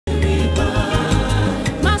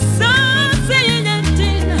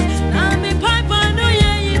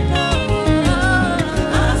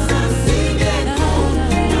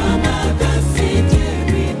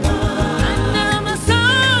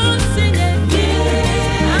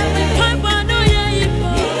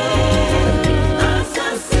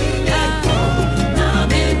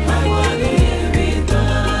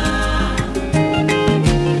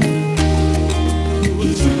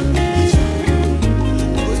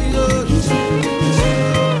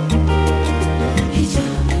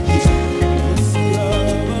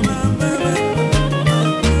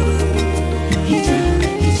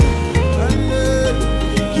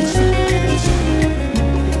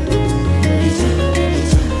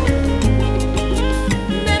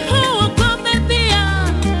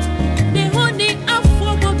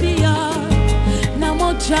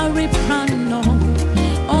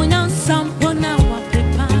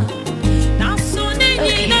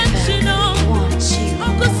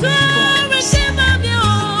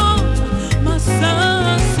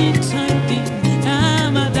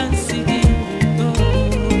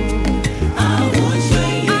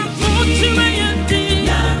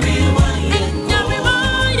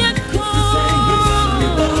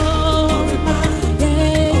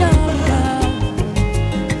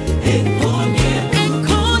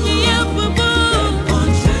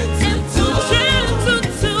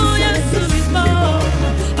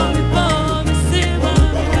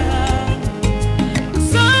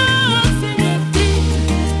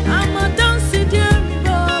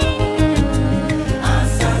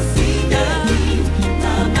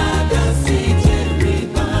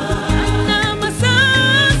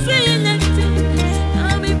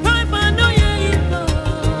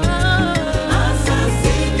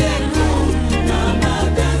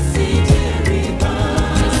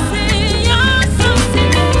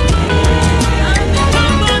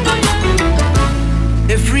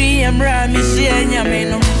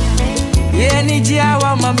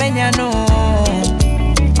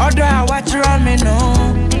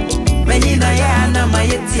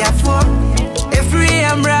yetiafo. Every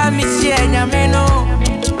ambra mi shenya meno.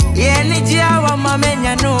 Ye ni jia wa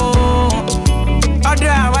mamenya no.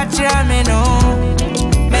 Odra wachira meno.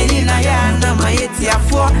 Me na ya na ma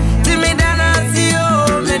yetiafo. Timi dana si o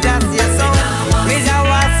me dasi so. Me da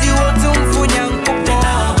wasi wotum funya nkopo.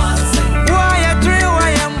 Wa ya tri wa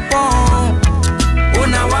ya mpo.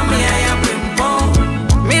 Una wa me ya brimpo.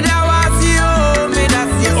 Me da wasi o me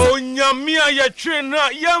dasi so. Onyamia ya tri na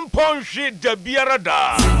yampon shi da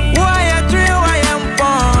biarada. Wa ya tri wa ya mpo.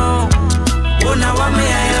 Una wa me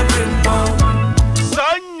ya brimpo.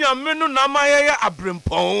 Nyamenu na maya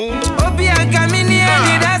abrimpon. Obi anka mini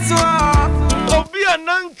eni daso. Obi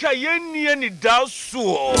ananka yeni eni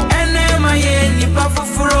daso. Ene ma yeni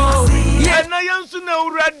pafufuro. Ena yansu na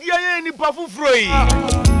uradia yeni pafufuro yi.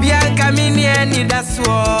 Bianca mini eni daso.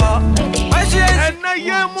 Ena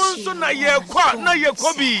yemunso na yekwa na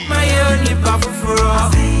yekobi. Ma yeni pafufuro.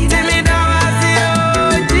 Timi dawasi o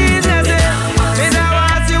Jesus. Me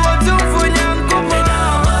dawasi wotumfunya nkopo.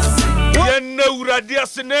 Yena uradia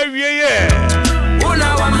senawie ye.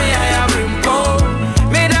 Una wa me ya brimpo.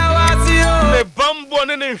 Me dawasi o. Me bambo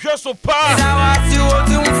ne nhweso pa. Me dawasi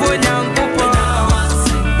wotumfunya nkopo.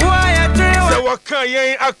 Wa ya trewa. Se waka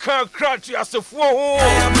yen aka krati asefo ho.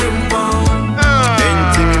 Ya brimpo.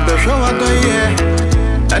 Enti mi behwe wadoye.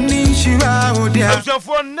 Ani shiwa odia.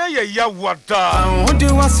 Asefo na ye ya wada. Odi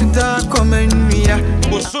wasida komenua.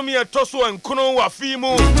 Bosumi etoso enkono wa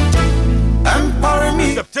fimu.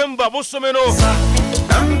 September bosome no.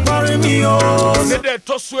 Nede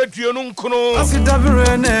toso aduonu nkono. Afi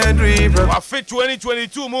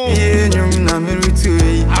 2022 mu.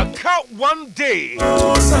 Aka one day.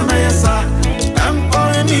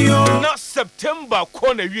 Na September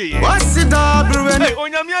kona wie. Hey,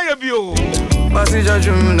 onyamia ya bio.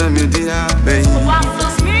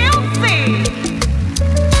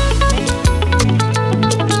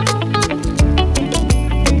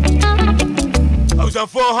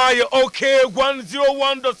 For higher OK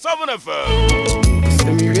 101.7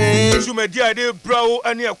 FM. You made the idea, bro,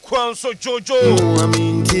 and your Ekwanso Dwoodwoo. I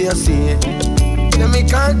mean, dear, see it. Let me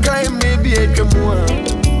can't cry, maybe a more.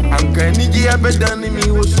 I'm going to get better than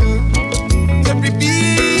me was soon.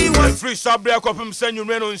 Free Sabria Copum send you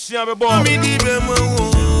men on Siame Bomb.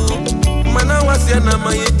 Mana was your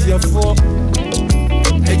number 84.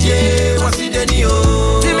 Hey, what's it?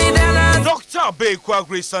 Dr. Bekwa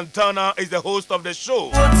Grace Santana is the host of the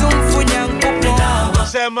show.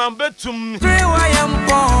 Seman betum.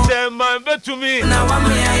 Seman betumi.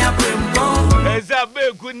 Eza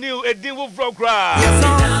beku new edinwo frokra.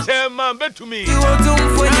 Seman betumi.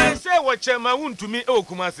 I say what chairman won to me o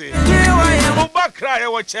kumase. Mo ba cry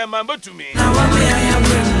what chairman betumi.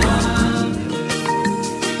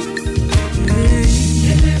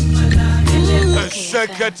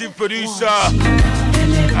 Executive producer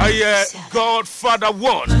Godfather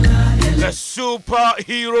One, the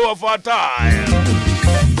superhero of our time.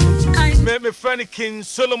 Maybe Fanny King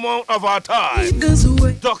Solomon of our time.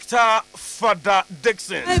 Dr. Father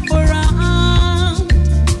Dixon.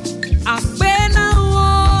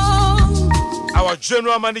 Our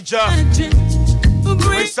general manager,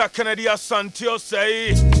 Mr. Kennedy Asantio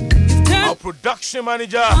say. Our production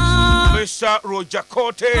manager, Mr. Roger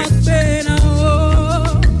Corte.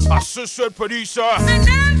 Associate producer,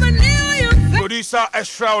 producer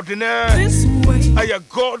extraordinaire, Aya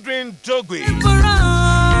Godwin Dogwe,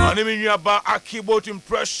 Animinyaba Akibot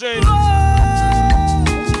impression,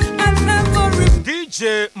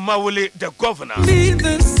 DJ Mawuli the Governor,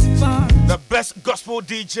 the best gospel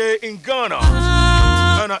DJ in Ghana,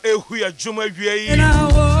 and Ehuya Juma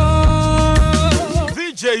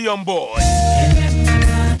DJ Young Boy,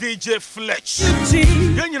 DJ Fletch.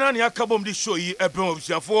 Yanyan Yakabom the show ye ebon of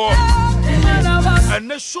Sarfo. And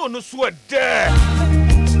the show no sweat there.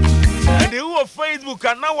 And they were Facebook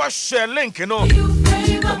and now I share link, you know.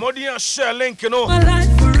 Commodian share link, you know.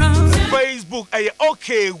 Facebook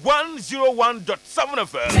OK 101.7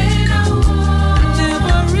 FM.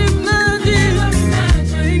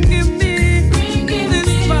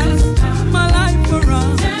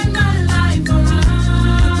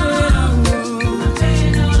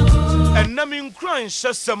 And Namin crying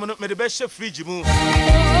Shassamon made the best fridge move.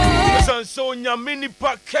 So Nyamini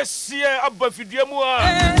Pakesia Abafidiamua,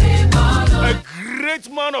 a great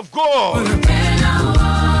man of God.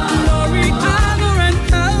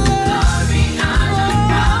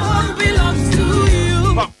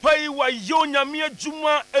 Papa, why Nyamia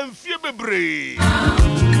Juma and Fiebebre.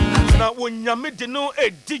 Now, when Yamidino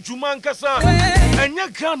a Dijuman Kasa, and ya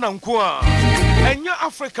Ghana Kwa, and ya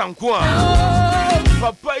African Kwa,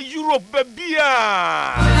 Papa Europe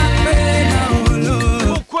Babia.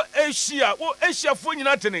 Asia, Asia for you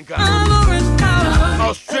not in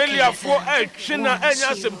Australia for China and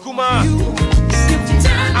Yasem Kuma.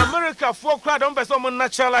 America for crowd on person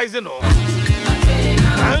naturalizing.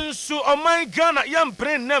 And so, oh my Ghana, young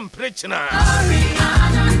brain them preaching.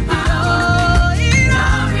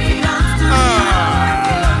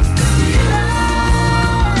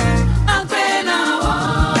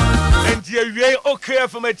 And you're okay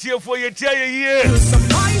for my tear for your tear year.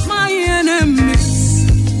 Surprise my enemies.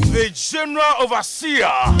 The General Overseer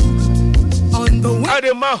On the way. at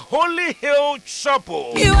the Holy Hill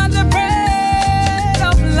Chapel. You are the bread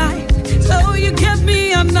of life. So you give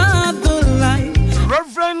me another life.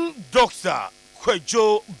 Reverend Dr.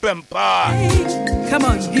 Kwejo Bempa. Hey, come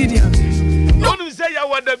on, Gideon. Don't say I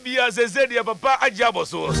want to be as a Zedia Papa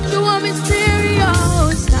Ajaboso. You are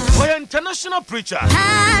mysterious. For an international preacher.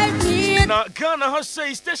 Hide me Now, Ghana has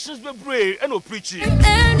say stations be brave and no preaching.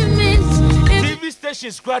 enemies. TV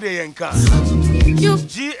stations crowd yanka. You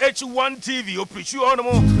GH1 TV, or preach you on the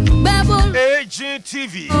babble.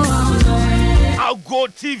 AGTV, Algo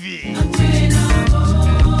TV,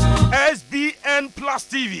 SBN Plus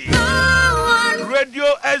TV, No one Radio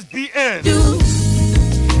SBN. do.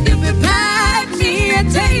 You prepared me a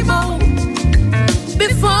table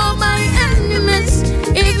before my enemies,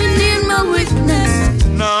 even in my weakness.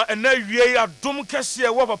 Na and now we are dumb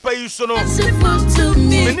cassia what papa you so no. Merciful to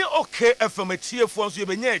me. Many okay from a tier for you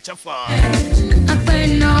be near chafa. I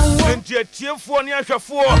pray no one And your tier for near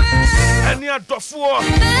shafo and near dofo.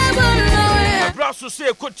 never know it. Brasso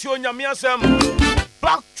say Kotion Yamiasam.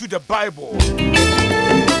 Back to the Bible.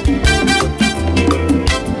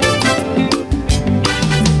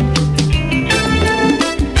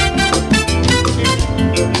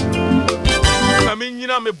 I mean, you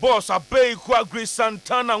know, my boss, I pay Kwa Grace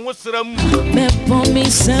Santana, what's them? Mepomi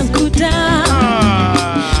sankuda,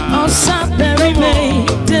 osa perime,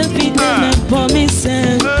 David mepomi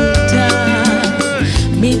sankuda.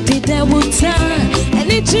 Mi dide wuta,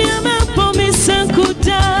 eni chia mepomi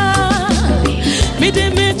sankuda. Mi de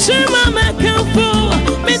me chima mekampo,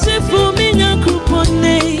 mi de fu mi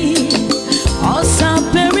nyakupone. Osa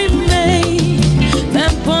perime,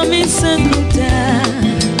 mepomi sankuda.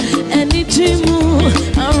 Eni chimu,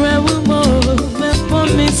 arewumo,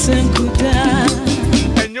 mepomi sankuda.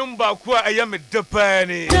 And Yumba Kwa, I am a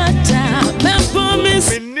depani. Dada, mepomi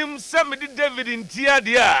My name Sammy David in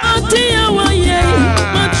Tiadia. Atia waye,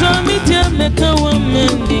 matro mi dia meka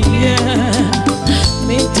wameni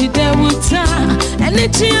mi ti de wuta, eni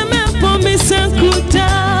tia mepomi sankuda.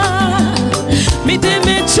 Mi de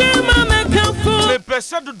me chima meka fo. The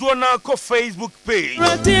person to do now call Facebook page.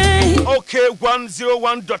 Rade, Okay,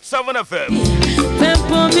 101.7 FM.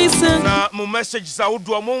 mepomi sankuda. Na mo message sa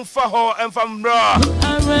wodo mo mfa ho emfa mra.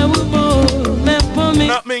 Arewumo, mepomi.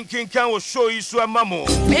 Na me nkinkan wo show yi so amamo.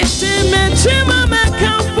 Mi ti me chima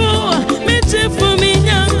meka fo. Mi ti fu mi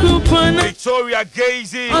nyakupona. Victoria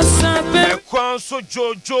Gazy. Osape, Ekwanso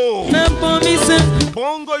Jojo. mepomi sankuda.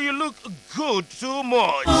 Bongo, you look good too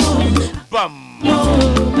much. Bam.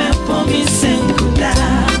 Mepomi sankuda.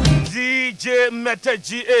 DJ Meta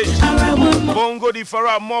GH. Arewumo, Bongo the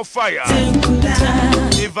Farah more fire.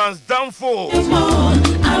 sankuda. Evans Danfo.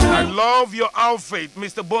 I love your outfit,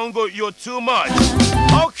 Mr. Bongo. You're too much.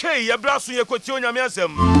 Okay, ya brasu ye kweti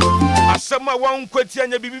onyamiasem. Asema wa nkweti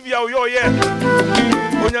anya bibibia oyo ye.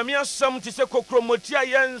 Onyamiasem ti se kokromoti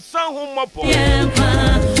aye nsan ho mopo.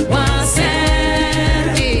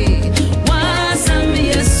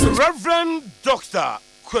 Reverend Dr.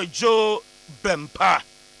 Kwejo Bempa,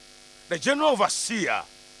 the General Overseer,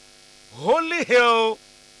 Holy Hill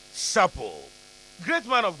Chapel. Great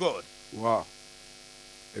man of God. Wow.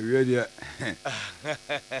 Really,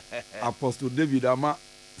 Apostle David Ama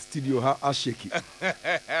studio ha ashaki.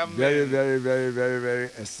 Very, very, very, very, very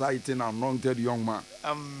exciting, anointed young man.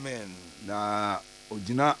 Amen. Na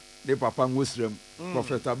Ojina de Papa Muslim,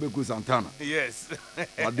 Prophet Abeku Santana. Yes.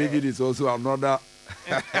 But David is also another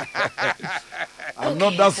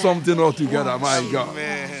another something altogether, my God.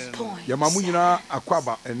 Amen. Yamamunyina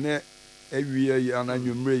akwaba ene ewie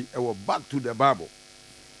ananyumre ewo back to the Bible.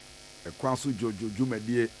 Ekwanso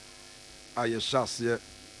Dwoodwoo aye shase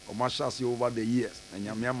or my shase over the years, and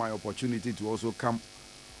yamia my opportunity to also come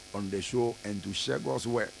on the show and to share God's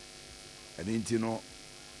word. And you know,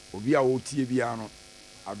 obi a otie biano,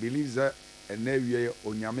 I believe that and every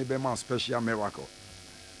onyame bema special miracle.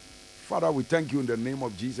 Father, we thank you in the name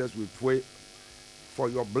of Jesus. We pray for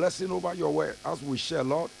your blessing over your word as we share,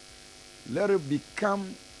 Lord. Let it become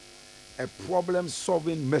a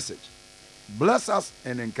problem-solving message. Bless us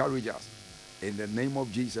and encourage us. In the name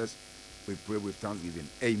of Jesus, we pray with thanksgiving.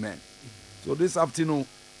 Amen. So this afternoon,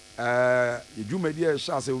 You media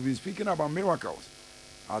shall say we'll be speaking about miracles.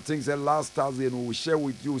 I think the last Thursday we will share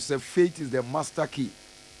with you. Say faith is the master key.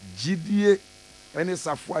 GDA any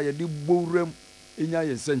safwa di borem inya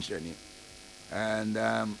yensencheni. And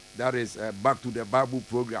that is back to the Bible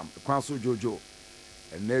program. Ekwanso Jojo.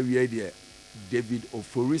 And now we are there. David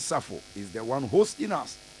Ofori Sarfo is the one hosting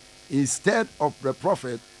us instead of the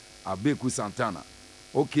prophet Abeku Santana.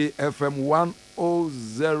 Okay, FM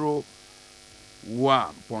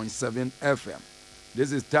 101.7 FM.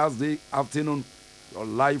 This is Thursday afternoon. Your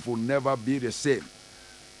life will never be the same.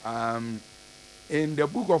 In the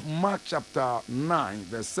book of Mark chapter 9,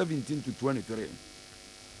 verse 17 to 23.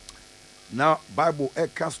 Now, Bible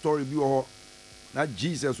Eka story that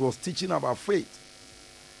Jesus was teaching about faith.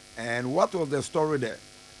 And what was the story there?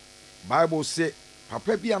 Bible say,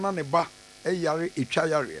 Papa bi anane ba eyare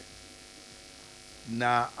etwayare.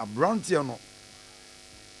 Na abrantia no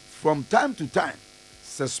from time to time,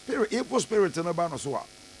 the spirit, evil spirit no ba no so a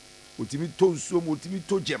otimi to nsuo mo otimi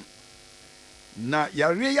to gem. Na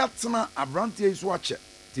yare yatena abrantia so ache.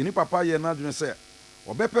 Tini papa ye na dwene say,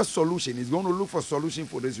 obepe solution is going to look for solution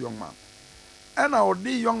for this young man. And our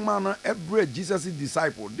young man every Jesus'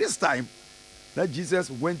 disciple. This time, that Jesus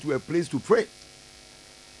went to a place to pray.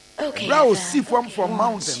 Okay. Bro, see from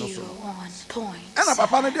mountain. And a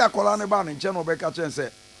papa ne dia kola ne ba ne nche no be ka chen say,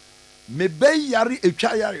 me be yare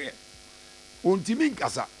etwa yare. Ontimi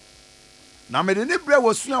nkasa. Na me de ne bre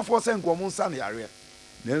wo suafo se nkomo nsa ne yare.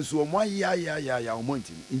 Nanso omo ya omo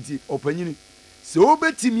ntimi. Nti opanyini se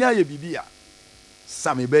obetimi aye bibia.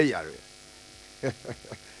 Sa me be yare.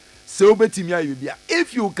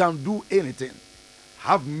 If you can do anything,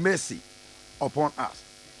 have mercy upon us.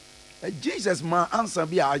 Jesus, my answer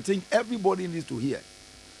be, I think everybody needs to hear.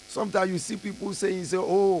 Sometimes you see people saying,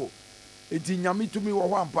 oh, it's inyami to me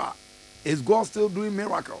wampa. Is God still doing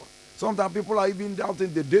miracles? Sometimes people are even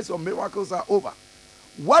doubting the days of miracles are over.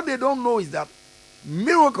 What they don't know is that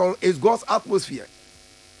miracle is God's atmosphere.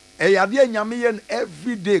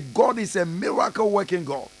 Every day, God is a miracle working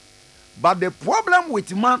God. But the problem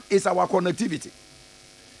with man is our connectivity.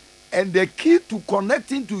 And the key to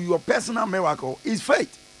connecting to your personal miracle is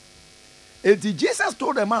faith. And Jesus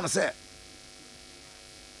told the man, said,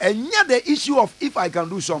 and yet the issue of if I can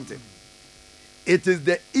do something, it is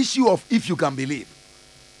the issue of if you can believe.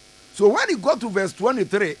 So when you go to verse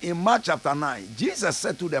 23 in Mark chapter 9, Jesus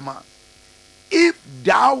said to the man, if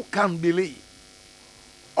thou can believe,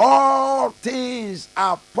 all things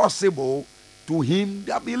are possible to him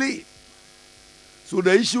that believe. So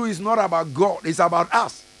the issue is not about God, it's about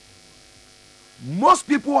us. Most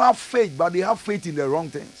people have faith, but they have faith in the wrong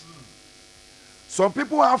things. Some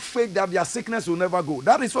people have faith that their sickness will never go.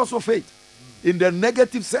 That is also faith in the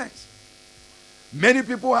negative sense. Many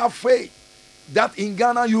people have faith that in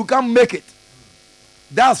Ghana you can make it.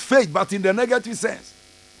 That's faith, but in the negative sense.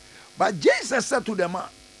 But Jesus said to the man,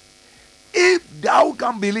 if thou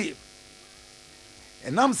can believe,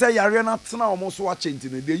 and I'm saying,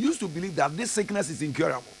 they used to believe that this sickness is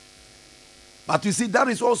incurable. But you see, that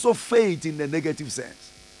is also faith in the negative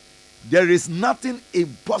sense. There is nothing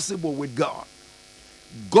impossible with God.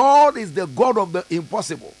 God is the God of the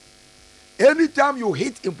impossible. Anytime you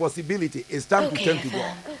hit impossibility, it's time to turn to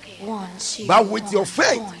God. But with your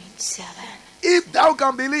faith, if thou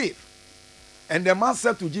can believe. And the man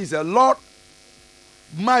said to Jesus, Lord,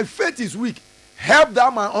 my faith is weak. Help thou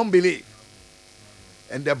my unbelief.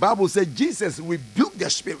 And the Bible said Jesus rebuked the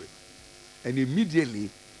spirit. And immediately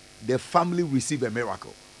the family received a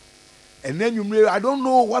miracle. And then you may, I don't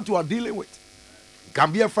know what you are dealing with. It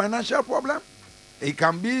can be a financial problem. It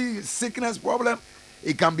can be sickness problem.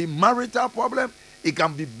 It can be marital problem. It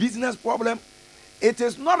can be business problem. It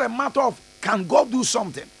is not a matter of can God do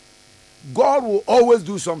something. God will always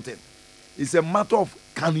do something. It's a matter of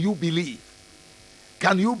can you believe?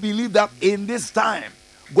 Can you believe that in this time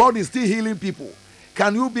God is still healing people?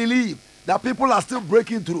 Can you believe that people are still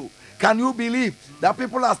breaking through? Can you believe that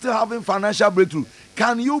people are still having financial breakthrough?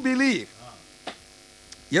 Can you believe?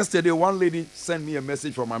 Yesterday, one lady sent me a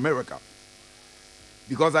message from America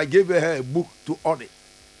because I gave her a book to audit.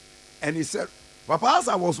 And he said, Papa, as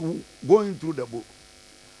I was going through the book,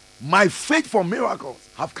 my faith for miracles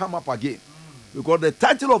have come up again. Because the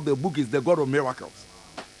title of the book is The God of Miracles.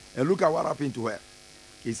 And look at what happened to her.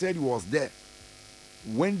 He said he was there.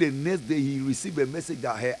 When the next day he received a message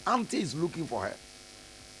that her auntie is looking for her.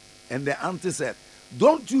 And the auntie said,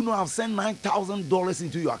 don't you know I've sent $9,000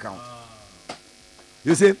 into your account?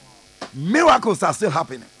 You see, miracles are still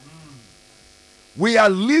happening. We are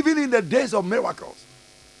living in the days of miracles.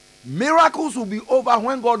 Miracles will be over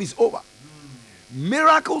when God is over.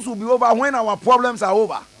 Miracles will be over when our problems are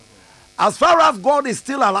over. As far as God is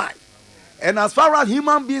still alive, and as far as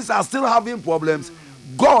human beings are still having problems,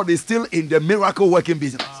 God is still in the miracle working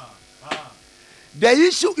business. The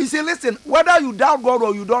issue is, listen, whether you doubt God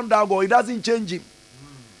or you don't doubt God, it doesn't change him.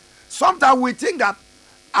 Sometimes we think that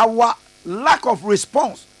our lack of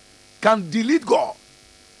response can delete God.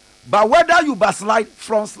 But whether you backslide,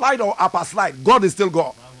 front slide or upper slide, God is still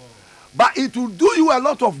God. But it will do you a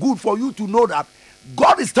lot of good for you to know that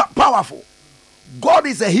God is powerful. God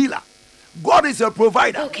is a healer. God is a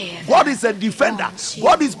provider. God is a defender.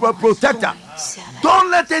 God is a protector. Don't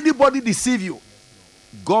let anybody deceive you.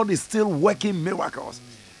 God is still working miracles.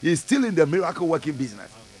 He is still in the miracle working business.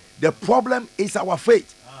 The problem is our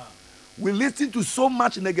faith. We listen to so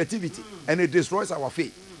much negativity and it destroys our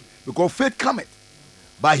faith. Because faith cometh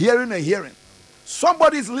by hearing and hearing.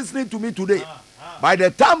 Somebody is listening to me today. By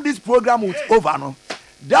the time this program is over, no,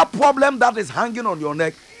 that problem that is hanging on your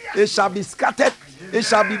neck, it shall be scattered, it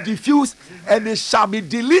shall be diffused, and it shall be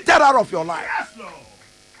deleted out of your life.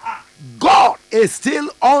 God is still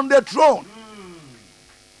on the throne.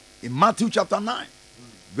 In Matthew chapter 9,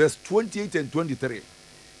 verse 28 and 23,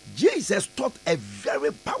 Jesus taught a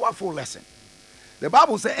very powerful lesson. The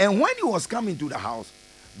Bible says, and when he was coming to the house,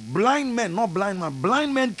 blind men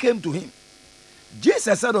came to him.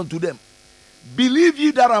 Jesus said unto them, believe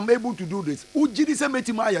ye that I'm able to do this? You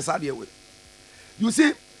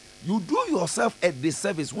see, you do yourself a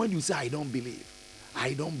disservice when you say, I don't believe.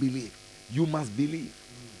 I don't believe. You must believe.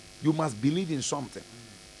 You must believe in something.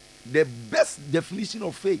 The best definition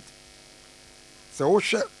of faith.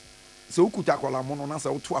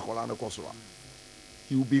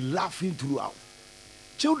 He will be laughing throughout.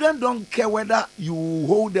 Children don't care whether you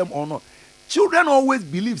hold them or not. Children always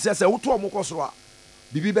believe. Meanwhile,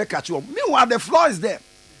 the flaw is there.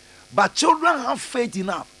 But children have faith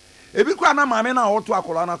enough. If you can't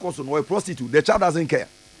a prostitute, the child doesn't care.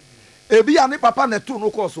 If he's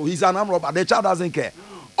an armed robber, the child doesn't care.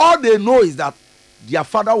 All they know is that their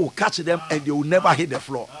father will catch them and they will never hit the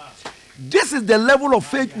floor. This is the level of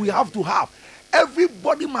faith we have to have.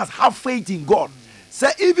 Everybody must have faith in God.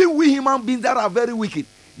 Say, even we human beings that are very wicked,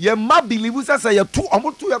 you must believe.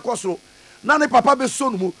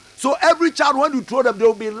 So every child, when you throw them, they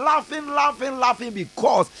will be laughing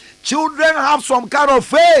because children have some kind of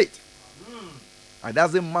faith. It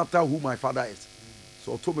doesn't matter who my father is.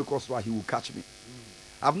 So he will catch me.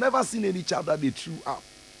 I've never seen any child that they threw up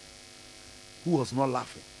who was not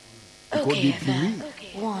laughing. Because they believe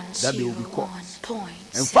that they will be caught.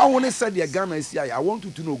 And Fawone said, I want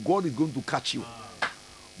you to know God is going to catch you.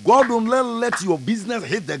 God will not let your business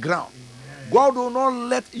hit the ground. God will not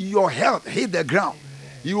let your health hit the ground.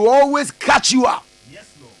 He will always catch you up.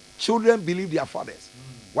 Children believe their fathers.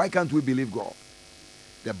 Why can't we believe God?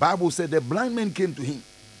 The Bible said the blind men came to him.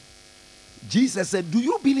 Jesus said, do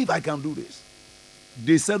you believe I can do this?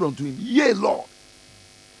 They said unto him, yea, Lord.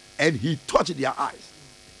 And he touched their eyes,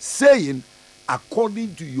 saying,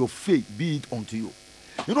 according to your faith be it unto you.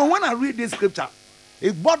 You know, when I read this scripture,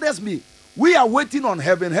 it bothers me. We are waiting on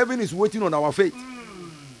heaven. Heaven is waiting on our faith.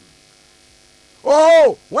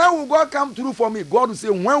 Oh, when will God come through for me? God will say,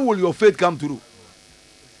 when will your faith come through?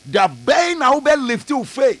 The pain now will lift your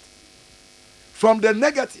faith from the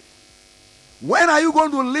negative. When are you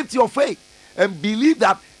going to lift your faith and believe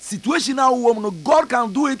that situational woman, God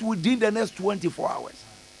can do it within the next 24 hours?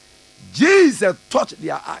 Jesus touched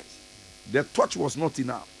their eyes. The touch was not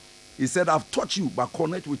enough. He said, I've touched you, but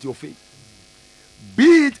connect with your faith.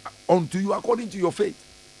 Be it unto you according to your faith.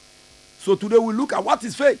 So today we look at what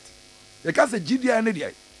is faith. They can't say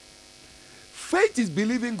GDI. Faith is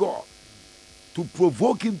believing God to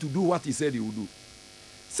provoke him to do what he said he would do.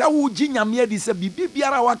 Sa wo ginya me di se bibi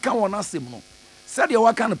biara waka won asem no. Sa de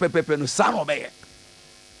waka no pepepe no sa no be.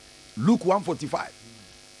 Luke 1:45.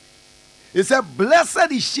 He said,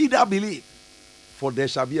 blessed is she that believe, for there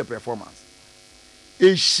shall be a performance.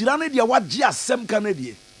 E shirane dia wagye asem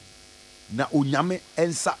kanadie. Na onyame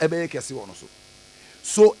ensa ebe kese wono so.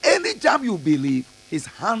 So anytime you believe, his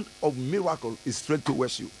hand of miracle is straight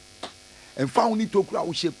towards you. And found it to cry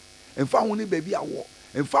shape. And found it baby a war.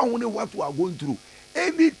 And found it what you are going through.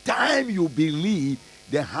 Anytime you believe,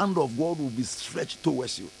 the hand of God will be stretched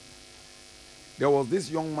towards you. There was this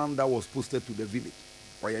young man that was posted to the village,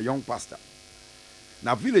 or a young pastor.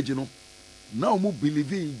 Now village, you know, now we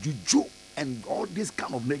believe in juju and all this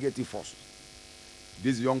kind of negative forces.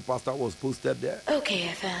 This young pastor was posted there. Okay,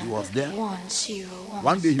 FM. He was there. 101.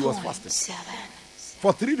 One day he was fasting.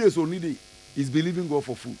 For 3 days only, he's believing God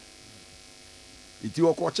for food. It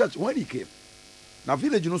was church when he came. Now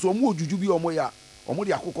village, you know, so more juju be omoya,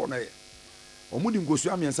 omodi akoko na ye. Omodi ngosu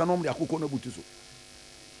amiensa no omodi akoko na butuso.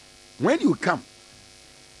 When you come,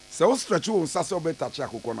 So stretch you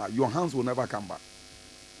your hands will never come back.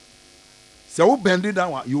 So bend it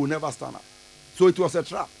down, you will never stand up. So it was a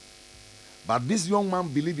trap. But this young man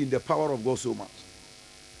believed in the power of God so much.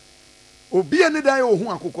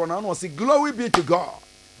 Glory be to God.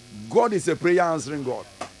 God is a prayer answering God.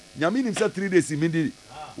 Yamin himself 3 days immediately.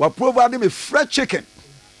 We provided him a fresh chicken.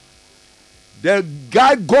 The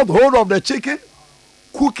guy got hold of the chicken,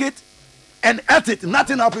 cook it, and ate it.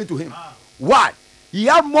 Nothing happened to him. Why? He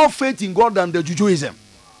had more faith in God than the Jujuism.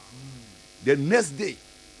 The next day,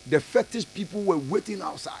 the fetish people were waiting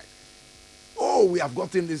outside. Oh, we have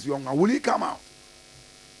gotten this young man. Will he come out?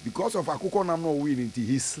 Because of Akoko Namno winning,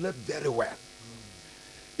 he slept very well.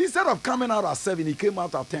 Instead of coming out at 7, he came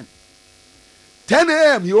out at 10. 10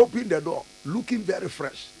 a.m., he opened the door, looking very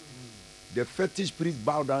fresh. The fetish priest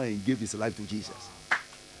bowed down and gave his life to Jesus.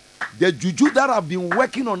 The juju that have been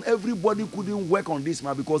working on everybody couldn't work on this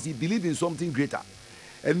man because he believed in something greater.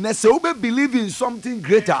 And Neseube believe in something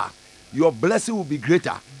greater, your blessing will be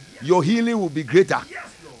greater. Your healing will be greater.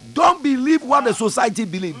 Don't believe what the society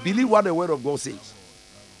believes. Believe what the word of God says.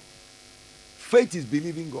 Faith is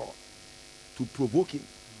believing God to provoke him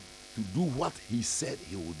to do what he said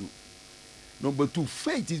he will do. Number 2,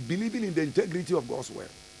 faith is believing in the integrity of God's word.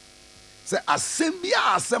 Say,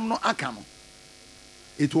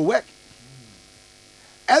 it will work.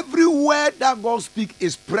 Every word that God speaks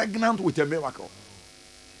is pregnant with a miracle.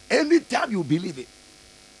 Anytime you believe it.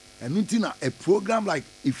 And a program like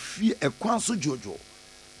Ekwanso Dwoodwoo,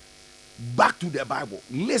 back to the Bible.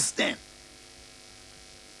 Listen.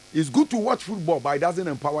 It's good to watch football, but it doesn't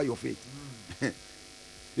empower your faith.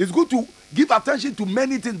 It's good to give attention to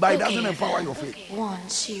many things, but it doesn't empower your faith. 1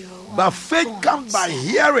 0 1 But faith comes by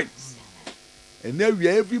hearing. And then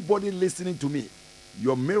everybody listening to me,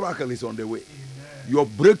 your miracle is on the way. Amen. Your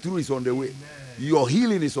breakthrough is on the way. Amen. Your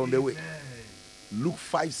healing is on the way. Luke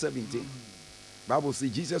 5:17. Bible says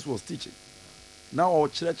Jesus was teaching. Now our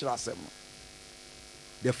church,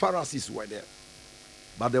 the Pharisees were there.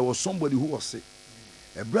 But there was somebody who was sick.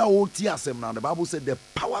 The Bible said the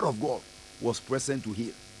power of God was present to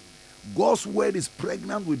heal. God's word is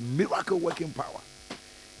pregnant with miracle working power.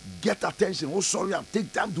 Get attention. Oh, sorry,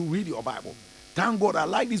 take time to read your Bible. Thank God I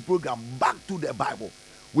like this program. Back to the Bible.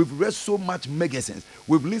 We've read so much magazines.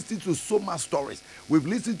 We've listened to so much stories. We've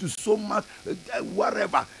listened to so much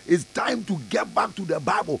whatever. It's time to get back to the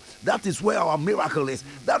Bible. That is where our miracle is.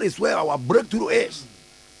 That is where our breakthrough is.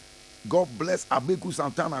 God bless Abeku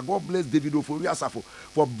Santana. God bless David Ofori Sarfo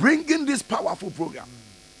for bringing this powerful program.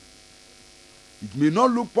 It may not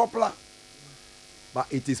look popular, but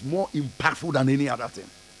it is more impactful than any other thing.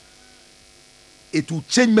 It will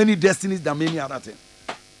change many destinies than many other things.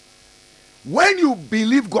 When you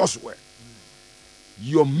believe God's word,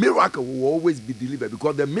 your miracle will always be delivered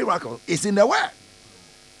because the miracle is in the word.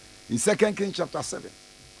 In 2 Kings chapter 7,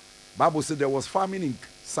 Bible said there was famine in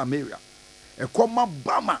Samaria. A common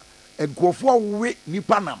bama and go for we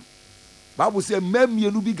nipanam. Bible said men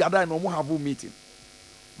you be gather no more have a meeting.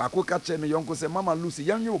 Bako catch me yonko say Mama Lucy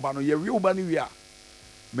young you bano ye real bani we are.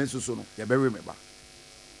 Mensusono ye bury me ba.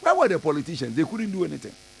 Where were the politicians? They couldn't do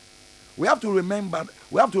anything. We have to remember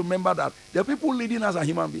that the people leading us are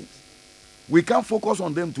human beings. We can't focus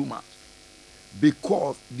on them too much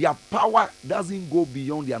because their power doesn't go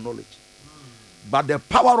beyond their knowledge. But the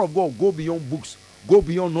power of God go beyond books, go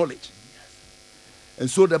beyond knowledge. And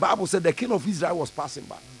so the Bible said the king of Israel was passing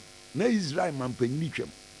by. Na Israel man penitwem.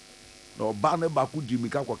 No ba ne ba ku di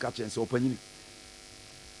mika kwa kache nse opanyini.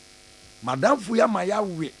 Madam Fuya maya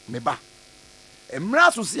we me ba.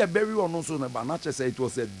 Emra so see a bury on so ne ba na che say it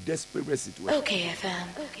was a desperate situation. Okay, FM.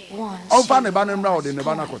 1 Onfa ne ba ne mra o de ne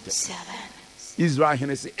ba na kote. Israel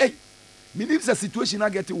hene say, "Hey, me leave the situation I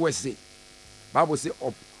get worse say." Bible say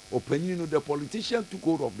opanyini, the politician took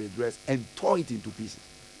hold of the dress and tore it into pieces.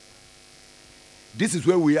 This is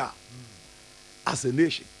where we are as a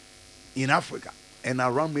nation in Africa and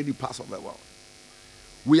around many parts of the world.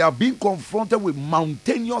 We are being confronted with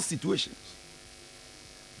mountainous situations,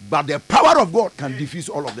 but the power of God can defeat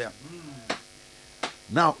all of them.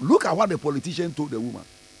 Now, look at what the politician told the woman.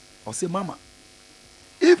 Or say, Mama,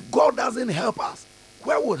 if God doesn't help us,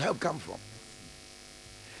 where would help come from?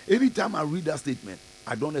 Anytime I read that statement,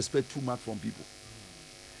 I don't expect too much from people.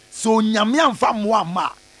 So, nyamiam famwa ma.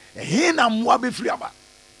 And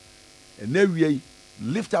then we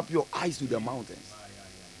lift up your eyes to the mountains.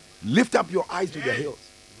 Lift up your eyes to the hills.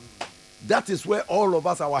 That is where all of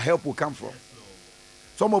us, our help will come from.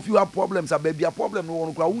 Some of you have problems. Maybe a problem no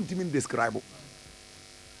one won't even describe.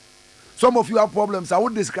 Some of you have problems. I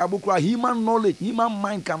won't describe. Human knowledge, human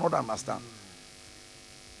mind cannot understand.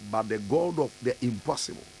 But the God of the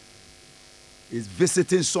impossible is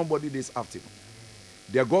visiting somebody this afternoon.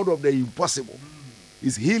 The God of the impossible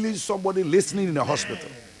is healing somebody listening in the hospital.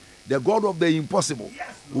 The God of the impossible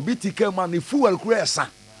will be taking money full grace.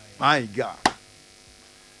 My God.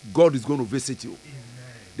 God is going to visit you.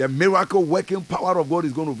 The miracle working power of God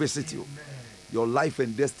is going to visit you. Your life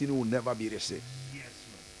and destiny will never be the same.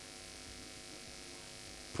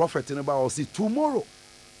 Prophet in the Bible will see tomorrow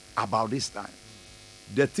about this time.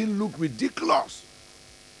 The thing look ridiculous.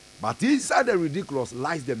 But inside the ridiculous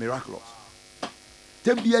lies the miraculous.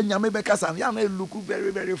 Look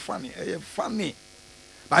very, very funny. Funny.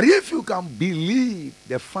 But if you can believe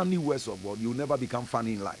the funny words of God, you'll never become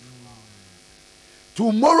funny in life.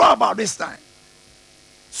 Tomorrow about this time,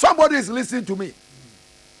 somebody is listening to me.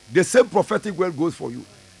 The same prophetic word goes for you.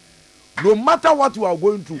 No matter what you are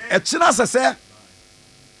going through, it's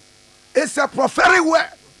a prophetic word.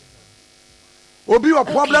 Will be a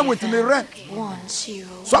problem with the rent.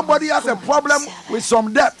 Somebody has a problem with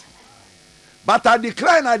some debt. But I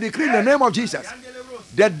declare and I decree in the name of Jesus,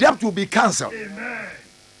 the debt will be cancelled.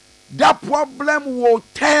 That problem will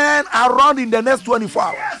turn around in the next 24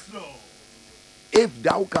 hours. If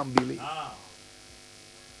thou can believe.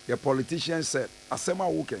 The politician said,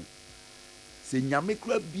 Asema Woken, say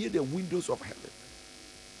Nyamekra be the windows of heaven.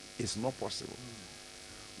 It's not possible.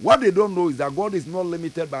 What they don't know is that God is not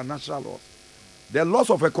limited by natural laws. The laws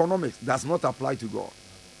of economics does not apply to God.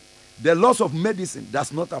 The laws of medicine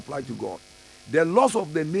does not apply to God. The laws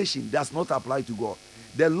of the nation does not apply to God.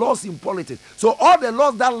 The laws in politics. So all the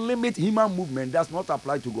laws that limit human movement does not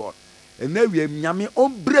apply to God. And then we are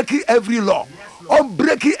breaking every law.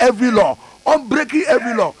 Breaking every law. Breaking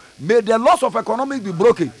every law. May the laws of economics be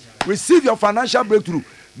broken. Receive your financial breakthrough.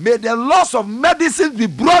 May the laws of medicine be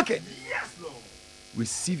broken.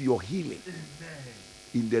 Receive your healing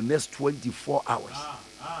in the next 24 hours.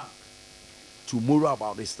 Tomorrow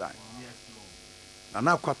about this time. And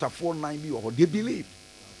now quarter 490, they believed.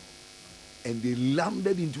 And they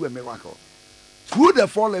landed into a miracle. Through the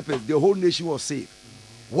 4 lepers, the whole nation was saved.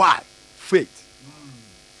 Why? Faith.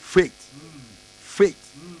 Faith. Faith.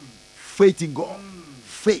 Faith in God.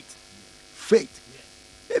 Faith.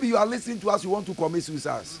 Faith. Maybe you are listening to us, you want to commit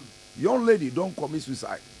suicide. Young lady, don't commit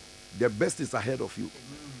suicide. The best is ahead of you.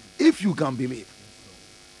 If you can believe.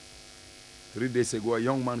 3 days ago, a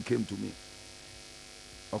young man came to me.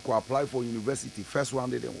 I could apply for university. First one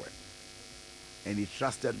didn't work. And he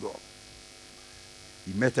trusted God.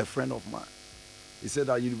 He met a friend of mine. He said,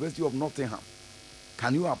 at University of Nottingham,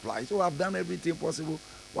 can you apply? So I've done everything possible,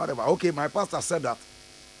 whatever. Okay, my pastor said that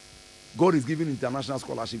God is giving international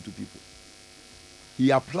scholarship to people. He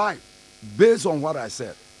applied based on what I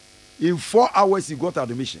said. In 4 hours, he got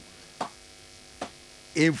admission.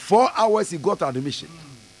 In 4 hours, he got admission.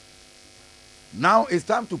 Now it's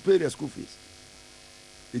time to pay the school fees.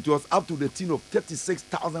 It was up to the tune of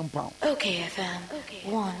 £36,000. Okay, FM.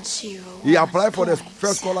 101. He applied for the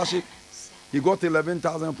first scholarship. He got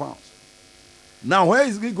 £11,000. Now, where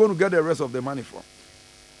is he going to get the rest of the money from?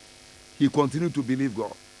 He continued to believe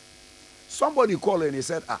God. Somebody called and he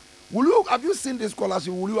said, have you seen this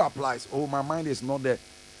scholarship? Will you apply? Oh, my mind is not there.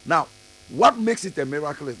 Now, what makes it a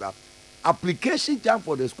miracle is that application time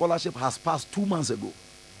for the scholarship has passed 2 months ago.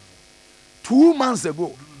 2 months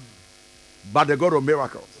ago. But the God of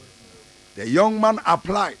miracles. The young man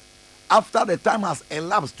applied. After the time has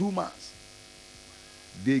elapsed 2 months,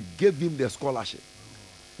 they gave him the scholarship.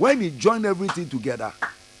 When he joined everything together,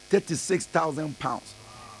 £36,000.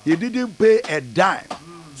 He didn't pay a dime.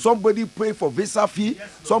 Somebody paid for visa fee.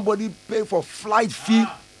 Somebody paid for flight fee.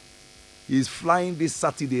 He's flying this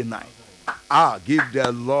Saturday night. Give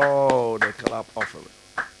the Lord a clap offering.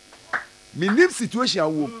 My name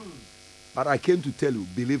situation, but I came to tell you,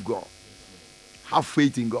 believe God. Have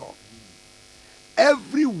faith in God.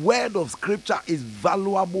 Every word of scripture is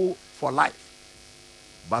valuable for life,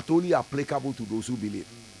 but only applicable to those who believe.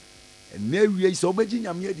 And now we are so much in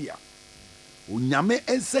Yamedia.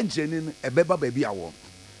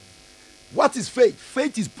 What is faith?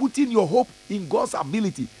 Faith is putting your hope in God's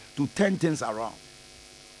ability to turn things around.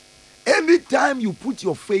 Anytime you put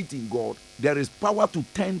your faith in God, there is power to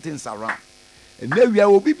turn things around. And then we are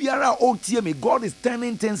OTM. God is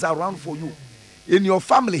turning things around for you. In your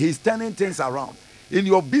family, He's turning things around. In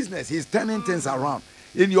your business, He's turning things around.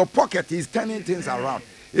 In your pocket, He's turning things around.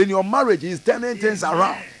 In your marriage, He's turning things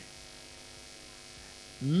around.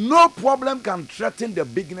 No problem can threaten the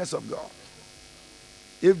bigness of God.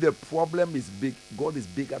 If the problem is big, God is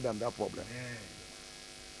bigger than that problem.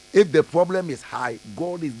 If the problem is high,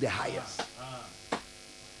 God is the highest.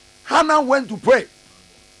 Hannah went to pray,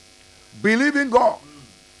 believing God.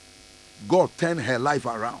 God turned her life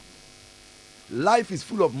around. Life is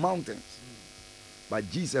full of mountains. But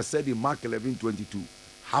Jesus said in Mark 11:22,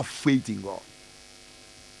 have faith in God.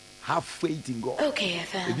 Have faith in God. Okay,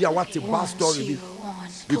 FM. Maybe I want a bad story.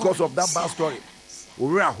 Because of that bad story,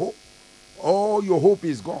 all your hope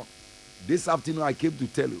is gone. This afternoon I came to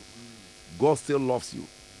tell you, God still loves you.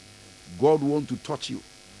 God wants to touch you.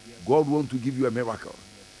 God wants to give you a miracle.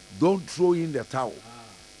 Don't throw in the towel.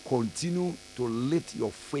 Continue to lift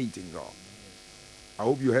your faith in God. I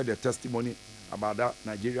hope you heard the testimony about that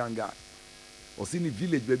Nigerian guy. Was in the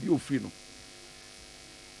village, baby, Ofori.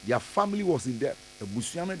 Their family was in debt.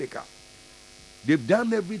 They've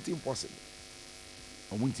done everything possible.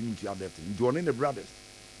 I want him to have debt. Joining the brothers,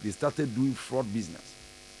 they started doing fraud business,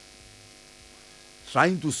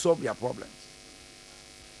 trying to solve their problems.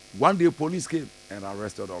 One day, police came and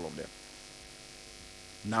arrested all of them.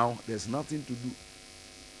 Now there's nothing to do.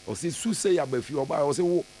 I say, "Su say about you, but I say,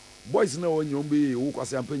 oh, boys now when you be, oh,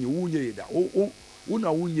 cause I'm paying you, unye da, oh, una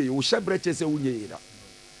unye, oh, shebreche say unye da."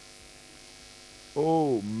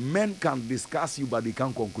 Oh, men can discuss you, but they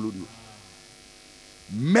can't conclude you.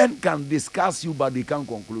 Men can discuss you, but they can't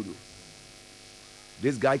conclude you.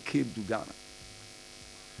 This guy came to Ghana.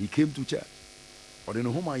 He came to church. But in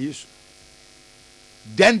home issue.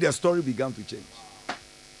 Then the story began to change.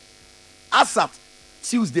 As at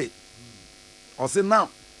Tuesday, I say now,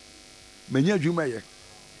 many Jumaye,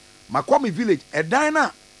 Makwami village, a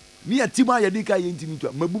diner near Tima Yadika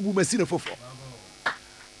Yintimito, Mabubu Messina Fofo.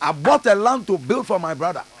 I bought a land to build for my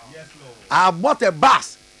brother. Yes, I bought a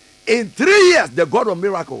bus. In 3 years, the God of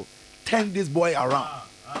miracle turned this boy around.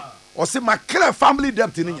 Or say my clear family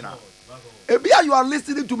debt in India. If you are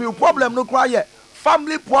listening to me, problem no cry yet.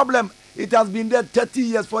 Family problem, it has been there 30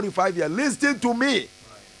 years, 45 years. Listen to me.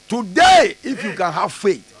 Today, if you can have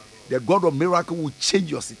faith, the God of miracle will change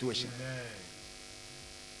your situation.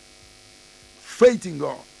 Faith in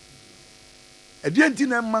God.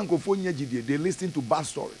 They listen to bad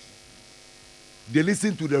stories. They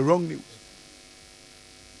listen to the wrong news.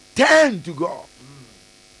 Turn to God.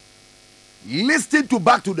 Listen to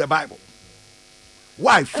back to the Bible.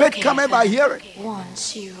 Why? Faith comes by hearing.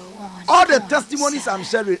 All the testimonies I'm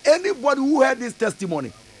sharing, anybody who heard this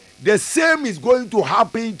testimony, the same is going to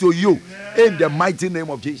happen to you in the mighty name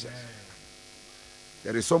of Jesus.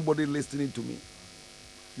 There is somebody listening to me.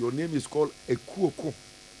 Your name is called Ekuoko.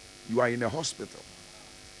 You are in a hospital.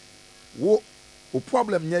 Wo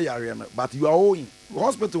problem but you are owing. The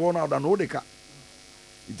hospital won't have an odeka.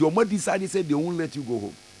 If your mother decided say they won't let you go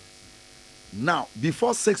home. Now,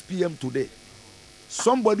 before 6 p.m. today,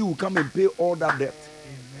 somebody will come and pay all that debt.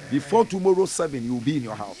 Before tomorrow 7, you will be in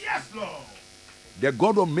your house. Yes, Lord. The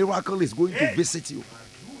God of miracle is going to visit you.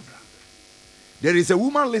 There is a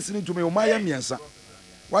woman listening to me, Umaya Miensa.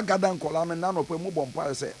 What God done call me nano pe mo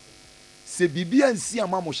bompa say. Se bibia nsi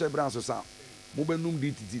ama mo shebran so sa. Mo benum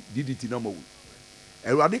diditi na mo.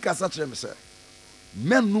 Erade kasa kire me say.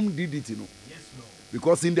 Men num diditi no.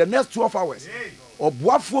 Because in the next 12 hours,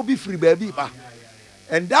 obuafo be free baby ba.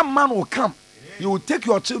 And that man will come. He will take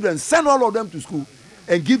your children, send all of them to school,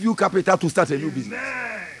 and give you capital to start a new business.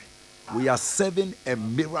 We are serving a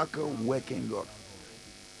miracle working God.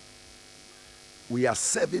 We are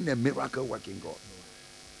serving a miracle working God.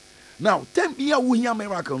 Now, 10 years we hear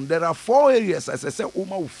miracle. There are 4 areas, as I said,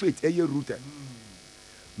 with faith, rooted.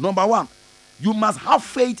 Number 1, you must have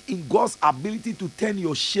faith in God's ability to turn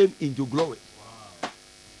your shame into glory.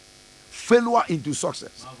 Failure into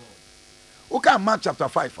success. Okay, Mark chapter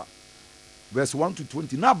 5, verse 1 to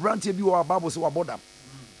 20. Now, branch you our Bible say Wabodam.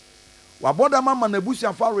 Wabodam man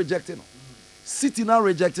Nebuchadnezzar for rejecting. Sitting now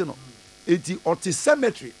rejecting. It or the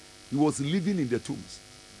cemetery. He was living in the tombs.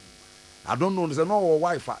 I don't know. There's no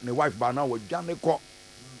wife. The wife by now was Johnny Cock.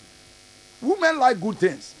 Women like good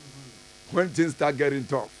things. When things start getting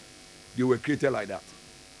tough, they were created like that.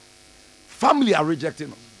 Family are rejecting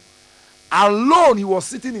him. Alone, he was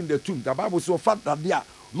sitting in the tomb. The Bible so fat that they are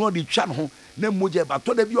no the chan home. Ne moje but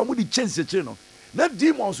told them you are change the chain. That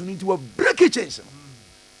demons need to break a chain.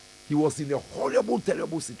 He was in a horrible,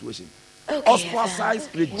 terrible situation.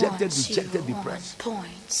 Ostracized, rejected, depressed.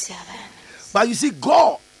 But you see,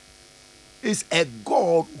 God is a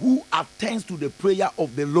God who attends to the prayer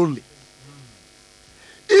of the lonely.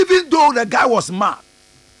 Even though the guy was mad,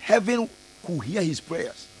 heaven could hear his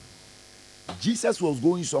prayers. Jesus was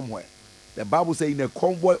going somewhere. The Bible says in a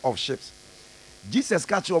convoy of ships. Jesus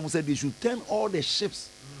catch up and said they should turn all the ships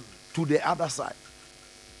to the other side.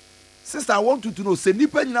 Sister, I want you to know, say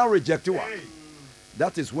nipa now reject you.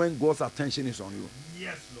 That is when God's attention is on you.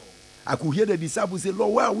 Yes, Lord. I could hear the disciples say,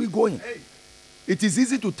 Lord, where are we going? Hey. It is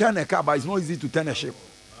easy to turn a car, but it's not easy to turn a ship.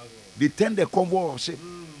 They turn the convoy of ship.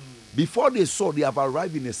 Before they saw, they have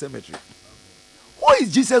arrived in a cemetery. Who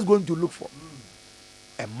is Jesus going to look for?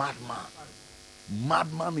 a madman.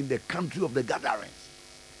 Madman in the country of the gatherings.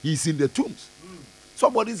 He's in the tombs.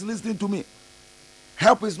 Somebody's listening to me.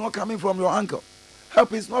 Help is not coming from your uncle.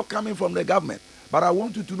 Help is not coming from the government. But I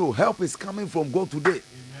want you to know help is coming from God today. Amen.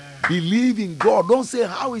 Believe in God. Don't say,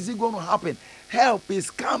 how is it going to happen? Help is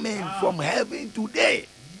coming from heaven today.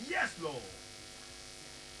 Yes, Lord.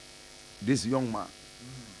 This young man,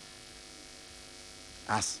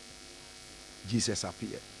 as Jesus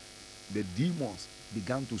appeared, the demons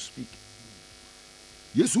began to speak.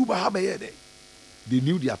 They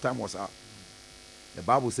knew their time was up. The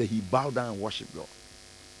Bible said he bowed down and worshiped God.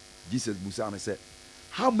 Jesus Musa said,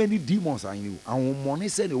 how many demons are in you? And money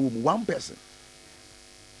said, one person.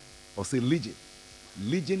 Or say legion.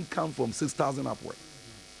 Legion come from 6,000 upward.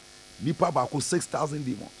 Nipa bako 6,000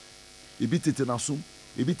 demons. Ebit it in asum,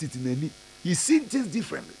 ebit it in any. He seen things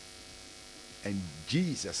differently. And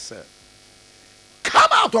Jesus said, come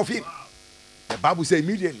out of him. The Bible said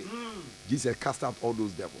immediately, Jesus cast out all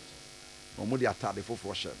those devils.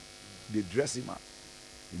 They dress him up.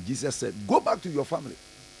 And Jesus said, go back to your family.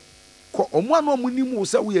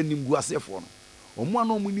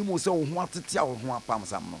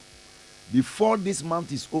 Before this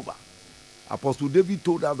month is over, Apostle David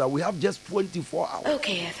told us that we have just 24 hours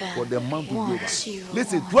for the month to be over.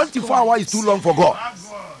 Listen, 24 hours is too long for God.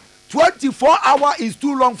 24 hours is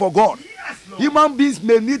too long for God. Human beings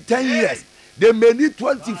may need 10 years. They may need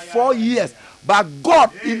 24 years. But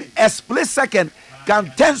God, in a split second,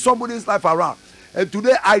 can turn somebody's life around. And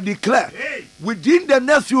today I declare, within the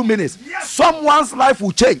next few minutes, someone's life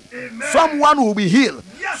will change. Someone will be healed.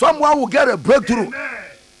 Someone will get a breakthrough.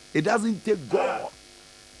 It doesn't take God.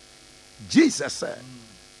 Jesus said,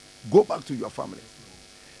 go back to your family.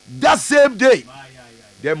 That same day,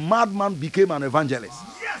 the madman became an evangelist.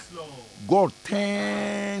 God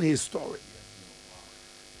turned his story.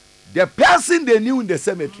 The person they knew in the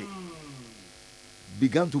cemetery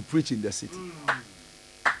began to preach in the city.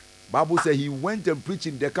 Bible says he went and preached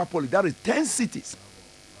in Decapolis. That is 10 cities.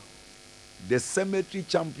 The cemetery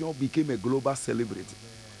champion became a global celebrity.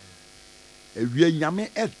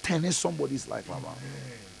 Turning somebody's life around.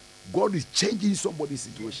 God is changing somebody's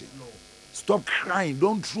situation. Stop crying.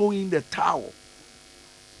 Don't throw in the towel.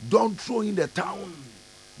 Don't throw in the towel.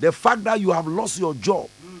 The fact that you have lost your job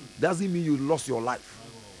doesn't mean you lost your life.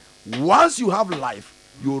 Once you have life,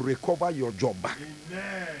 you will recover your job back.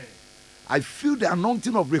 Amen. I feel the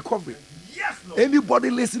anointing of recovery. Yes, Lord. Anybody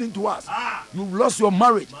listening to us, you've lost your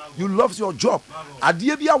marriage, you lost your job. He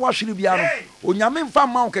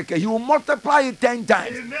will multiply it 10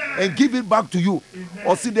 times. Amen. And give it back to you. Amen.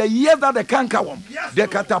 Or see the years that the cankerworm, the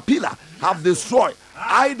caterpillar have destroyed.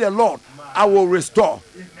 I, the Lord, I will restore.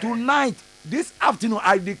 Amen. Tonight, this afternoon,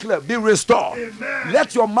 I declare, be restored. Amen.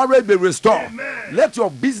 Let your marriage be restored. Amen. Let your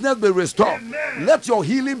business be restored. Amen. Let your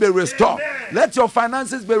healing be restored. Amen. Let your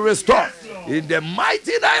finances be restored. Yes, in the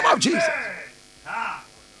mighty name of Jesus.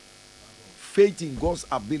 Faith in God's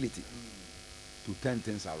ability to turn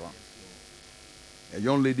things around. A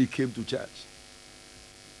young lady came to church.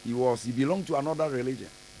 He belonged to another religion.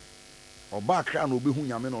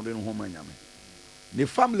 The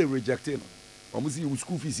family rejected him.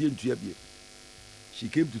 School fees. She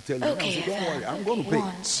came to tell me, Okay, don't worry, I'm going to pay.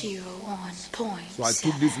 101.7. So I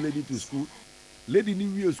took this lady to school. Lady New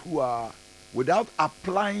Year school, without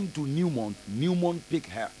applying to Newmont picked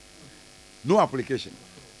her. No application.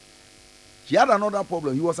 She had another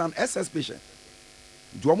problem. He was an SS patient.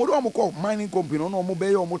 Mining company,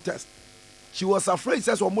 test. She was afraid,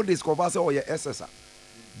 says, discover SSR.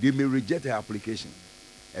 They may reject her application.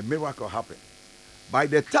 A miracle happened. By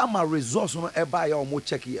the time my results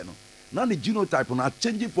check here, now the genotype are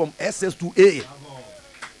changing from SS to A.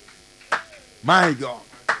 My God.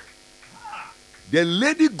 The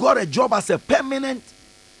lady got a job as a permanent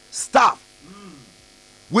staff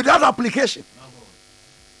without application.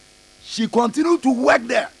 She continued to work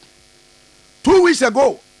there. 2 weeks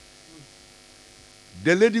ago,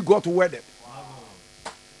 the lady got wedded.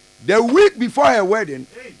 The week before her wedding,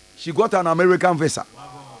 she got an American visa.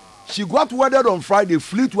 She got wedded on Friday,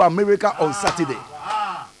 flew to America on Saturday.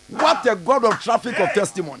 What a God of traffic of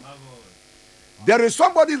testimony. There is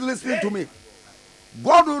somebody listening to me.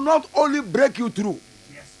 God will not only break you through.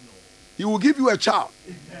 He will give you a child.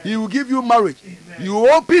 He will give you marriage. He will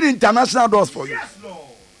open international doors for you.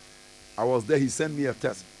 I was there. He sent me a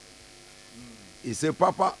text. He said,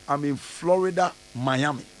 Papa, I'm in Florida,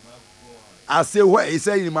 Miami. I said, where? He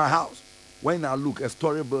said, in my house. When I look, a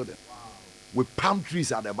story building with palm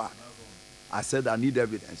trees at the back. I said, I need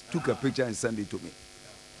evidence. Took a picture and sent it to me.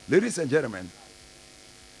 Ladies and gentlemen,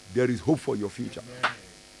 there is hope for your future.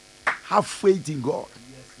 Have faith in God.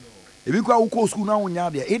 If you go school now,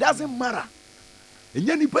 it doesn't matter. And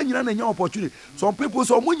you need any opportunity. Some people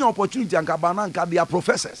so many opportunity and kabananka, they are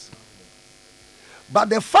professors. But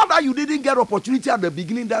the fact that you didn't get opportunity at the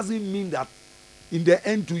beginning doesn't mean that in the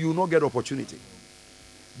end too you will not get opportunity.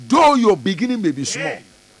 Though your beginning may be small,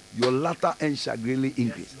 your latter end shall greatly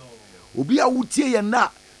increase.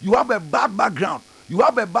 You have a bad background. You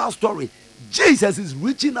have a bad story. Jesus is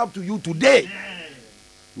reaching up to you today.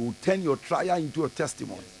 You will turn your trial into a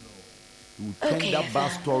testimony. You will turn that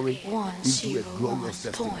bad story into a glorious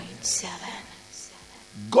testimony.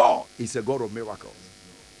 God is a God of miracles.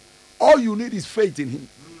 All you need is faith in him.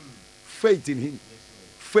 Faith in him.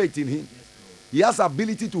 Faith in him. He has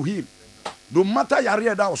ability to heal. No matter your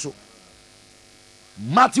read also.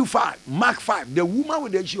 Matthew 5, Mark 5, the woman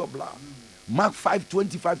with the issue of blood. Mark 5,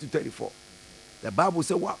 25 to 34. The Bible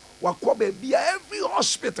says, be every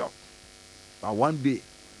hospital. But one day,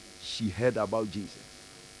 she heard about Jesus.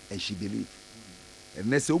 And she believed.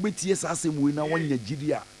 And they say,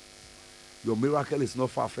 your miracle is not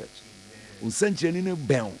far-fetched.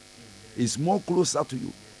 It's more closer to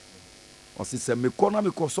you.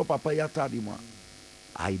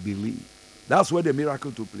 I believe. That's where the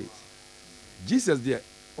miracle took place. Jesus there,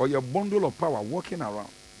 or your bundle of power walking around.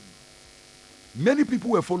 Many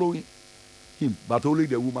people were following him, but only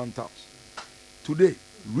the woman touched. Today,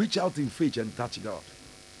 reach out in faith and touch God.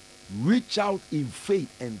 Reach out in faith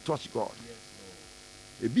and touch God.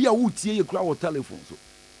 Ebi a wutie ye kura wo telephone so.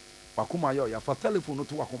 Wakoma yo ya fa telephone no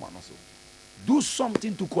to wakoma no so. Do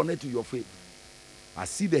something to connect to your faith. I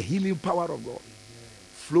see the healing power of God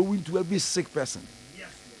flowing to every sick person.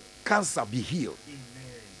 Cancer be healed.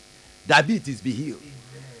 Diabetes be healed.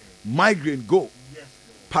 Migraine go.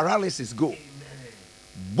 Paralysis go.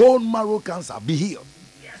 Bone marrow cancer be healed.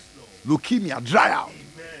 Leukemia dry out.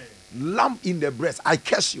 Lump in the breast, I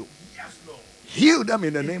curse you. Heal them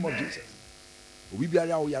in the name of Jesus.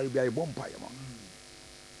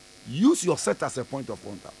 Use your set as a point of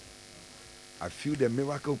contact. I feel the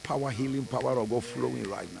miracle power, healing power of God flowing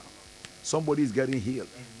right now. Somebody is getting healed.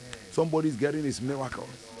 Somebody is getting his miracle.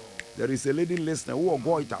 There is a lady listening who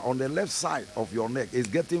goiter on the left side of your neck is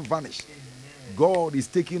getting vanished. God is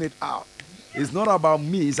taking it out. It's not about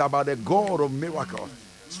me, it's about the God of miracles.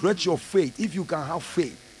 Stretch your faith if you can have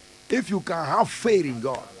faith. If you can have faith in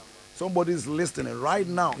God. Somebody is listening right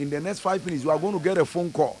now. In the next 5 minutes, you are going to get a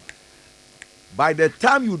phone call. By the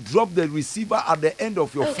time you drop the receiver at the end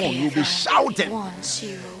of your phone, you'll be shouting.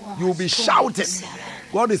 You'll be shouting.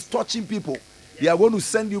 God is touching people. They are going to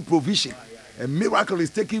send you provision. A miracle is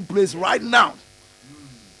taking place right now.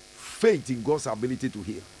 Faith in God's ability to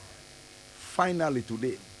heal. Finally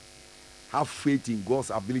today, have faith in God's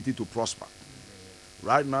ability to prosper.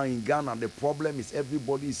 Right now in Ghana, the problem is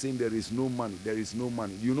everybody is saying there is no money. There is no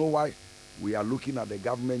money. You know why? We are looking at the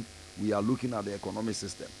government. We are looking at the economic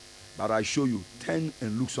system. But I show you, turn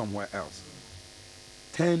and look somewhere else.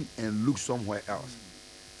 Turn and look somewhere else.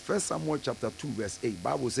 1 Samuel chapter 2 verse 8.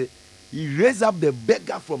 Bible says, he raised up the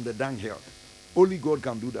beggar from the dunghill. Only God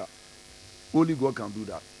can do that. Only God can do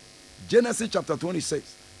that. Genesis chapter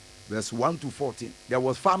 26 verse 1 to 14. There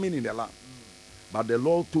was famine in the land. But the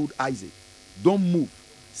Lord told Isaac, don't move,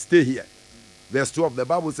 stay here. Verse 12, the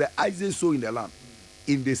Bible says, Isaac sowed in the land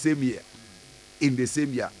in the same year. In the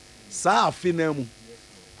same year. Sa afinemu,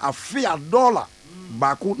 afia $1,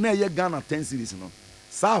 bako na ye Ghana 10 cities no.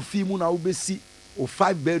 Sa afimu na ubesi a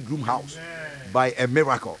 5-bedroom house by a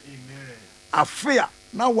miracle. Afia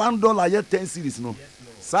na $1 ye 10 cities no.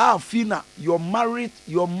 Sa afina, your marriage,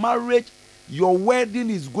 your wedding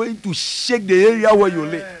is going to shake the area where you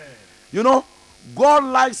live. You know, God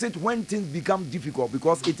likes it when things become difficult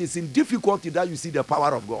because it is in difficulty that you see the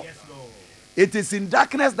power of God. It is in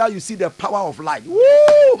darkness that you see the power of light.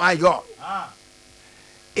 Woo, my God.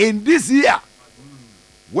 In this year,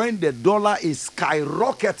 when the dollar is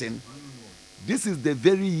skyrocketing, this is the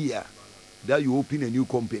very year that you open a new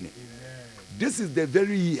company. This is the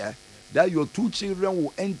very year that your 2 children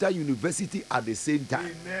will enter university at the same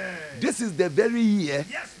time. This is the very year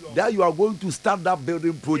that you are going to start that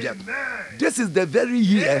building project. This is the very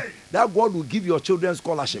year that God will give your children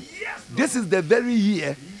scholarship. This is the very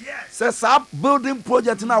year. Says up building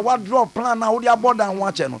project now. What draw plan now?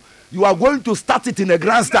 You are going to start it in a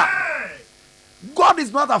grand style. God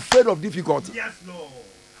is not afraid of difficulty.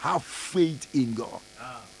 Have faith in God.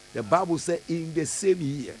 The Bible says in the same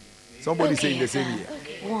year. Somebody say in the same year.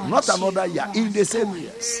 Not another year. In the same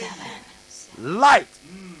year. Light.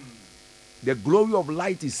 The glory of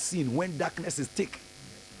light is seen when darkness is thick.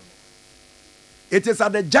 It is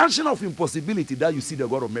at the junction of impossibility that you see the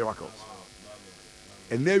God of miracles.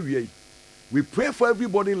 And then we pray for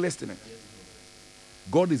everybody listening.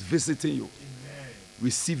 God is visiting you.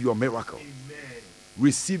 Receive your miracle.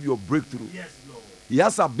 Receive your breakthrough. He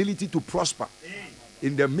has ability to prosper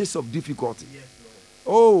in the midst of difficulty.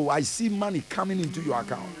 Oh, I see money coming into your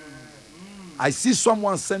account. I see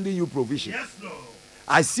someone sending you provision.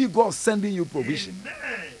 I see God sending you provision.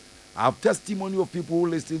 I have testimony of people who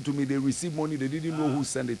listen to me. They receive money. They didn't know who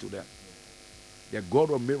sent it to them. The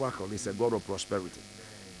God of miracle is a God of prosperity.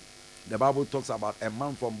 The Bible talks about a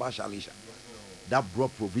man from Bashalisha that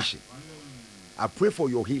brought provision. I pray for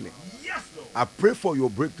your healing. I pray for your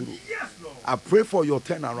breakthrough. I pray for your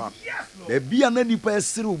turnaround.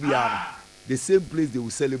 The same place they will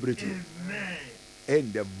celebrate you.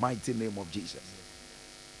 In the mighty name of Jesus.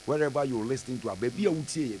 Wherever you're listening to,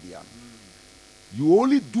 you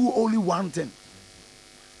only do one thing.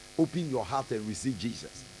 Open your heart and receive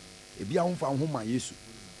Jesus.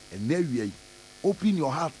 Open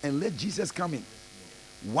your heart and let Jesus come in.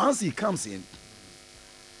 Once he comes in,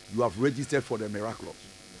 you have registered for the miraculous.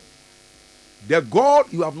 The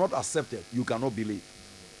God you have not accepted, you cannot believe.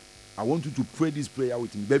 I want you to pray this prayer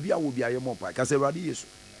with me. Baby, I will be a more pie. Because everybody is.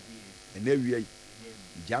 And there we are.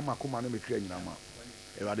 Jama kuma ne me kra nyina ma.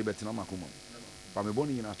 Everybody betina makuma. Ba me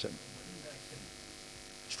boni nyina chem.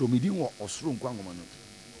 Stromidi wo osoro nkwa ngoma no.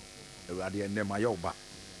 Everybody ene ma yoba.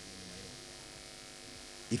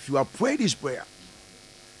 If you have prayed this prayer,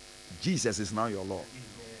 Jesus is now your Lord.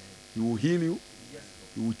 He will heal you.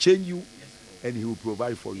 He will change you. And he will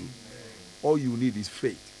provide for you. All you need is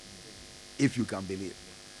faith. If you can believe.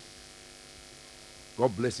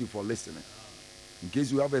 God bless you for listening. In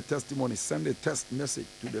case you have a testimony, send a text message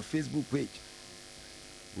to the Facebook page.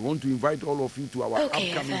 We want to invite all of you to our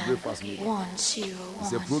upcoming breakfast meeting.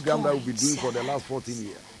 It's a program that we'll be doing for the last 14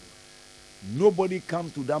 years. Nobody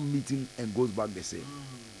comes to that meeting and goes back the same.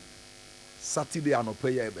 Saturday, I no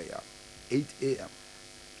prayer 8 a.m.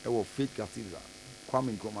 Our Faith Cathedral,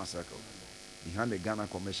 Kwame Nkrumah Circle, behind the Ghana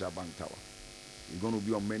Commercial Bank Tower. It's going to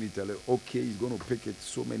be on many tele. Okay, it's going to pick it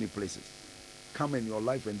so many places. Come and your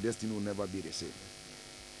life and destiny will never be the same.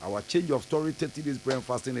 Our change of story 30 days prayer and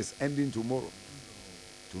fasting is ending tomorrow.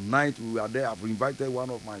 Tonight we are there. I've invited one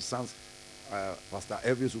of my sons, Pastor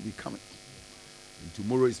Elvis will be coming. And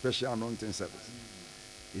tomorrow is special anointing service.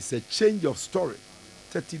 It's a change of story.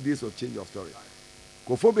 30 days of change of story.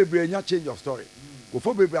 Go for baby change of story. Go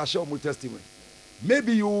for baby I share my testimony.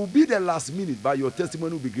 Maybe you will be the last minute, but your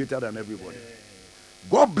testimony will be greater than everybody.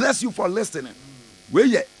 God bless you for listening. Where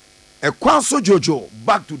ye? Ekwanso Dwoodwoo,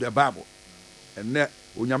 back to the Bible. And then,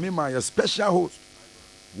 Onyamima, a special host,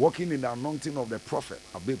 walking in the anointing of the prophet,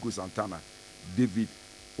 Abeku Santana, David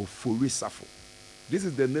Ofori Sarfo. This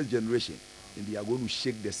is the next generation, and they are going to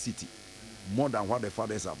shake the city more than what the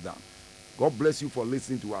fathers have done. God bless you for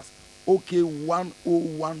listening to us. OK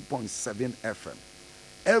 101.7 FM.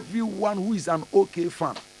 Everyone who is an OK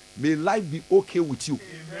fan, may life be okay with you.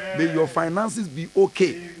 Amen. May your finances be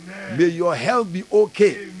okay. Amen. May your health be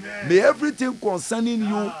okay. Amen. May everything concerning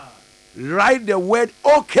you write the word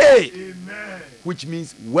okay. Amen. Which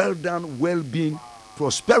means well done, well-being,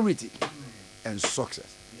 prosperity, and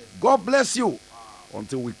success. God bless you.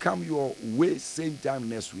 Until we come your way same time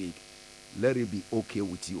next week, let it be okay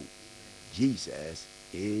with you. Jesus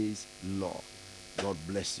is Lord. God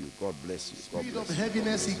bless you. God bless you. God bless you. Spirit of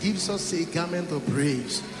heaviness, he gives us a garment of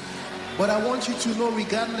praise. But I want you to know,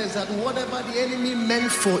 regardless, that whatever the enemy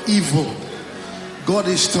meant for evil, God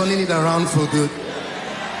is turning it around for good.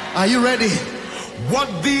 Are you ready? What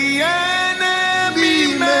the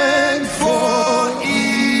enemy meant for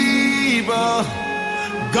evil,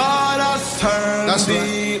 God has turned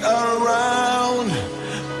it around.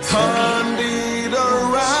 Turned it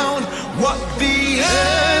around. What the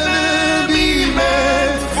enemy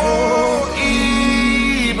meant for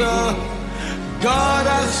evil, God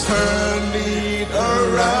has turned it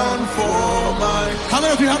around for my. How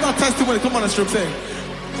many of you have that testimony? Come on, let's sing. What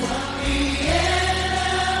the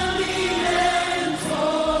enemy meant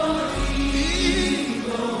for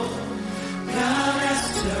evil, God has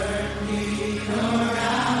turned it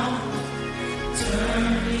around.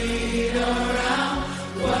 Turned it around.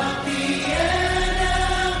 What the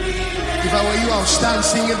enemy meant. If I were you, I'll stand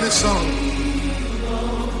singing this song.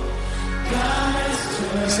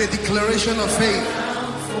 It's a declaration of faith.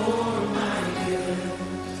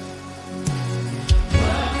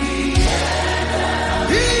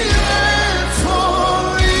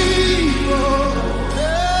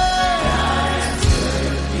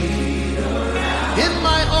 In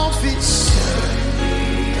my office,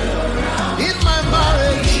 in my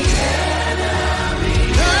marriage,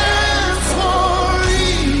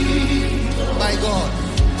 my God,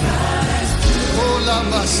 oh, la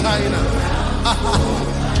Messiah.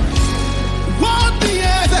 What the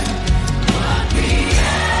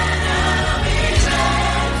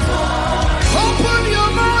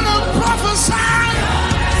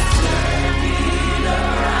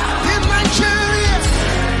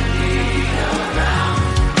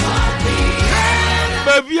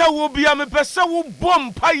will be a person who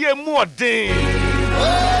bomb pie more day.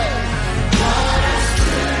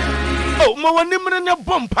 Oh, my name in a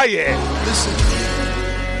bomb pie. Listen.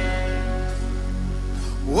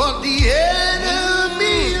 What the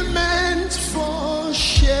enemy meant for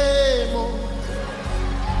shame,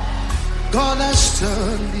 God has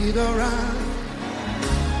turned it around.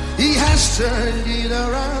 He has turned it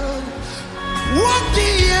around. What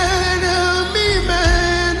the enemy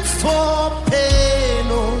meant for pain,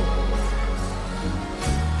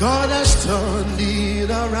 God has turned it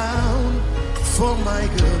around for my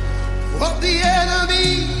good. What the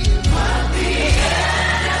enemy,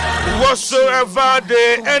 whatsoever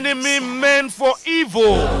the enemy meant for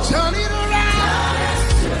evil, turn it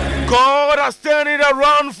around. God has turned it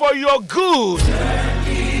around for your good.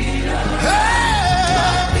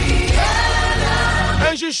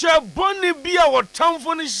 And she shall bonny be our town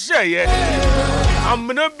for the share. I'm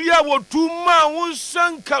gonna be our 2 man who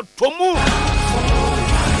sanka tomu.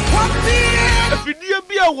 If you dear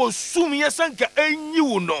be our sum, yes, sanka, and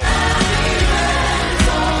you know.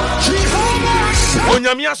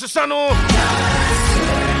 Onyamia Sano,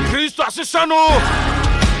 Christo Asano.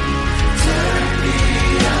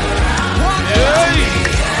 Hey,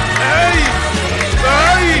 hey,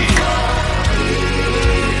 hey.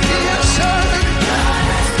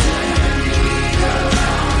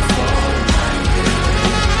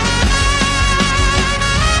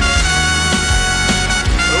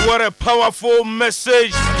 What a powerful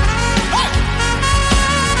message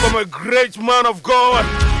from a great man of God,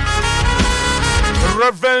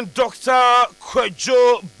 Reverend Dr.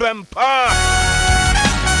 Kwejo Bempa,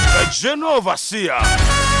 the General Overseer,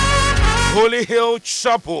 Holy Hill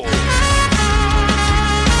Chapel.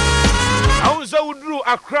 I was out to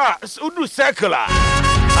Accra, Udu Circular.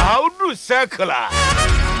 Udu Circular.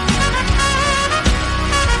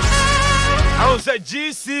 I was at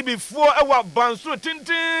GC before I was Bansu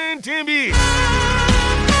Tintin TV.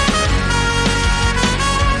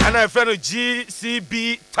 And I found a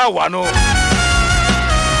GCB Tawano.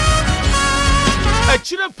 A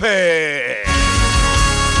Chinape.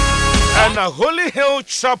 And a Holy Hill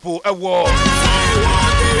Chapel Award.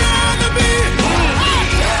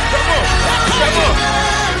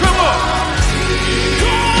 Come on.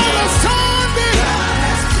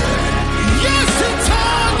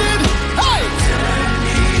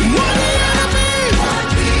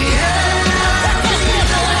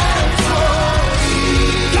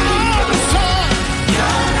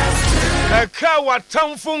 Kawa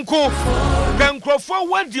Tamfunko, Gancrofa,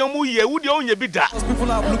 what the Omuye, would you only be that? People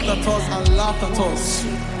have looked at us and laughed at us.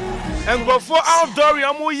 And go for outdoor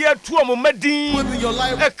Yamuye to a Momedi. With your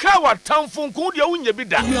life, A Kawa Tamfunko, you only be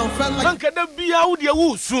that. Can't be out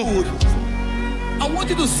your soon. I want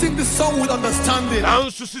you to sing this song with understanding. Now,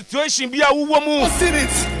 situation be a woman. Sing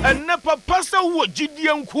it. And never pastor what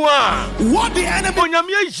Gideon Kwa. What the enemy,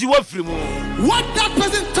 you are free. what that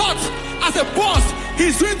person thought as a boss,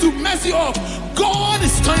 he's going to mess you up. God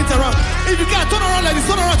is turning it around. If you can't turn around like this,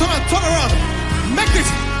 turn around. Make it.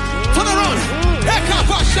 Turn around.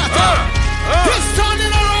 He's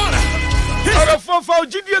turning around. He's for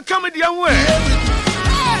Gideon coming the way.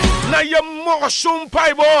 Now you're more shown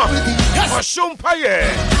pie boy. Or shown pie.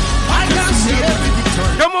 I can see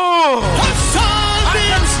everything. Come on. I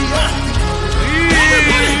can see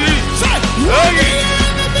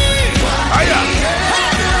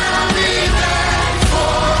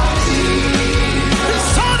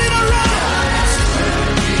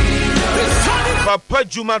Papa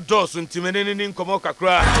Juma Dawson Timenini in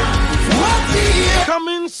Komokakra.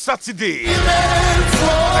 Coming Saturday,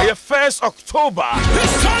 1st October.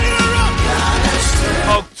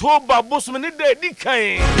 October, Bosman Day,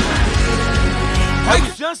 Dikain.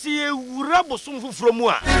 I just see a Rabosum from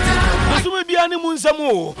one. Bosum be animals.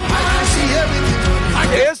 I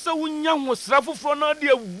guess a young was Sarfo from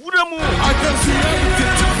Nadia Woodamu. I can see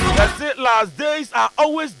everything. That's it, last days are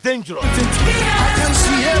always dangerous. I can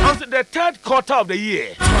see everything. Until the 3rd quarter of the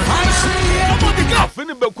year. I see everything. I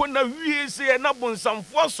finish Bekona, we say, and up on some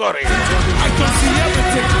for sorry. I can see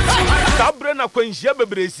everything. Sabrina Quenchia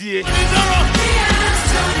Bebresi.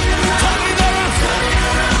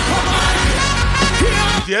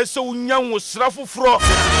 Yes, so young was Sarfo Fro.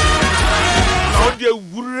 Now the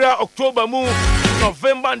Wura October moon,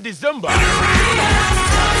 November and December.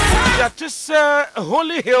 That is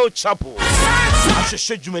Holy Hill Chapel. I should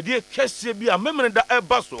show you, my dear Cassie, be a memory that I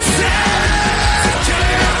bustle.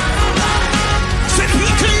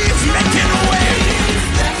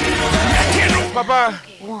 Papa,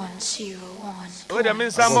 101. wait a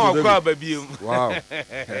minute, some more crowd, baby. Wow.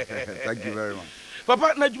 Thank you very much.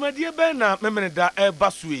 Papa, na Jumadia Bena, memory that I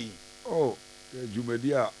bustle. Oh,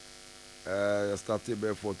 Jumedia, I started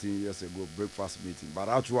about 14 years ago, breakfast meeting. But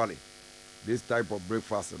actually, this type of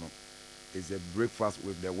breakfast, is a breakfast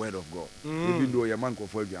with the word of God. Even though your man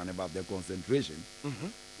about the concentration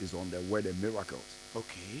is on the word and miracles.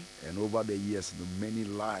 Okay. And over the years, many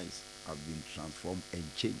lives have been transformed and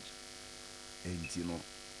changed. And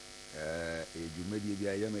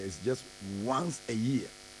it's just once a year.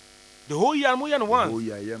 The whole year, more than once. The whole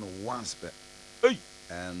year, once. Hey.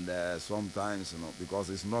 And sometimes, because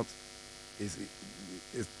it's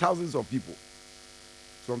thousands of people.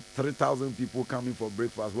 Some 3,000 people coming for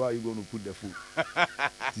breakfast. Where are you going to put the food?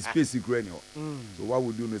 It's basic anyway. So what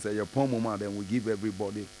we do is say, then we give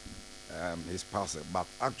everybody his parcel. But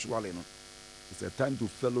actually, it's a time to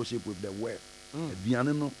fellowship with the word.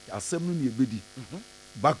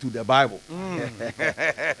 Back to the Bible.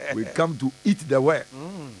 We come to eat the word.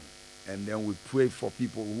 And then we pray for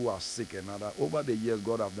people who are sick and other. Over the years,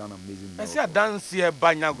 God have done amazing miracles. I see a dance here,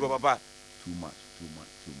 Banya Grobaba. Too much.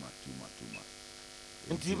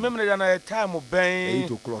 Nti memre da na time ben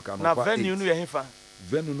 8 o'clock na venue no ye hefa.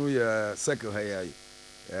 Venue no ye circle here.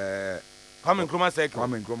 Kwame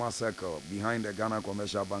Nkrumah circle behind the Ghana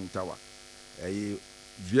Commercial Bank Tower.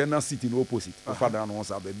 Vienna City no opposite. Father no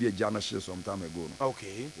say be a Jana share some time ago.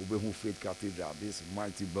 Okay. Obehu Faith Cathedral. This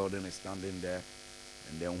mighty building is standing there.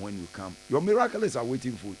 And then when you come, your miracles are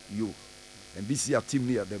waiting for you. And this year team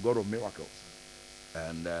here, the God of miracles.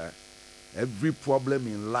 And every problem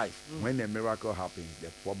in life, when a miracle happens, the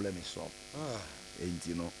problem is solved.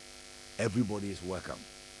 And everybody is welcome.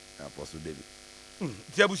 Apostle David.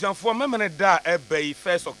 Jabusan for me da ebe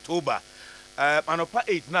 1st October. Anopa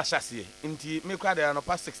 8 na hyase. Nti me kwa da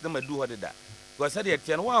anopa 6 na madu ho da. Because said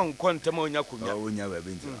yet one quantum onya kunya.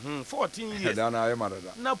 14 years.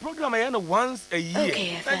 Now program I once a year.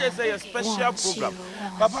 Okay, I just say a special program.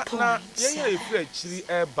 Papa na ye free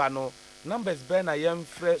bano numbers ben I am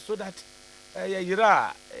free so that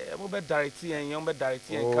yira mo be directing and young be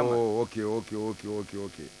directing and come. Oh, okay.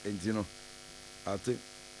 And I think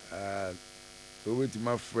so wait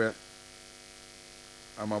my friend.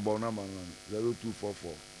 I'm about number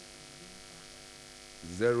 0244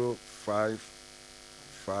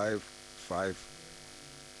 0555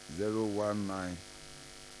 019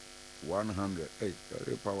 100. Hey,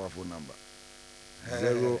 very powerful number.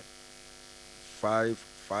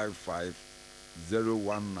 0555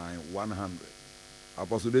 019 100.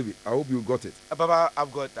 Apostle David, I hope you got it. Baba,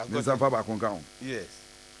 I've got it. Yes.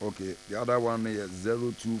 Okay, the other one is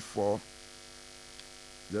 024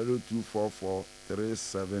 0244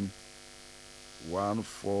 37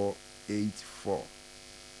 1484.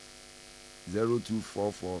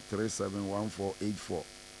 0244 37 1484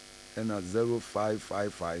 and at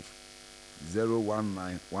 0555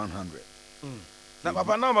 019 100. Now,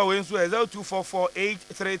 Papa, number we so 0244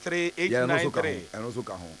 833 893. And also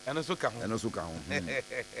can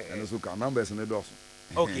numbers in the dozen.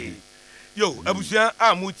 Okay. Yo, Abusia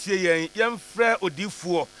amutie yen frɛ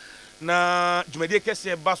odifuo na dwumade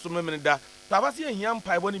kese ba so memenda. Papa se ehia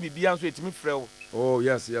mpai bo ne bibia nso etimi frɛ wo. Oh,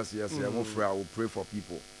 yes. I will pray for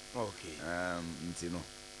people. Okay.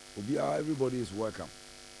 Everybody is welcome.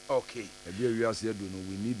 Okay.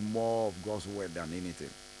 We need more of God's word than anything.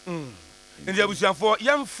 In the Abusian for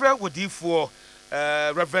young friend with you for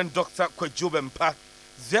Reverend Dr. Kwejobempa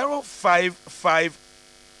 055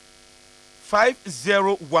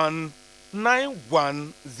 501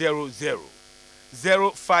 9100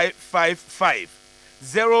 0555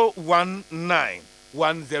 019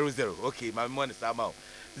 100. Okay, my money is out.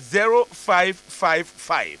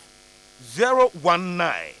 0555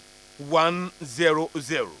 019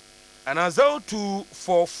 100 and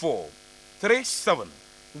 0244 37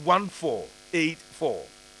 1484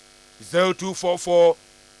 0244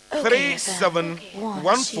 37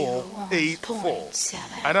 1484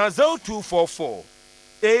 and 0244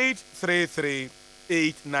 833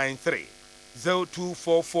 893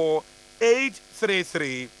 0244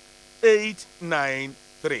 833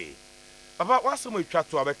 893. Papa, what's some try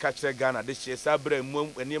to have a catch Ghana this year? Sabre mum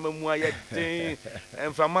and Yamua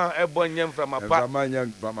and from my ebony from a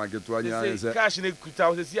cash in a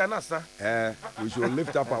kuta. We should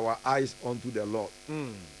lift up our eyes unto the Lord.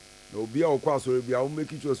 No be our course will be I'll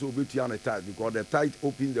make it so bit on a tide because the tide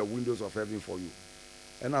opens the windows of heaven for you.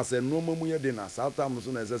 And I said, no more dinner. Sometimes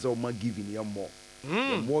soon as I say, man, giving you more.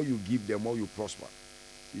 The more you give, the more you prosper.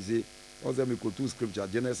 You see. Also, we go to scripture,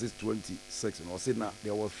 Genesis 26, and I said, now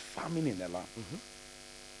there was famine in the land.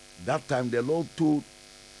 That time, the Lord told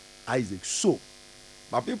Isaac, sow.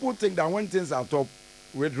 But people think that when things are top,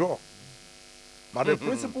 withdraw. But the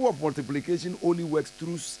principle of multiplication only works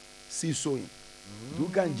through seed sowing.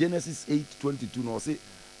 Look at Genesis 8:22, now say,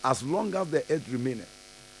 as long as the earth remaineth,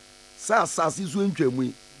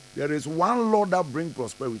 There is one law that brings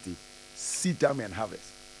prosperity: seed time and harvest.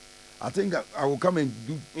 I think I will come and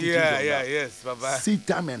do. Yes, Baba. Seed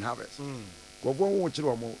time and harvest.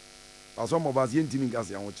 Some of us me say me can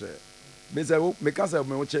say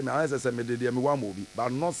me watch me I say me dey me one movie,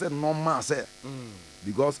 but not say normal say.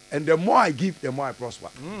 Because and the more I give, the more I prosper.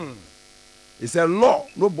 It's a law,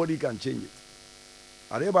 nobody can change it.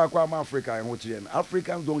 Areba kwa Africa and watch them.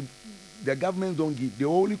 Africans don't, the government don't give, they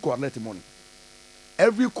only collect money.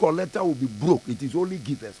 Every collector will be broke. It is only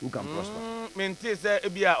givers who can prosper. Mente say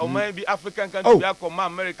ebia o man be African country be akoma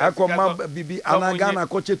America. Akoma bibi anagana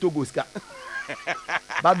koche Togo ska.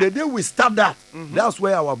 But the day we start that, that's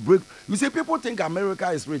where our break. You see, people think America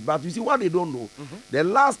is rich, but you see what they don't know. The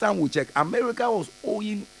last time we checked, America was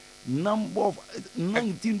owing number of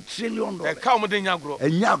 $19 trillion.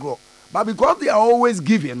 But because they are always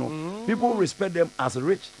giving, people respect them as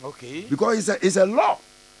rich. Okay. Because it's a law.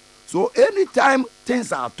 So anytime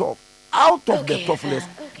things are tough, out of the toughness,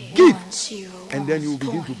 give, and then you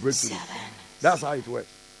begin to break through. That's how it works.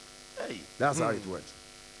 That's how it works.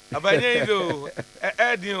 Abanyedo,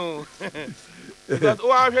 Edio. Because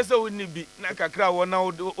I so wouldn't be Nakakra one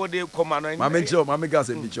now or they come on. Mamma gas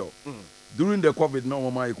and Bicho. During the COVID,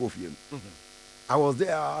 no my coffee. I was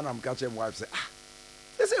there and I'm catching wife say,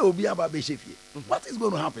 they say Obi Ababe Shefi. What is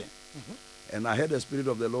going to happen? And I heard the Spirit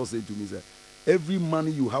of the Lord say to me, say, every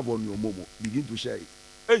money you have on your mobile, begin to share it.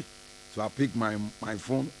 Hey. So I picked my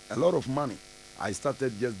phone, a lot of money. I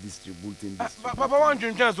started just distributing this. Papa, one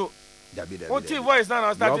drink so. What voice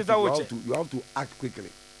now? You have to act quickly.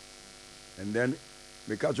 And then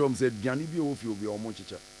the catch home said,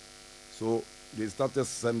 so they started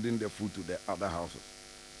sending the food to the other houses.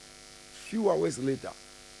 Few hours later,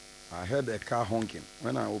 I heard a car honking.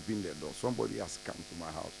 When I opened the door, somebody has come to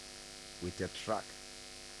my house with a truck,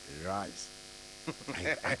 rice.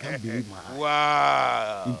 I can't believe my eyes.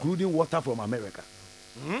 Wow. Including water from America.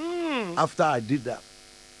 After I did that,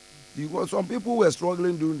 because some people were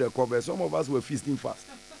struggling during the COVID, some of us were feasting fast.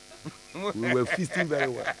 We were feasting very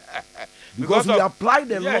well. Because we applied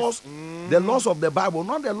the laws of the Bible,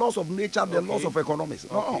 not the laws of nature, the laws of economics.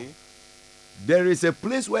 No. There is a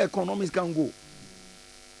place where economics can go,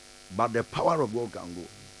 but the power of God can go.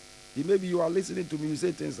 Maybe you are listening to me, you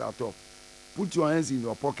say things are tough. Put your hands in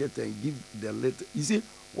your pocket and give the little. You see,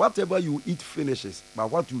 whatever you eat finishes, but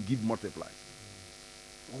what you give multiplies.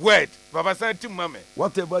 Word, Papa said to Mama.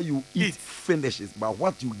 Whatever you eat finishes, but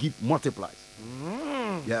what you give multiplies.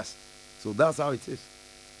 Yes. So that's how it is.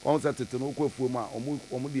 On set to no fuma,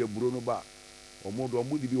 omudi bruno ba,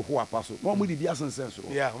 omudi be hoa paso. No omudi be sense.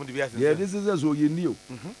 Yeah, yeah, this is as you knew.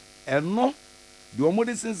 And no, the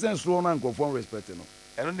omudi sense run and conform respect.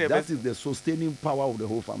 That is the sustaining power of the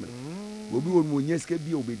whole family.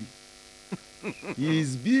 He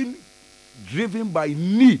is being driven by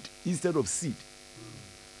need instead of seed.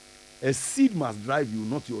 A seed must drive you,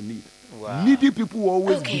 not your need. Wow. Needy people will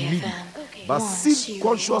always be needy. But seed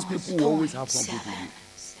conscious people will always have something to do.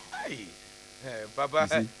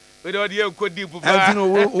 Papa,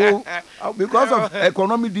 because of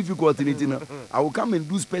economic difficulty, I will come and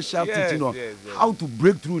do special teaching on how to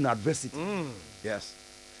break through in adversity. Yes.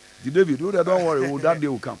 David, don't worry, that day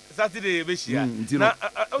will come. Saturday,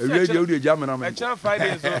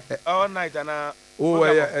 Friday, all night and a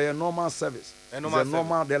normal service.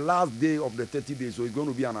 The last day of the 30 days, so it's going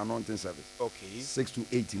to be an anointing service. Okay. 6 to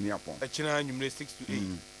 8 in Yapon. 6 to 8.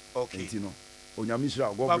 Okay.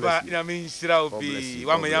 God bless you.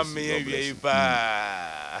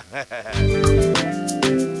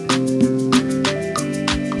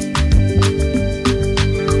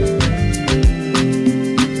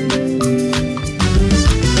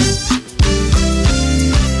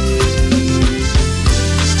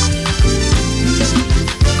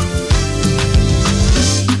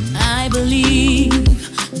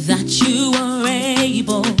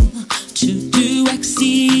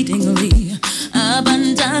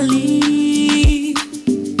 Abundantly,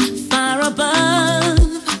 far above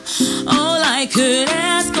all I could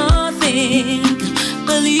ask or think.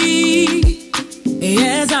 Believe,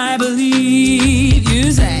 yes, I believe.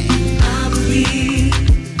 You say, I believe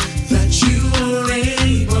that you are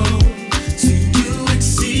able to do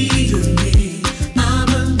exceedingly,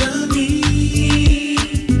 abundantly,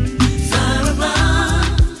 far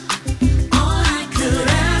above all I could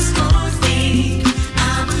ask or think. I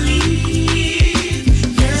believe.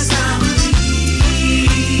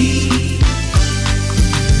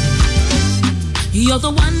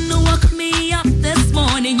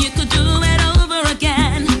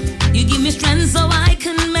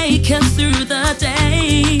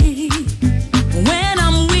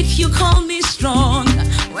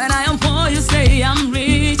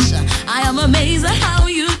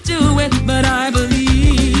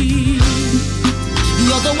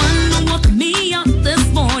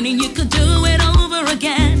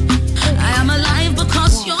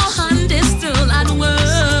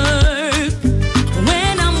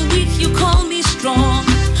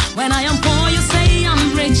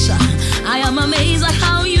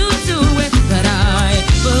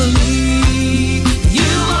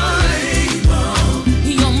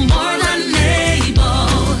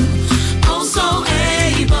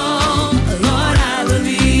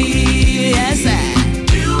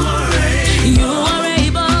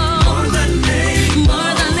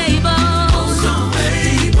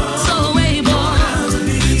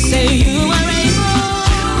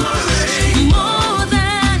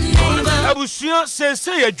 na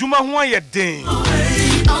say adwuma ho ayeden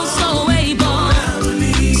Also able.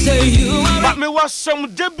 Say you are. but me was some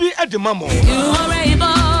debi edemamo You are able.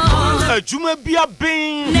 adwuma bia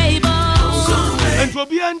ben Able. and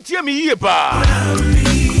obi antie me yie ba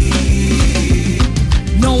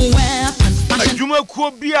No weapon fashioned. adwuma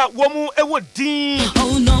ko bia wo mu ewo din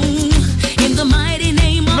Oh no. In the mighty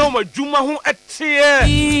name of. no adwuma ho ete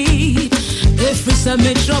If we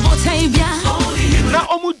submit trouble, Tavia. na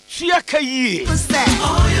omu tua kayi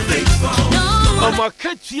omu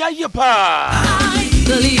akatua ye pa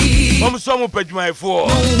Believe. omu so mu padwumaifo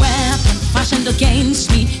No weapon fashioned against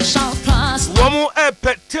me shall prosper. omu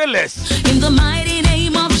epeteles In the mighty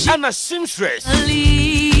name of Jesus. ana simstress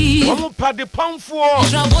Believe. omu pade pamfo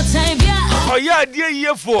Trouble, Tavia. oya ade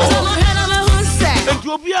yefo Tell my head of a say. enti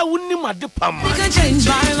obi a wonnim ade pam You can change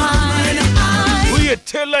my mind. we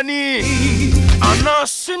telani ana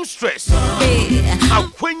simstress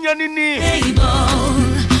akwanya ni Able.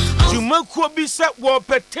 jumakuo bi se wo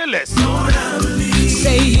peteles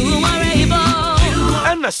Say you are able.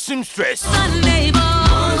 ana simstress Unable.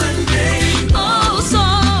 Oh, so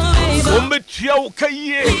able. ombetua wo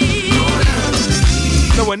kaye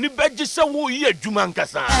na wani beje se wo yi adwuma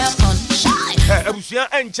nkasa Upon shine. abusua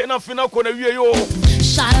enche na fina ko na wie yo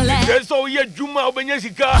Shine let so ye adwuma obenya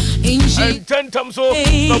sika in Jesus. ententam so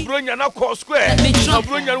na bronya na ko square na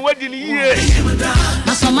bronya wadi ni yie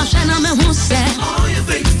My son, my shine, I'm a who said.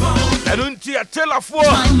 enunti atelafo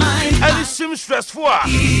My mind. any simstressful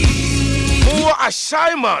mo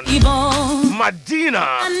ashaiman Able. Madina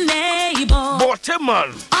Unable.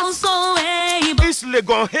 Boteman Also able. East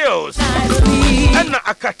Legon Hills I believe. ena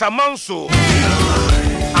akatamanso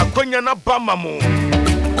akonya na bamamu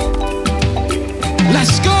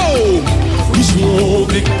Let's go. He's more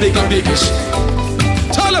big, bigger, biggest.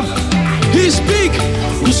 Tell him he's big.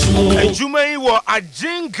 He's more adwuma yi wo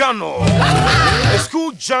Ajingano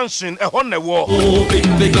School Junction ehone wo big,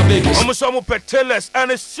 bigger, biggest. omo so mo peteles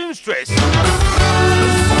and simstress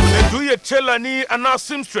do you tell any and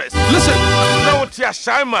simstress Listen. now what ya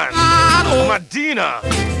Shaiman Madina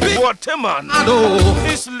Boteman Oh,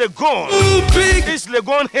 East Legon big East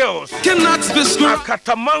Legon Hills cannot describe.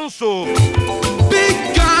 Akatamanso Big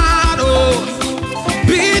God. Oh,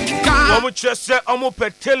 big God. omo chese omo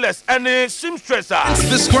peteles and simstress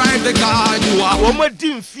Describe the God you are. omo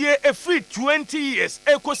dimfie every 20 years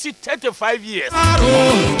ekosi 35 years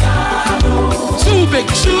Oh, too big,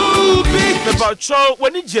 too big. about cho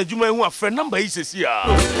when you adwuma hu afre number is here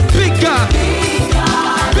Big God.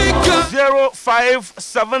 Big God.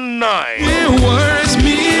 0579 It worries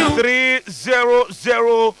me.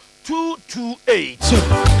 300228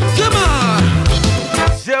 Come on.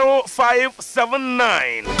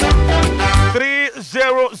 0579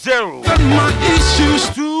 300 Got my issues.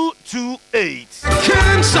 228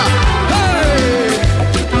 Cancer. Hey.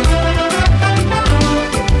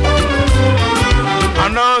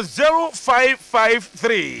 and now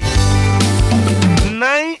 0553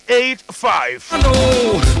 985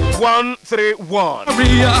 Hello. 131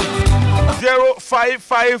 Maria.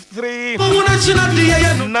 0553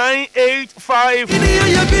 985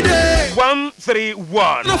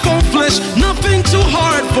 131 No for flesh, nothing too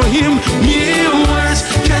hard for him. Mere words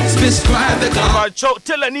can't describe the God. Bacho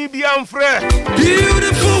tell ani bi amfre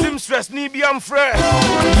Beautiful, simstress ni bi amfre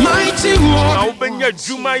mighty na one. obenya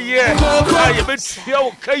dwuma ye aye betua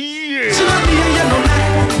o kayi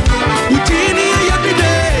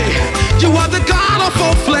You are the God of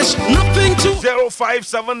all flesh, nothing too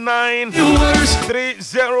 0579 words.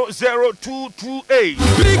 300228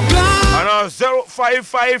 Big God, and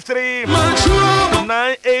 0553 my trouble.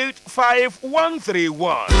 985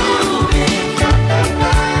 131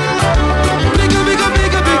 Bigger, bigger,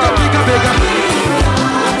 bigger, bigger, bigger, bigger.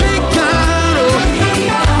 Big God, oh.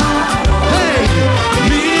 Hey,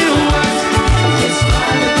 me what?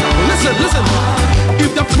 Listen, listen.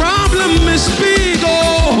 If the problem is big,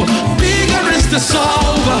 oh, bigger is the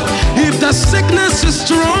solver. If the sickness is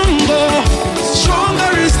strong, oh,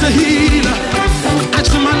 stronger is the healer.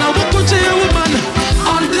 Achimana Wakuche woman,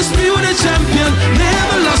 undisputed champion,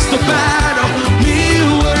 never lost the battle. Me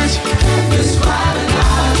words.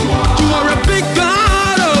 You are a big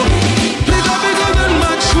God, oh, bigger, bigger than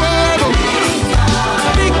my trouble.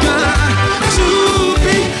 Big God, too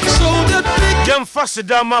big, so that big. Jem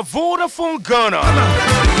Fasidama Vodafone Ghana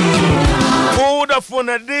Vodafone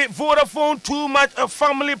a day Vodafone too much a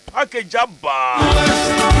family package abba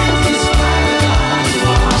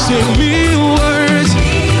Say me words.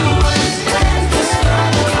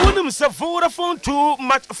 Wouldn't say Vodafone too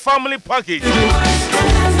much family package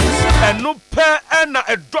and no pair and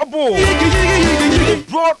a double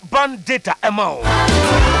broadband data amount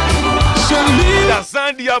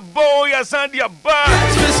Yasandia boy, Yasandia bar.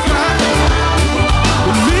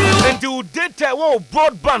 And you did that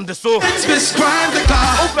broadband so.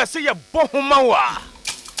 Over say your bohumawa.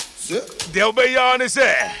 They'll be on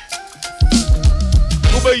say.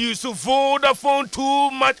 Ube used to Vodafone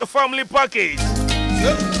too much family package.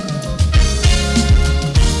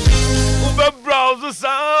 Ube browser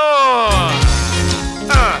sound.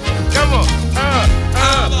 Come on.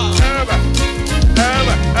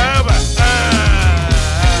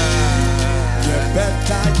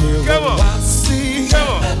 Come on.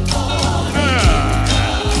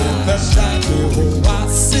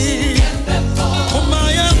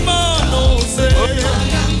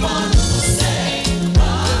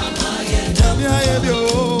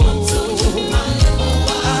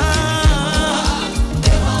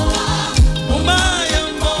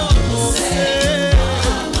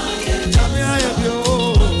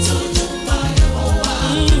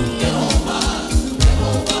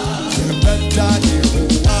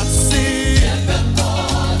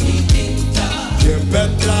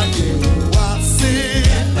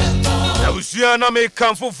 I may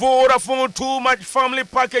come for Vodafone too much family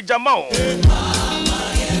package amount.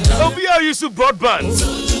 So we are used to broadband.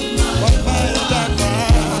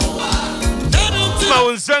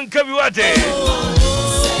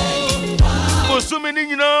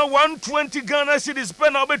 Consuming 120 Ghana cedis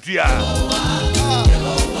spend out between.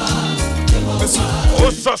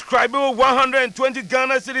 Subscriber 120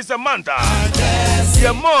 Ghana cedis a month.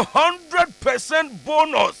 Yeah, more 100%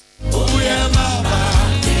 bonus.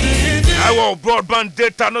 I want broadband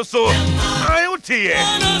data no so IoT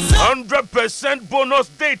 100% bonus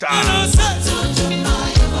data.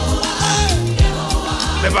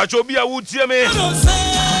 Never show me a wood me.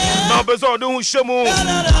 Now bezo do shemu.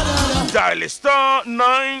 Dial star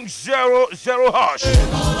 900 hash.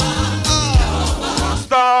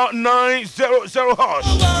 Star 900 hash.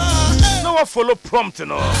 Now I follow prompt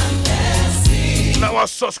no. Now I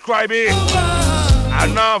subscribe it.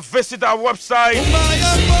 And now visit our website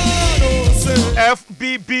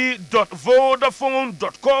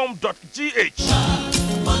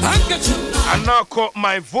fbb.vodafone.com.gh and now call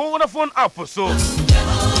my Vodafone app so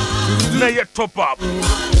now you top up.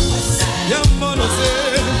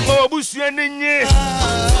 Oh, Bushianinye,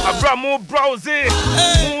 Abra more browsing,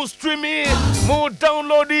 more streaming, more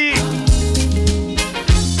downloading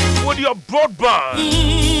with your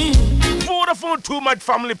broadband. Vodafone too much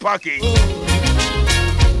family package.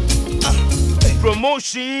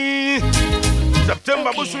 Promotion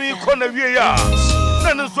September Busui Conavia.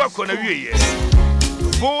 Then is what Conavia.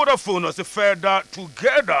 Vodafone was a further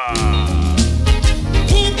together.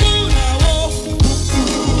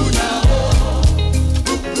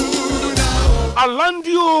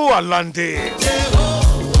 Alandio Alande.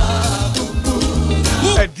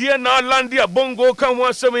 A dear na Landia Bongo come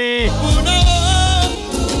once me.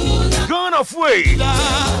 Gonna way.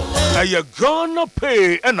 Are you gonna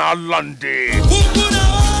pay an Alande?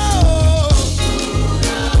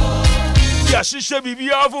 Yeah, she should be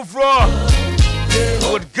for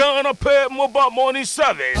would gonna pay mobile money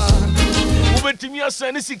service. Who went to me a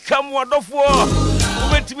send this come one of war?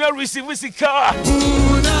 Who went to me a receive this car?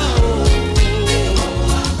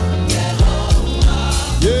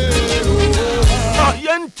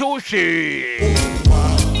 Yentoshi.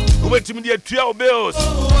 Who went to me the 12 bills?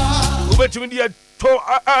 Who went to me the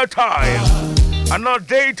airtime and not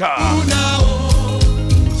data?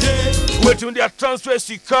 Wait till they transfer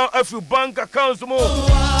every bank accounts more.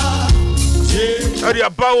 And they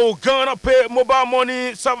about gonna pay mobile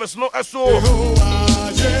money service no so.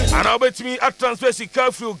 And I'll bet me at transfer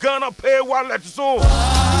every gonna pay wallet so.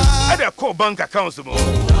 And they call bank accounts more.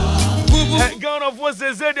 And Ghana was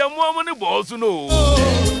they say they're more money balls no.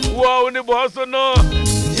 Wow, the boss no.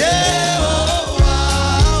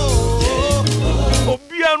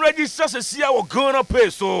 Be register to see how gonna pay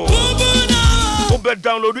so. Obe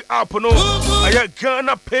download the app no. I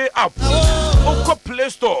gonna pay app. Oko Play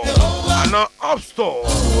Store and App Store.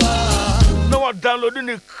 Now I downloading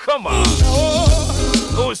the camera.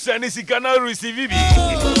 Oh, send this gonna receive it.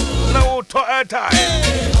 Now we talk airtime.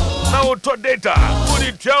 Now we talk data. Put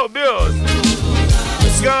it 12 bills.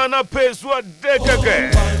 Gonna pay what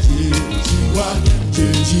data.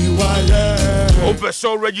 Open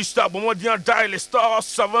so register, but what you dial star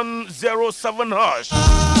 707 hash.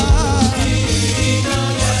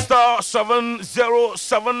 Star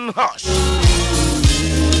 707 hash.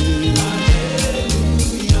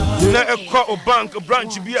 Now a bank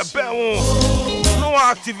branch be a bell. No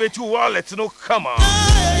activate your wallet, no come on.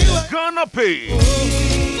 Gonna pay.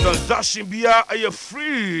 Transaction be a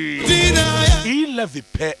free. 11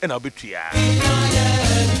 pay and I'll be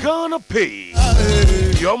gonna pay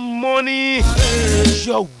your money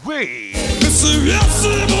your way.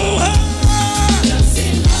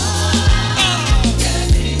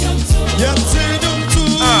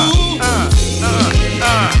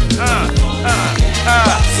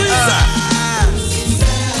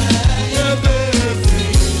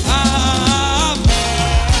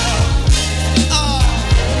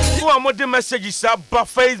 The messages about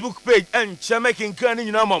Facebook page and making canning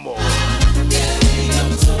in Amamo.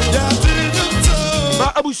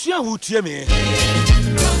 But Abusia who tell me,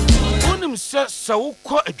 one him says so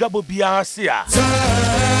quite a double biasia.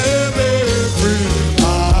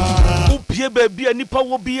 Upia baby and Nipa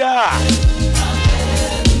will be a.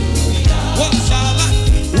 What shall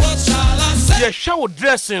I say? Yeah, shower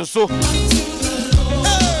dressing so.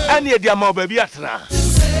 And yet, dear my baby atna.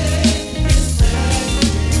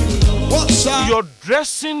 Your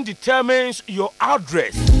dressing determines your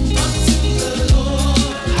address.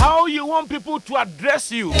 How you want people to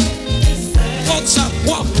address you. What shall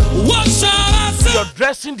I say? Your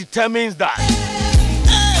dressing determines that.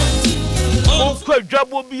 Okay,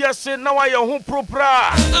 job will be a say now I am home proper.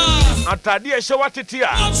 Atadia shawatitia.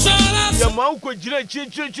 Your mouth could change,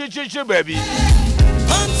 baby.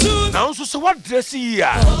 Now, so what dress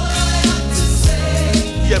here?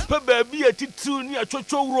 Baby, a titu near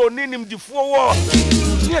Chocho Road, name him the forward.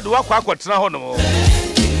 Near the Wakwakwatra Hono.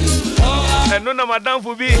 And none of Madame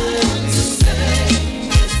for be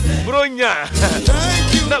Bronya.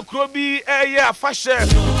 That could be a year fashion.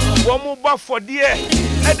 One more buff for dear.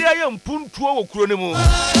 And I am Punto Cronimo.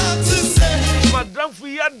 Madame for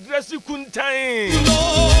your dress you couldn't time.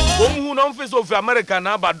 One who non face of America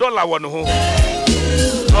now, but $1 home.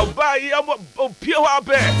 I'll buy a pure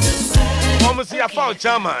happy. Mama see a foul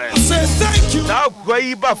charmer. Thank you. Now,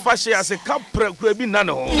 Guaiba Fashe as a capra could be none.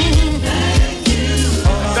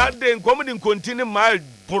 That day, comedy continue my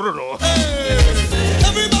Bruno.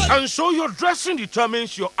 And so your dressing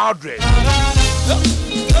determines your address.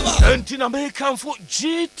 And in American for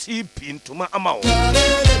GT pin to my amount.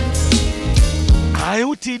 I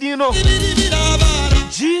would know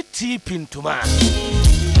GT pin to my.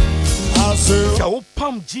 Show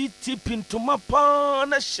pump GT pin to my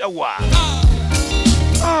pan a shower.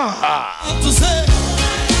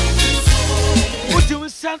 What do you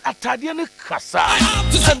send a Tadian Cassa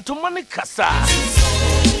and to money Cassa?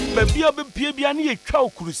 Baby, I'll be Pibiani a cow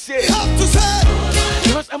crusade.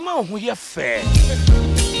 Because a man who you fair.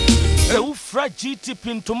 The fra GT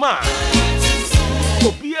pin to my.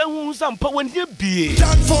 Be a wounds and power when you be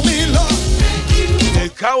done for me, Lord. The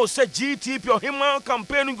cow said GT your human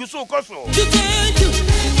campaign you so coso. Thank you.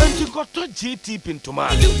 And you got to GT pin to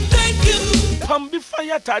man. Thank you. Pambi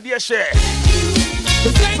fire tadia share.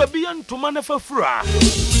 Baby and to man for fra.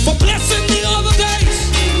 For blessing me all the days.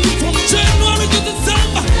 From January to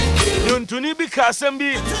December. You to be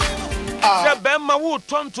Kasembi. The Bema would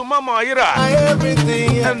turn to Mama Ira.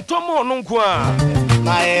 Everything. And Tomo Nunkwa.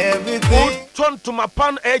 My everything. Turn to my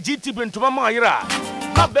pan a GT pin to Mama Ira.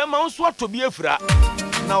 Bema was to be a fra.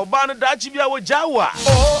 Now, Bana Dachibia with Jawa.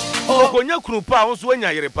 Oh, Konya Krupa was when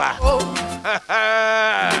you're repa.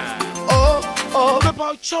 Oh,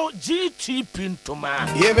 about your GT pin to man.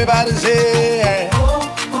 Everybody say,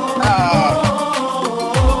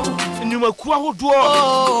 and you were quite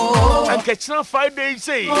and catch 5 days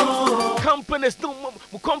say, companies no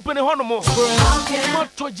company honomo.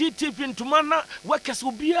 What to GT pin to mana, workers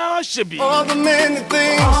will be our shabby. All the many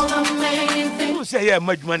things. You say, yeah,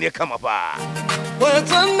 much money come up.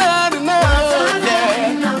 What's another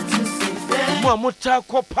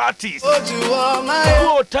Mamotako parties. You are my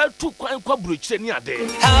hotel to Quabridge any day.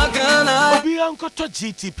 How can I be Uncle to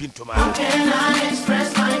GT Pintoma? How can I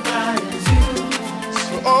express my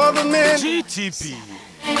gratitude to all the men? GTP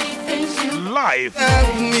life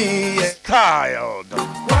styled.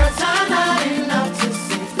 Words are not enough to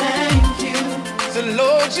say thank you. So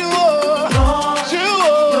Lord, you are, Lord, you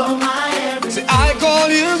are. You're my everything. I call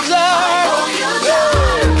you God.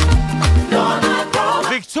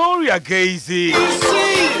 Victoria Gazy,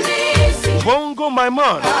 Bongo my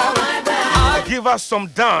man, give us some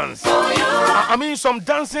dance. I mean some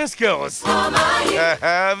dancing skills.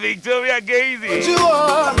 Victoria Gazy.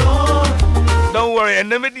 Don't worry, and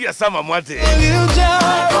never dear Sama Mate.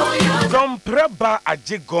 From Preba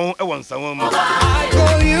Ajigon Ewansawam.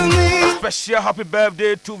 Special happy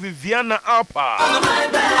birthday to Viviana Alpa.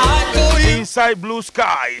 Inside Blue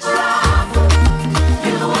Skies.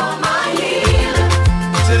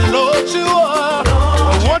 Lord, you are.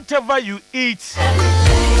 Whatever you eat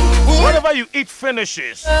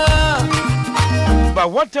finishes. But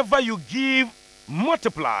whatever you give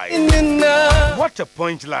multiplies. What a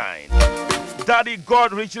point line. Daddy,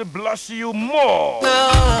 God richly bless you more.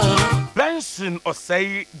 Benson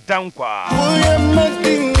Osei Dankwa.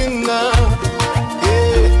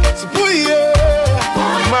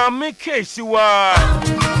 Mami Kesiwa.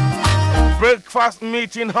 Breakfast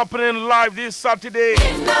meeting happening live this Saturday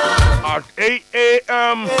at 8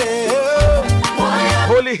 a.m.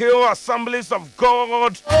 Holy Hill Assemblies of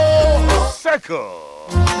God Circle.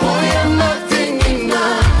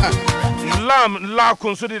 Lam La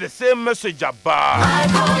consider the same message about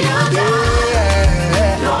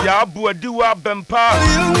Yabu Diwa Bempa.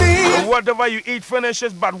 Whatever you eat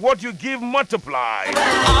finishes, but what you give multiply.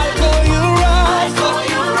 I call you right.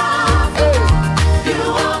 You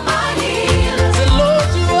are my healer. The Lord,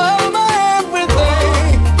 you are my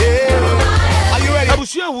everything. Yeah. Are you ready?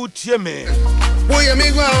 Abusia would hear me.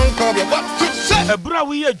 A bra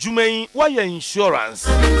we are Jumain, why insurance?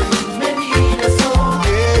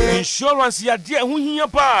 Insurance, ya dear, who here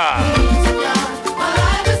pa?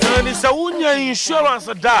 And it's a unya insurance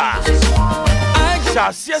da.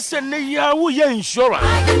 Yes, and ya who ya insurance.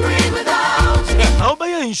 I'll buy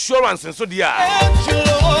insurance and so dear.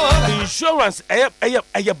 Insurance, a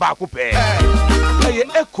back pay. I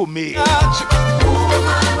echo me.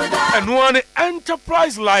 And one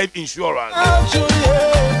Enterprise Life Insurance.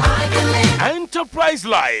 Enterprise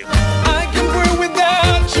Life. I can breathe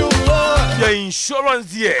without you, Lord. Your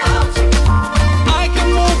insurance, yeah. I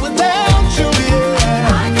can move without you,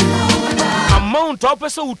 yeah. Amount of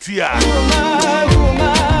peso utria.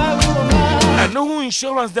 And no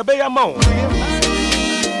insurance the bay amount.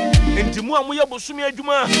 And to more, we are Bosumi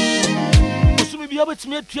Juma. Bosumi be able to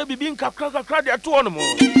make Tiabi being crack at one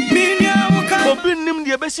more. Been named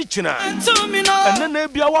the Bessichina. And then they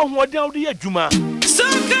be our one down the Juma. So,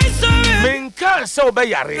 guys, Men can't sell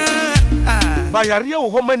Bayari. Bayari or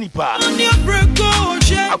Homanipa.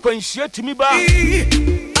 I can share to me back.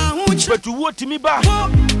 But you want to me back.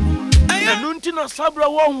 And Nuntina Sabra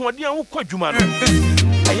one more dear Ukojuman.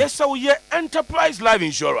 Yes, so we Enterprise Life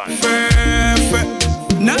Insurance.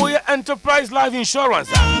 We Enterprise Life Insurance.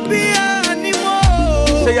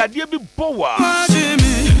 Say, I dear be Boa.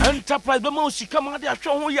 Enterprise, the most come out there,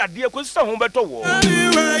 show you, dear, because some better war.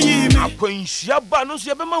 I can shaba no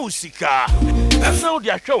Yabamusika. That's how they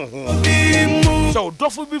are shown. So,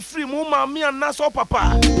 Duff will be free, Mumma, me, and Nassau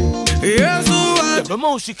Papa. Yes, the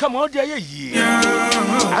most come out there,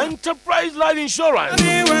 Enterprise Life Insurance.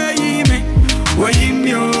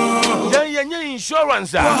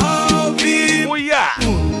 Insurance. We are.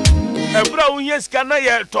 A brown yes, can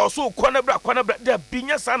I toss so Quanabra, the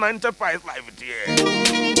Binya Enterprise Life here.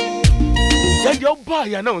 Then your buy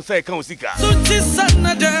announce I can't see car. So this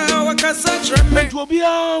another it will be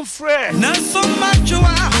our friend. Not so much you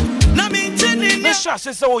are. Not maintaining the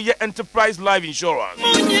chassis so your Enterprise Life Insurance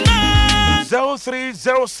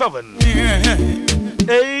 0307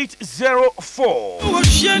 804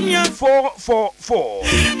 444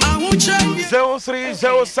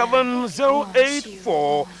 0307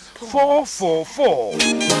 084 444.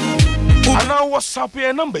 And now WhatsApp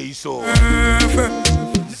your number is so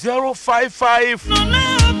 055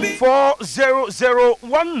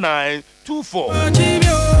 4001924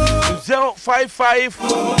 055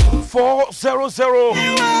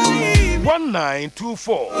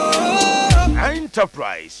 4001924.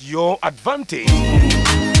 Enterprise, your advantage.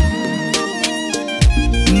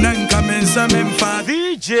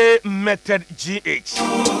 DJ Method GH.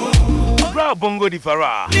 Bra Bongo di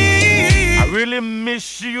Farah. I really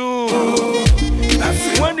miss you.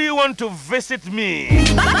 When do you want to visit me?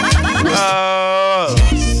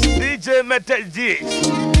 DJ Method GH.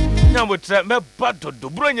 Nyamutra me badodo.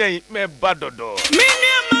 Bronya me badodo.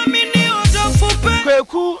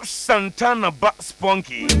 Kweku Santana ba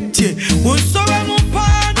Spunky.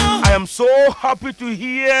 I am so happy to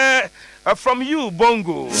hear from you,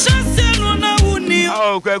 Bongo.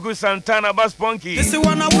 Oh, Kweku Santana ba Spunky.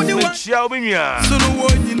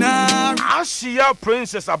 Asia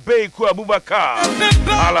Princess Abeku Abubakar.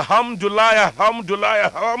 Alhamdulillah,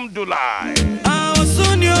 alhamdulillah, alhamdulillah.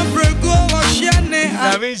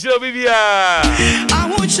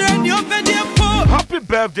 Happy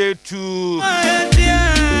birthday to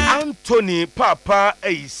Anthony Papa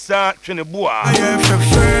Eisa Chenebua,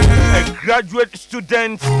 a graduate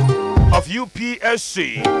student of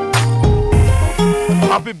UPSC.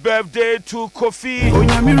 Happy birthday to Kofi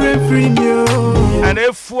and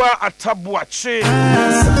Efua Atabuache.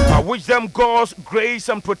 I wish them God's grace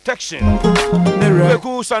and protection.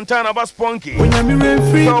 Beku Santana Basponki.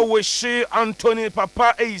 So wish she Anthony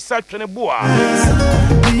Papa Eisa Chenebua.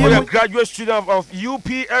 We are graduate student of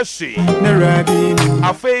UPSC.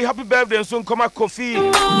 Afe happy birthday soon come Kofi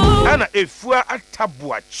and Efua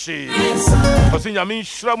Atabuache. Osinyami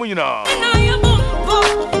Shramuna.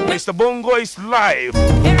 Mr. Bongo is live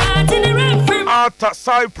at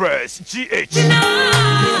Cyprus GH.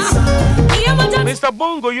 Mr.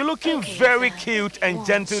 Bongo, you're looking very cute and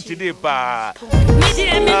gentle today, pa.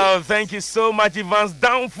 Oh, thank you so much, Evans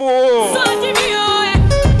Downfall.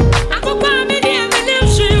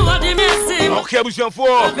 Okay, I'm going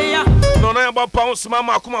for no, no, about pounds,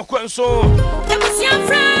 Mama, come on, Ekwanso.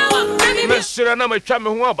 Mr. Nama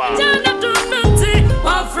Chamahuaba.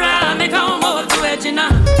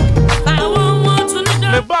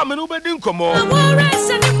 Meba me no bedin komo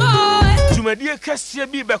Tumedie kese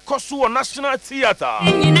bi be koso National Theatre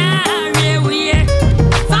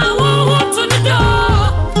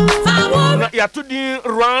Ya to din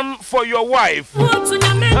run for your wife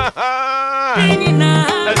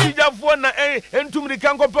Asija fo na entumri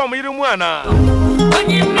kan ko pam yiri mu ana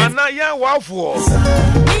Ana ya wafo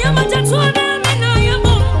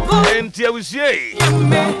Enti awusie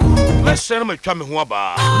Mesere me twa me ho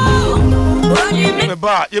aba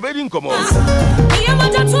Meba ye bedin komo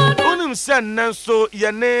Onim sen nanso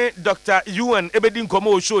ye ne Dr. UN ebedin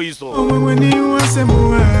komo show yi so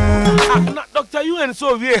na Dr. UN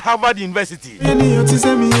so we Harvard University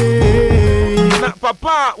na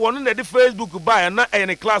papa wonu na the Facebook buy na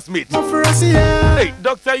any classmate hey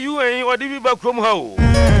Dr. UN odi bi ba krom ha o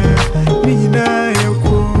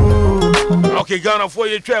okay Ghana for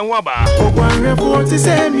you try ho aba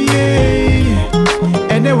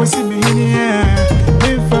Okay,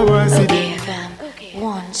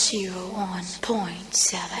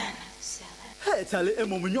 101.7. Hey, Charlie,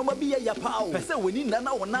 Nyoma be a pow. Pesa winning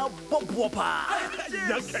Nana or now Bob Wapa.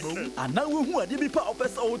 And now who are the power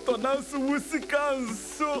pesa out on us so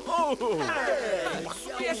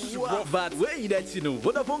but wait that you know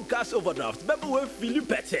Vodafone cash overdraft. Remember when Philip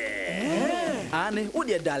Pete. And would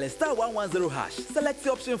you dial star 110 hash? Select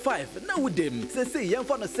the option 5. Now with them. Say young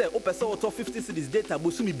for say opesa out of 50 cities data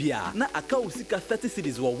busumi bia. Na account sika 30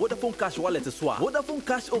 cities wa Vodafone cash wallet swa. Vodafone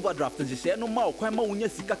cash overdraft and share no more kwama unya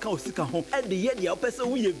sika ka sika home. The year the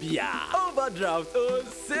person we bia overdraft oh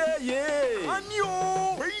say yeah and yo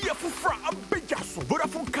we for fra abejaso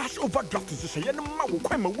Vodafone cash overdraft is say no ma wo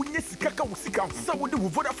kwama wo nya sika ka wo sika so we do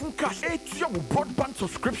Vodafone cash etua wo broadband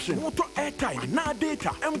subscription moto airtime na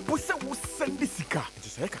data empo se wo send sika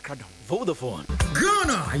just say kakra down Vodafone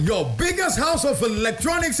Ghana, your biggest house of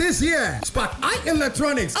electronics is here. Spark I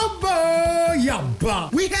Electronics. Abba Yaba.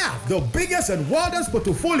 We have the biggest and widest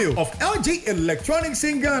portfolio of LG electronics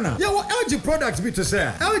in Ghana. Yeah, what LG products be to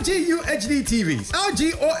say? LG UHD TVs,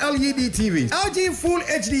 LG OLED TVs, LG Full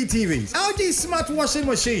HD TVs, LG Smart Washing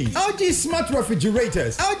Machines, LG Smart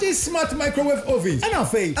Refrigerators, LG Smart Microwave Ovens, and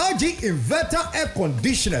LG Inverter Air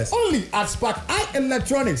Conditioners. Only at Spark I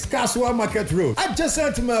Electronics, Kaswa Market Road,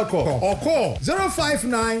 adjacent to Melco. Or call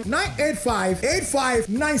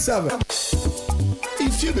 059-985-8597.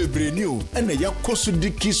 If you be new and a yakosu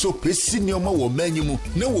diki so pesini oma wo manyimu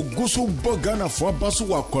na wo guso bogana for basu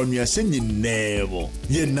wa kwamia senyi nevo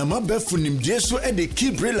ye nama befu nimdie so e de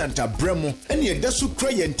key brilliant abremo and ye dasu kra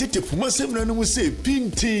ye ntete puma semna no mu se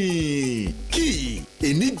pinti key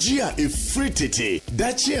enijia e fritete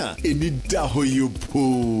dachia enida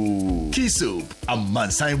hoyopo kiso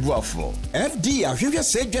amansan buafo FD ahwehwe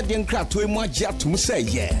se dwede nkrato emu agye atom se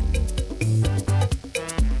ye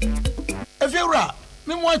Efiura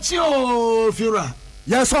me mwachi o Fiura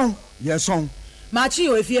yes on machi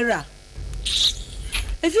o Efiura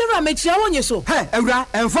me chia wonye so hey ewura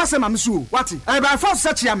enfase mam so what e ba force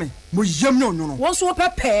se chia me mo yem no no won so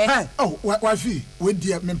pepe hey oh wa fi we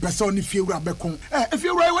die me pese oni Fiura bekon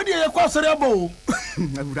Efiura we die ye kwa sore abo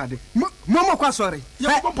ewura de mo kwa sore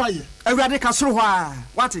ye ko paye ewura de ka soro ho a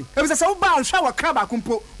what e be se wo ba hwa wa kraba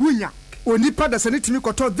kumpo wunya onipa da sanitimi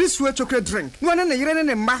koto this way chocolate drink no ne yire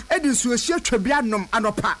ne ma edi so ehia twabia nom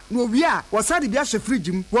anopa no wi a wasade bia hye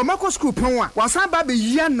fridge mu wo mako school pon a wasan ba be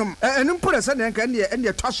yia nom enu mpore se ne nka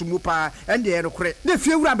ne twaso mu pa ende ye rekore ne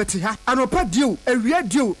Fiewura beti ha anopa dio awia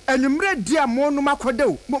dio enumre dia mo no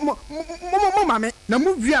makodew mo mame na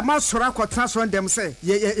mu wi a ma soro akotra so ndem se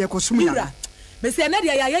ye kosum ya Mese na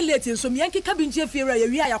dia ya late nso miyanki kabinje Fiewura ye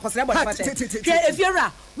wi a yakosere bɔde ke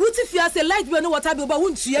Fiewura ruti fia se light bill no water bill ba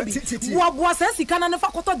wuntua bi boa se sika na fa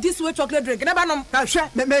koto this way chocolate drink na ba nom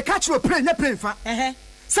hwe me catch you play nya play fa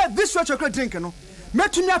say this way chocolate drink no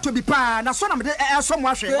metumi ato bi pa na so na me so mo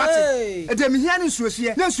ahwe wate e de me hia ne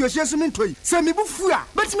nsuosie na nsuosie so me ntoi se me bufu a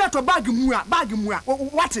metumi ato bag mu a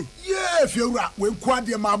wate yeah fiewura we kwa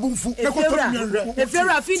de ma abumfu e ko to nwenre e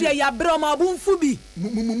fiewura fi de ya bre ma abumfu bi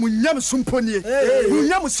munyam sumponie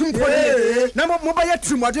munyam sumponie na mo ba ya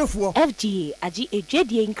trimodefo FDA agi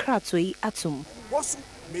edwedie nkratoi atom Wasu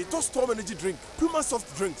may to storm energy drink, Puma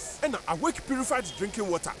soft drinks, and awake purified drinking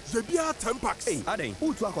water. The beer 10 packs. Hey, Ade,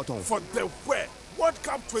 who to akoton? For the where World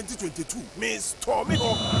Cup 2022 may stormy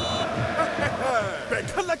home.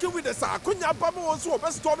 But like with the Sakunya Baba also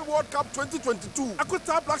best stormy World Cup 2022.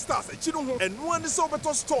 Akota Black Stars and one is over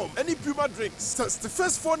to storm any Puma drinks. The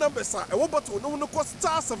first 4 numbers are a bottle no cost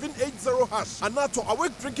star 780 hash and not to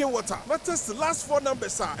awake drinking water. But test the last 4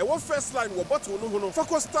 numbers are a first line or bottle no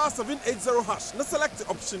focus star 780 hash. Now select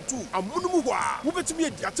option 2. Amunumuwa. Move to me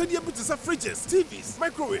at the fridges, TVs,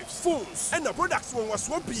 microwaves, phones, and the products one was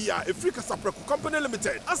swampy a free Casapreco Company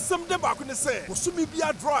Limited. As some them back when they say, Wasumi be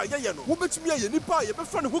a dry, yano. Who bet me a nipa, a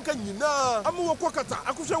friend who can you now? I'm a Wakata,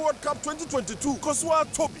 Akusha World Cup 2022, Koswa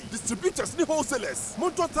Toby, distributors, ni wholesalers,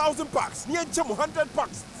 Monto 1,000 packs, near 100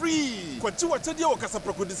 packs, free. Quantua Tedio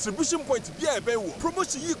Casapreco distribution point, be a bewo.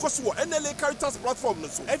 Promotion ye Koswa, NLA Caritas platform,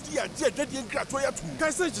 so FDR, Ready and Gratoya too. Can I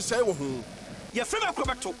say to share with whom? Your favorite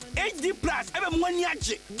Quebec HD Plus, every 1 year,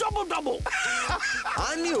 double.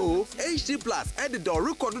 Anio, HD Plus, added the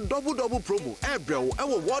record double promo. Ebro,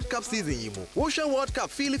 our World Cup season, Yimo. Ocean World Cup,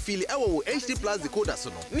 Philly, our HD Plus decoder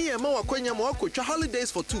sono. Near Moa Quenya Moaco, holidays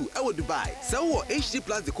for 2, our Dubai. So, HD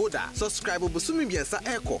Plus decoder, subscribe Busumi Biansa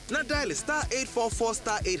Echo. Now dial star 844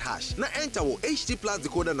 star 8 hash. Now enter our HD Plus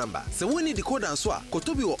decoder number. So, we need decoder and swap.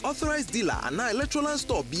 Kotobi or authorized dealer and now electroland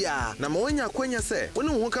store. Bia. Na Moenya Quenya say, when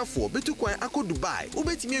you walk for, betu Quay Ako Dubai,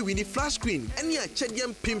 ubeti me winnie flash screen, any a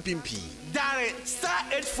chedium pim. Dare star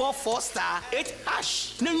 844 star 8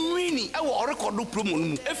 hash. Nenwini, I will record no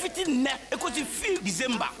promo. Everything net, because in 5th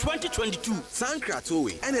December 2022. Sankra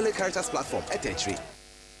Towe, NLA Caritas platform, etentry.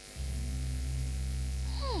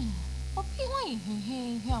 Opi why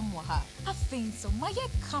I think so. My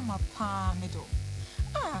come upon middle.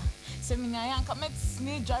 Seminar yanka met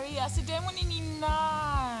snake jari accident when in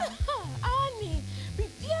Annie,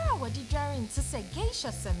 prepare what the jarring to say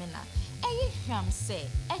geisha seminar. Ham say,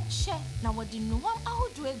 Eche, now what did no one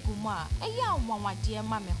out do a guma, a young one, my dear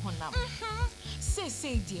mammy honam.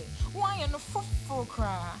 Say, dear, why are no for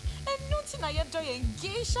cry? And nothing I adore a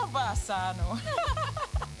geisha basano.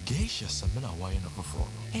 Geisha seminar, why not for?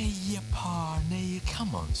 Ye pa, nay,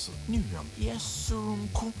 come on, so New Ram, yes, sir,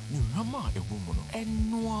 New Rama, a woman,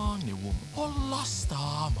 and one a woman, or last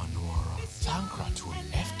star manora, Tankra to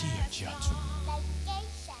FDF Jatu.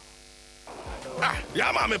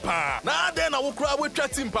 Yama pa. Now then I will cry with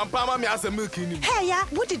chatting pampa me as a milk in him. Hey,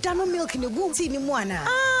 what did Dano milk in the wound in Moana?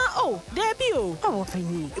 Oh, there be oh,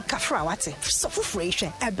 penny, Kafra, what's it? So for fresh,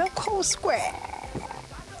 a Belco Square.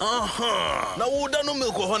 Now, would Dano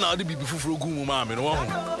milk or honor be before Gumu, mammy?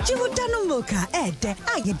 You would Dano milker, Ed,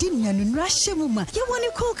 I didn't and Russia mumma. You want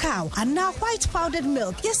a cocoa cow, and now white powdered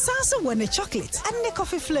milk. Yes, salsa one a chocolate, and the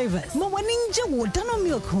coffee flavors. Mo one ninja would Dano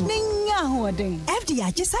milk. Ninga hoarding.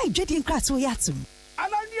 FDI just I dreading crats we yatum.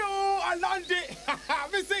 Alande,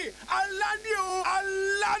 Missy, Alande.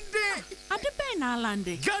 At the pen,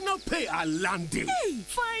 Alande. Gonna pay Alande. Hey,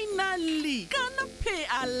 finally, gonna pay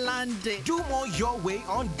Alande. Do more your way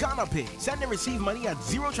on Ghana Pay. Send and receive money at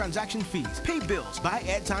 0 transaction fees. Pay bills, buy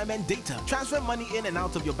airtime and data. Transfer money in and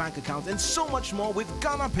out of your bank account and so much more with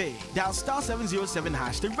Ghana Pay. Dial star 707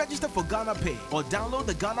 hash to register for Ghana Pay or download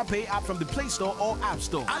the Ghana Pay app from the Play Store or App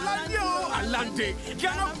Store. Alande,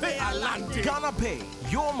 Ghana Pay Alande. Ghana Pay,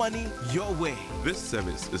 your money, your way. This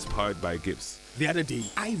service is powered by Gibbs. The other day,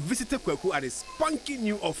 I visited Kweku at his spunky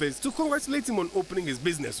new office to congratulate him on opening his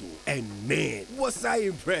business. And man, was I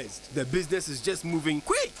impressed. The business is just moving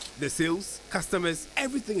quick. The sales, customers,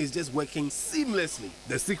 everything is just working seamlessly.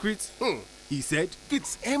 The secret? He said,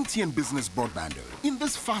 it's MTN Business Broadband. In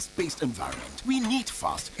this fast-paced environment, we need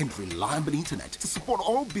fast and reliable internet to support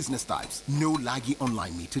all business types. No laggy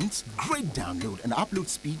online meetings, great download and upload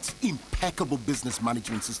speeds, impeccable business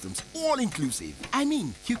management systems, all inclusive. I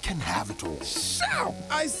mean, you can have it all. Shout!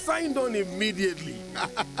 I signed on immediately.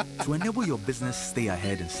 To enable your business stay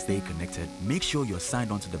ahead and stay connected, make sure you're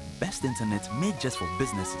signed on to the best internet made just for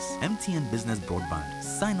businesses. MTN Business Broadband.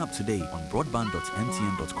 Sign up today on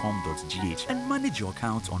broadband.mtn.com.gh and manage your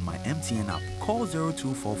account on my MTN app. Call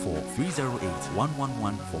 0244 308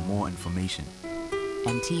 111 for more information.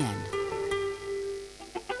 MTN.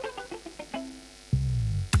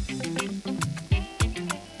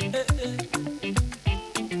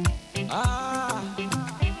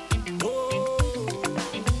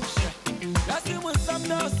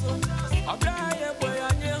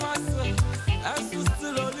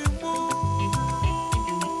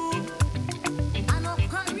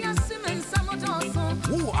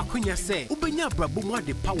 Wobenya say, Ubenya brabo mo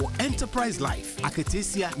de power enterprise life.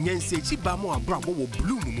 Aketesia nyense chiba mo abrabo wo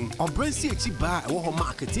blue mu. Obrensi chiba e wo ho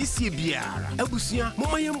ma aketesia biara. Abusua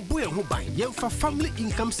mama yem boy ho ban. Yem fa family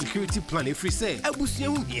income security plan e free say. Abusua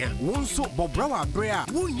hu hia. Won so bobrawa brea.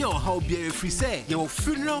 Wonya o ha obi e free say. Ye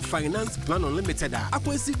funeral finance plan unlimited a.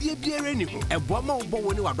 Akwansidie biara ni ho. Eboa ma wo bo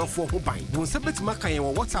woni wadofo ho ban. Won se betima kan ye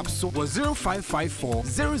WhatsApp so was 0554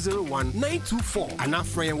 001 924 and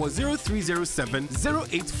afrain was 0307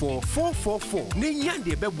 084 444.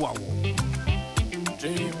 Ninyande beboa wo.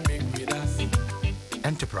 Dream big with us.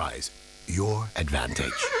 Enterprise, your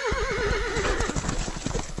advantage.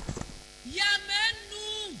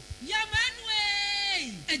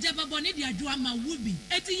 Ejaba boni di adwa ma wubi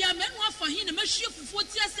eti ya menu afa hin na mahwie fufuo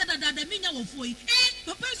ti ase dada minya wofo yi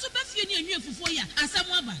papa so ba fie ni anwie fufuo ya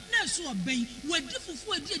asam aba na so oben wadi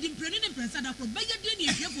fufuo di mprenu ne mpresa da ko ba ye di ni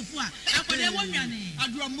ehwe fufuo a akode wo nwane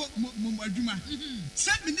adwa mo adwuma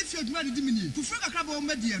se me ni fie adwuma di mi ni fufuo kakra ba wo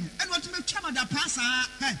medie no ene wotu metwa ma da pasa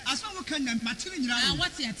aso wo kan na matiri nyira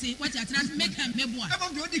wati ate na make am mebo a eba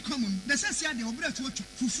do di common the sense ya de obra to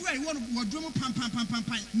fufuo ai wo wodro mo pam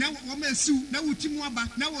na wo ma siu na wotimu aba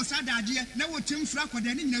na wo sadade na wo temfra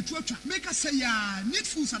kwada ne nyina tuatwa make say ya need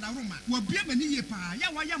food sadaroma wo bia mani ye pa ya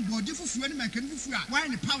wa ya mbode fufuo ne mankani fufuo a wa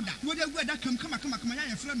ne powder wo de gu da kam kama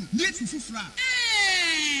ya fra no need fufuo a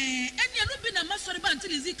enya no bi na masori ba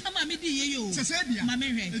ntilizi kama me di ye yo sese bia ma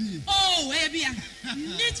me hwe oh e bia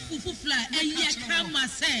need fufuo eye kama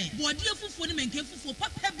say bode fufuo ne mankani fufuo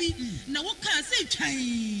papa bi na wo ka say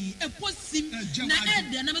twan eposim na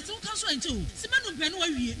ede na me so ka so ento simanu mpɛ no wa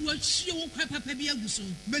wie wo hwie wo kwa papa bi aguso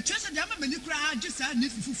be chese de ama mani kura agisa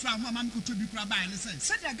need fufuo ho ama me ko tobi kura ba ne say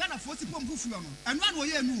se de Ghana for sipom fufuo no eno an wo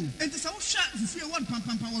ye no enti se wo hwa fufuo won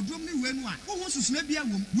pam wo drom ni we no a wo ho susuna bia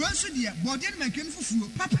wom wo so de bode ne mankani fufuo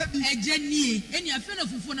papa bi ejanie eni afi na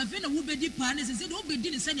fufuo na afi na wo bedi pa ne se de wo bedi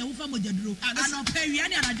ne se ne wo fa mojaduro ano pawia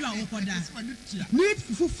ne anadwo a wo koda need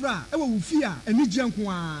fufuo e wo wufi a eni gyenko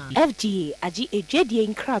a FDA agi ejedie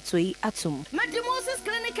nkrato yi atom Moses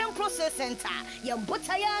Clinic and Process Center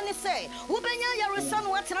yambota ya ne se wobenya ya reson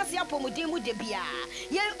watrase apomudi mu de bia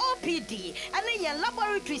ye OPD ane ye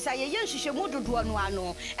laboratories a ye nhwehwe mu dodo no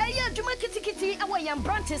ano eye adwuma kitikiti awo ye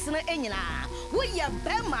branches no enyina wo ye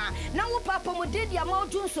bema na wo papa mu de dia ma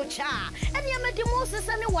odun so cha ane amedi Moses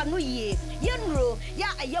ane wano ye nro ya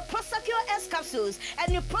ye Prostacure S capsules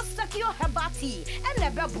ane Prostacure herbal tea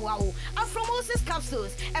ane beboa wo afro Moses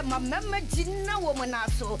capsules e ma memma jinna wo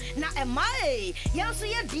monaso na e mai yanso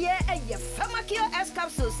ye die eye Pharmacure S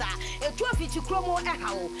capsules a etu afiti kromo e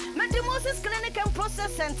hawo Medi Moses Clinic and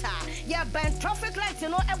Process Center ya ban traffic light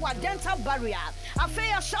no e wa dental barrier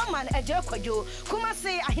afeya shaman eje kwajo kuma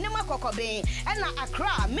say ahinema kokobe na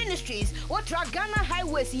Accra Ministries Otra Ghana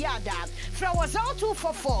Highways yada fra was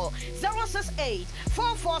 0244 068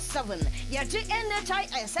 447 ya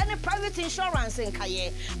GNHIS and private insurance in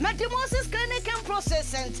Kaye Medi Moses Clinic and Process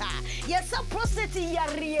Center yes a prostate ya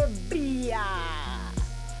riebia.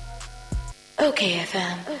 Okay,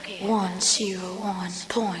 FM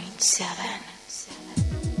 101.7.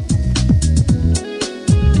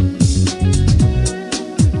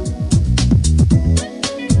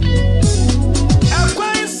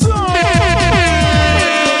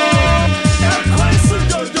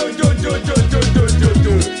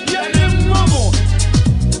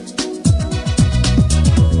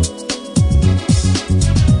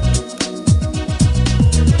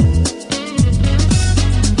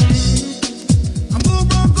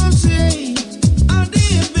 Say, I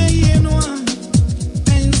did be in one.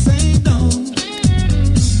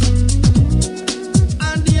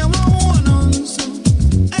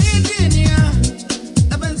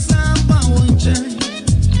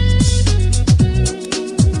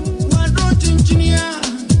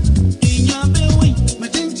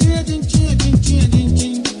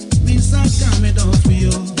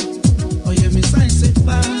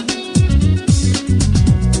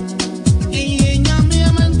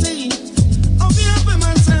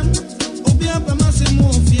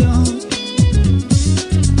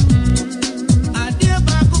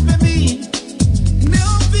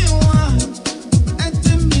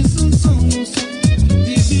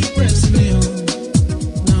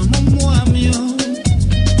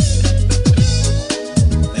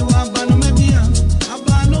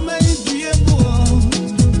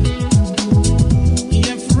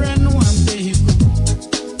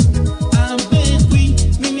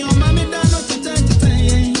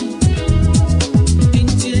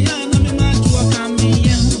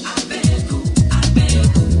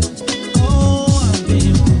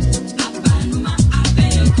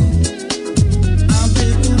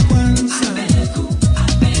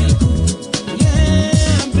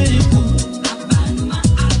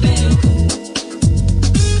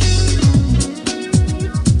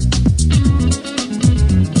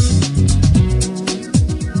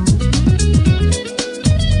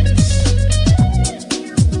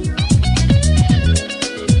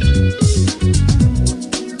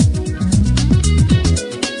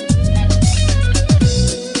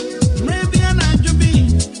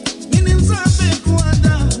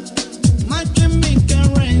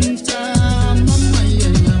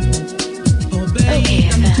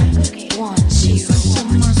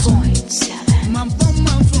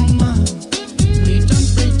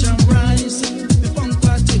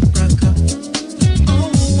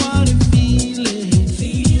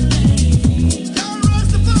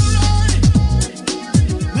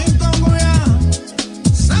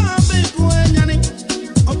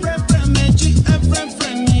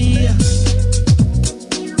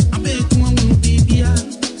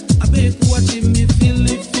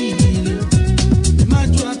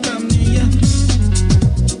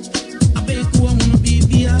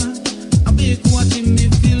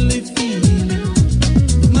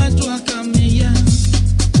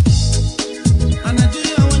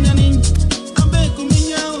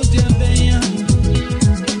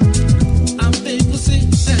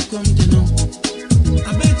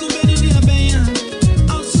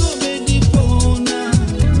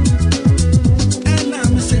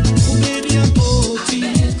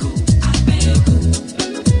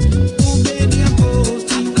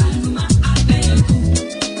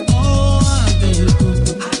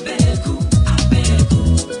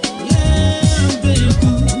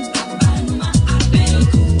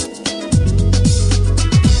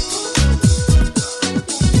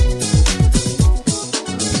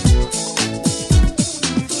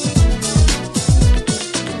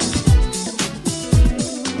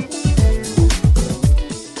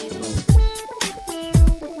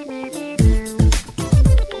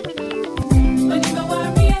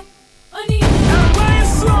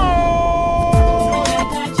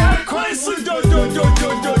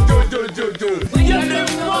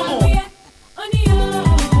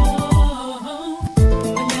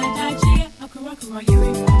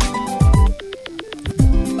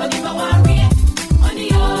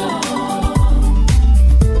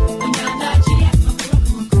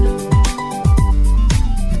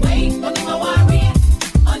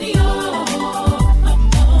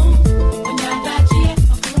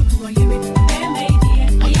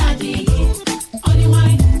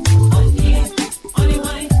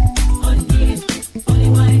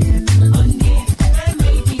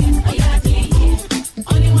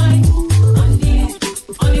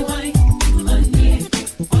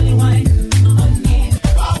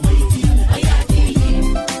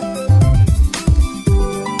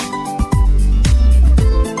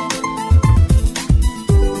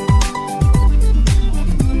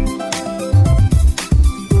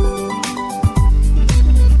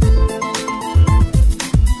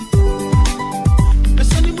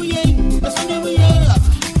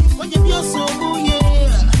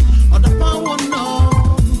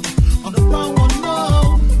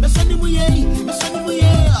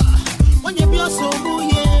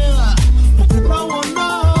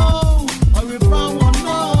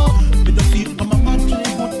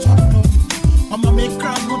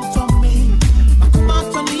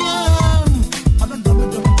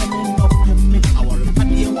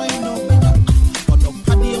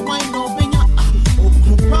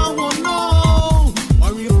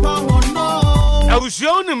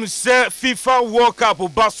 Unim se FIFA World Cup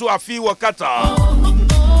basu afi wakata.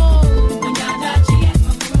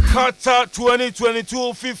 Qatar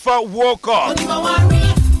 2022 FIFA World Cup.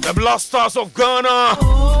 The Black Stars of Ghana.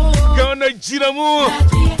 Ghana Jinamu.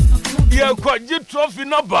 Yeah, quite good trophy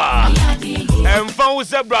number. And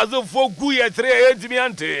found Brazil for Guya 3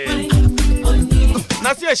 miante.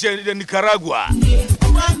 Nasia in Nicaragua.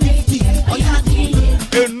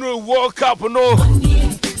 A new World Cup no.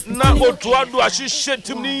 Na Otuado ashishe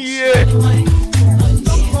timni ye.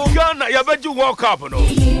 Ghana yabeji World Cup no.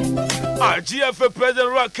 GFA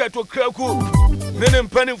President Racket to Kraku. Then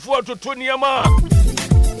penny for to Tonyama.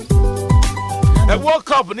 A World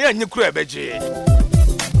Cup near Nukrabeji.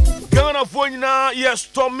 Ghana for now, yes,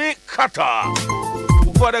 Tommy Qatar.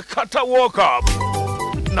 For the Qatar World Cup.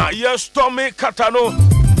 Now, yes, Tommy Qatar no.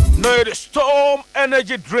 No, it is Storm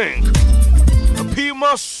Energy Drink.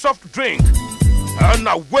 Pima soft drink. And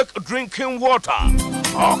a wake drinking water.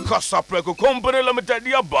 Oh, Casapreco Company Limited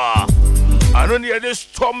Yaba. I don't need this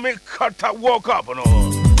Tommy Qatar World Cup, no.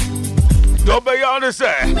 Dobayana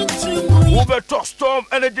say, Uber to Storm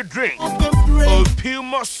Energy Drink,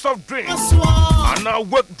 Puma soft drink, and now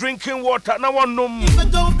work drinking water. Now one num.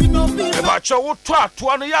 About your twat,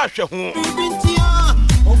 one yasha home.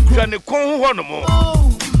 Can you come one more?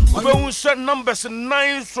 We will send numbers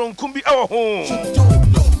 9 from Kumbi our home.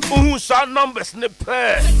 Who send numbers in the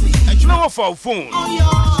pair? No for phone.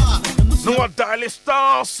 No dial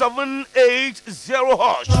star 780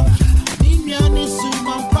 hash.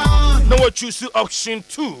 No choose option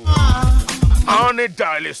 2. Only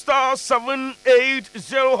dial star 780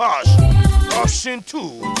 hash. Option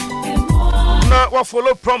 2. Now what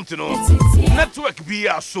follow prompt no. Network be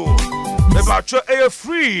so. About your air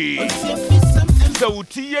free. So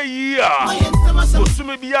tia so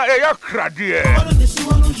sumi be a cradie.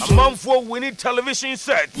 A month for winning television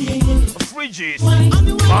set, fridges,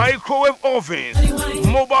 microwave ovens,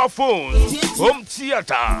 mobile phones, home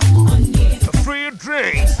theater, free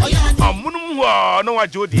drinks, a munwa no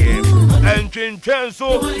ajodi, and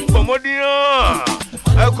so for modia.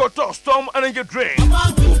 I got a Storm Energy Drink,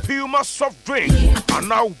 Puma soft drink, and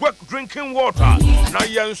now work drinking water. Now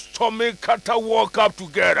you Tommy Qatar World Cup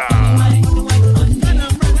together.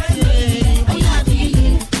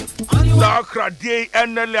 Dakra day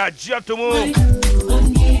and the Jatomo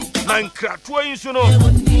Nankra twins, you know.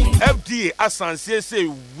 FDA Asanse say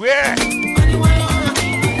where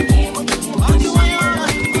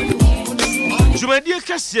Jumedia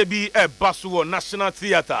Kasebi a Basuo National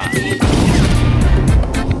Theatre.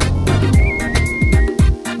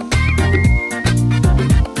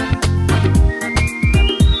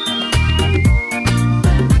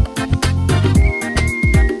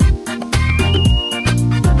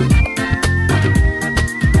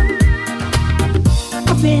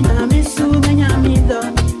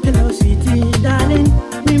 Hello, sweetie, darling.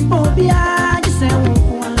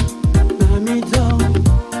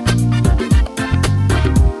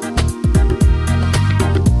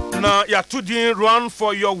 Now, ya tudin run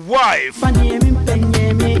for your wife.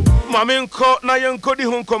 Maminko na yankodi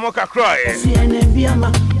hunko cry.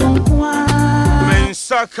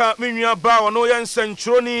 Mensaka minya bawa no yan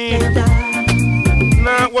centroni.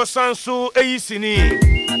 Na wasansu eisini.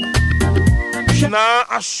 Na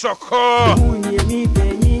ashoko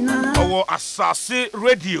Owo Asasi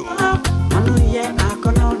Radio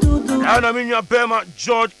Ana minya bema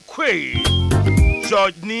George Quay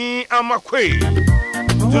George ni Amakwe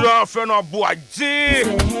Tura feno buaji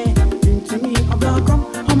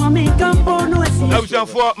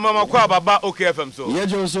for Mama Kwa Baba OKFM so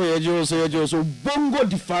Yejo Bongo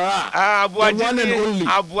Difara buaji one and only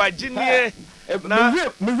Abuaji ni na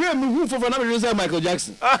me for Michael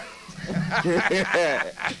Jackson.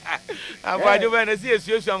 Abadi when I see a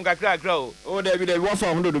situation am kakra grow. Oh, there be the one for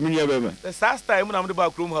 100 million baby. The last time when I'm the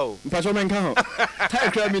back room how. Mpacho men kan ho.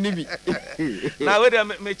 Time cry me nibi. Now we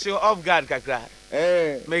me chill off guard kakra.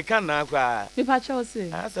 Me kan na kwa. Me pacho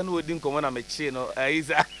say. Asa no odin komo na me chi no.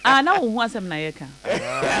 Isa. Na wo hu asem na ye kan.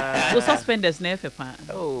 Wo suspenders na efe pa.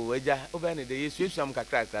 Oh, eja, oba ne de yesu am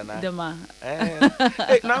kakra kakra na. Dema.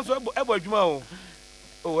 Na so ebo adwuma o.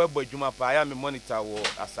 Oh, Ebo Juma Pa, I am a monitor or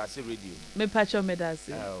Asasi Radio. Me Pacho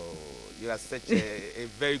Medasi. Oh, you are such a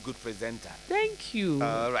very good presenter. Thank you.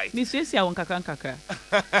 All right. Miss Yesia won kakra.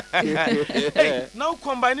 Hey, now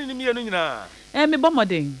combining me and na. Me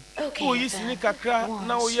bomoding. Okay. Oh, you see kakra,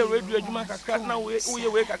 now you radio Juma kakra, now we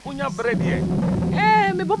wake up kunya bread here.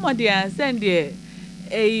 Me bomoding send there.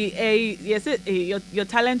 Yes, your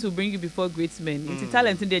talent will bring you before great men. It's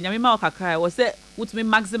talent in there. Nyamima okakra was say would me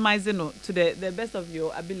maximizing to the best of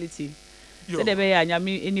your ability. So the way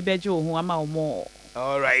nyami any bejo who ama more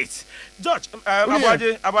All right. George,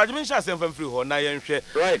 about mention some from free ho na yenhwe.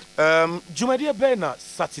 Right. Jumadi be na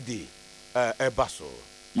Saturday baso.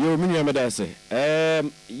 Yo me da say.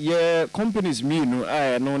 Yeah, companies me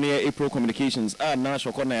no no near April Communications na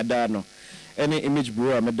shoko na da no. Any image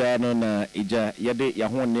bureau me da no na eja yede ya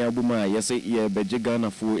ho ne abuma yese ye beje Ghana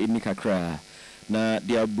fo eni kakra. Na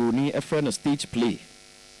dia broni a friend stage play.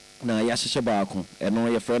 Na ya hyehyɛ baako eno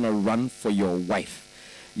your friend Run for Your Wife.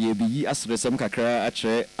 Ye bi yi asresem kakra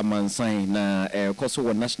akyerɛ amansan na koso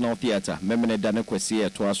wɔ National Theatre memene da ne kwesi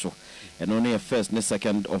eto aso. Eno ne 1st ne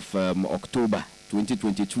 2nd of October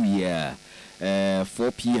 2022 year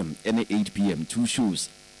 4 p.m. and 8 p.m. 2 shows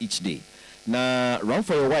each day. Na Run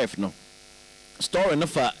for Your Wife no story no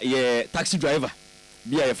fa ye taxi driver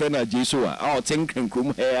be your friend Jesua our think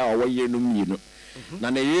krom here our year no mi no. Na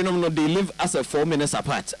ne no they live as a 4 minutes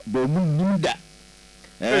apart but mu da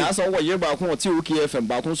as our year ba ko ti OK FM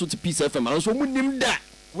ba ko so to Peace FM and so mu nim da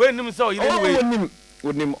we nim so you know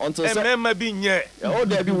we nim until say me bi nye oh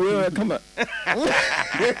there be we come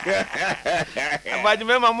abaji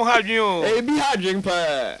me ma mo hadwen o e bi hadwen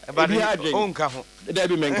pa abaji onka ho there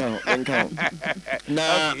be menka ho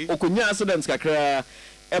na okonya accidents kakra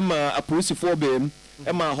ema apolice for bem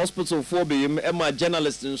ema hospital for bem ema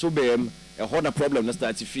journalist so bem a whole problem na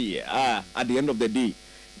start fear at the end of the day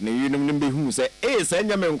na you know be who say say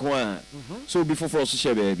nya menko so before for so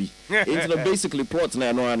share baby it's basically port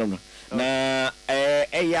na no na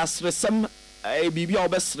yasresem bibi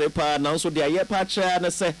obesre pa na so de aye pa tra na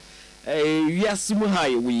say wiasum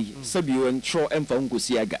high we sabi won tro emfa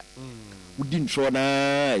nkosi aga wouldn't try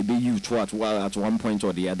na be you try at one point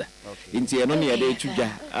or the other. Inti eno ne dey tuja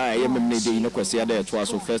yemne dey no kwesi ada to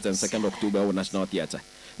so 1st and 2nd October at National Theatre.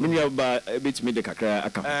 Menya ba bit me de kakra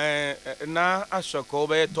aka. Na ashoko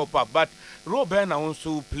be top up but Robert na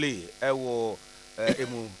also play wo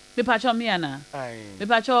emu. Me pacho me ana. Me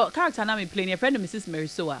pacho character na me play ne friend Mrs.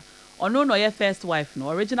 Marisoa. Ono no your first wife no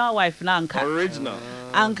original wife na anka. Original.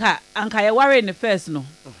 Anka ye worry in the first no.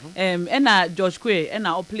 Na George Kwe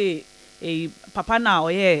na o play a papa na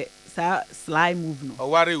oye sa sly move no. O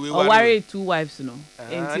worry 2 wives no.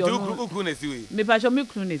 Enti o kru na siwe. Me pa me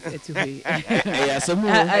kru na etiwe. Asamu.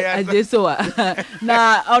 Ajesoa.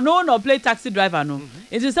 Na ono no play taxi driver no.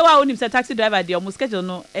 Enti say wa onim say taxi driver dey almost schedule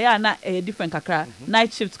no na different kakra.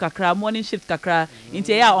 Night shift kakra, morning shift kakra.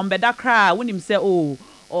 Enti on beda kra wonim say or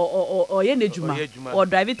ye nejuma or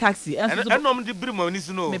driving taxi and no de brim oni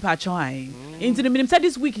so no me pa cho ai into the minimum say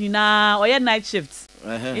this week na or ye night shift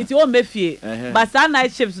into o mefie but that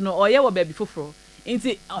night shift no or ye wo baby foforo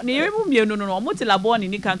into ne yemu mienu no o moti labon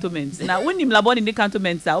ni cantonment na wonim labon ni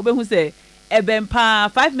cantonment a obehu say ebem pa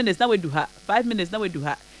 5 minutes na we do ha 5 minutes na we do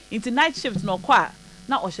ha into night shift no kwa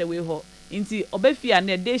na o hye we ho into obefie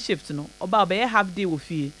na day shift no oba obeye half day wo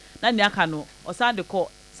fie na ne aka no o san de call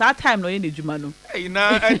that time no ye nejuma no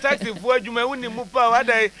na taxi for adwuma woni mu pa what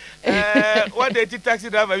dey taxi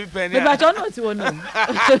driver bi pen ya me ba cho no ti wono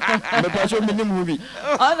me pa cho minimum bi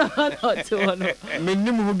no ti wono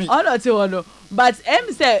minimum bi no ti wono but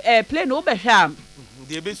say play no be hwam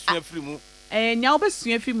dey be sua free mu nya wo be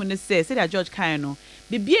sua free mu ne say that George kan no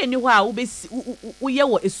bibie ni ho a wo be wo ye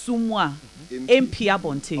wo esumu a MP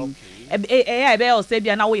abonten be o say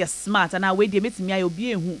bia na wo ye smart na we dey metimi ayo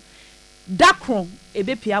bi ehu dakron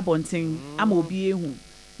ebe pia bontin ama obi ehu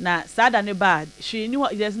na sada ne bad she knew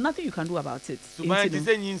there's nothing you can do about it so man this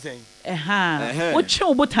nyin o che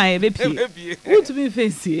obotan ebe pie o to be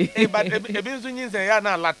fancy but ebe nso nyin sen ya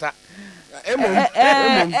na lata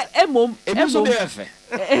emom so dey efe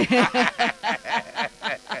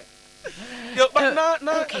yo but na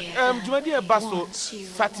jumadi e baso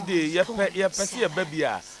Saturday ye pese ye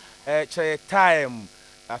babia che time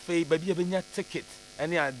afei babia benya ticket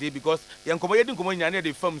any day because you come here come nyane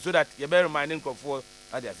the film so that you better reminding for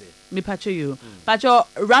how they say me pacho you pacho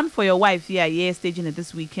Run for Your Wife here staging it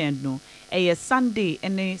this weekend no Sunday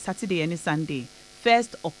and Saturday and Sunday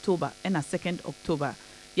 1st October and 2nd October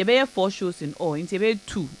you be 4 shows in all into be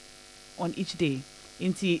 2 on each day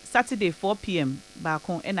into Saturday 4 p.m. back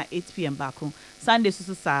on and 8 p.m. back on Sunday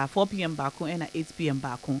so 4 p.m. back on and 8 p.m.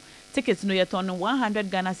 back on tickets no yet on 100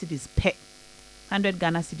 Ghana cedis per 100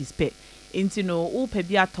 Ghana cedis per into no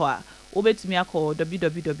upebi atoa obetumi akọ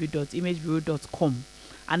www.imagebureau.com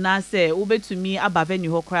and na say obetumi abaveni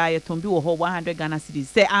ho kra yetombi wo ho 100 Ghana cedis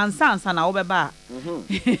say ansa na obeba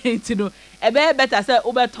into no ebe better say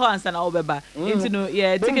obeto ansa na obeba into no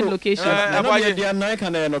ticket location na boy dey na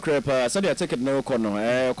kan no krepa say the ticket no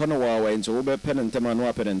kono kono wa into obe penentem no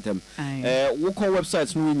apenentem wo ko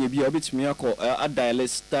website no nya bia obetumi akọ dial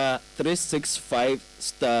star 365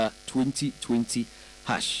 star 2020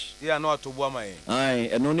 hash yeah no to bo mai ai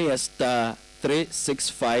eno ne star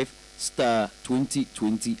 365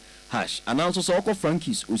 *2020 hash. And also so oko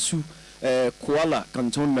Frankie's Osu Koala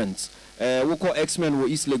Cantonment. Woko X-Men wo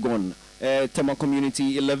East Legon. Tema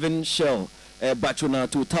Community 11 Shell. Bachona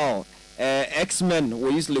Total. X-Men wo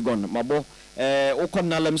East Legon. Mabo. Oko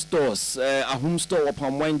Nalem Stores. A home store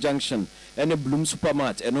upon Wine Junction. Any Bloom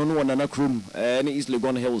Supermart. And no one Krum. Any East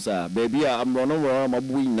Legon Hills. Baby, I'm running around my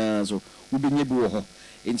boy now. So we'll be near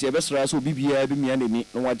Inti ebesra so bibia bi mia neni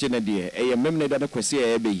no waje na de memne da na kwese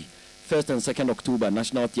ebe 1st and 2nd October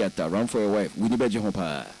National Theatre Run for Your Wife we ni beje ho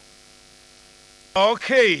pa.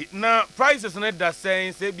 Okay, now prices net that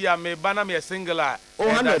saying say bia me bana me single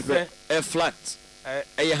 100 per flat.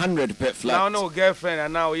 100 per flat. Now no girlfriend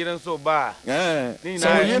and now you don't so bad. So you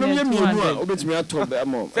know me mienu obetimi atop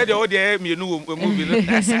am. Say the odie mienu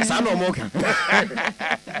movie. Sa no mo kan.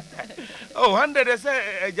 Oh, 100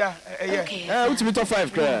 say yeah. Ultimate top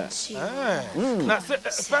 5 clear. Now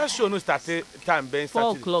first show no start time ben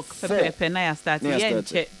 4 o'clock pepe na ya start yeah.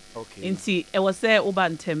 Okay. Inti e was say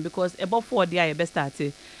obantem because about 4 day I be start.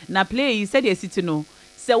 Na play he said the city no.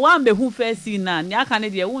 Say one be who first see na nya kan de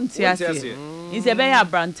wonti ase. Inse be ya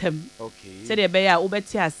brantem. Okay. Say the be ya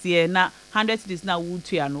obeti ase na 100 cities na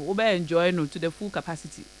wutua no obe enjoy no to the full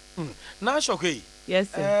capacity. Na okay. Yes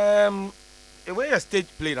sir. Where your stage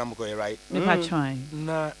play na mko right? Me pa try.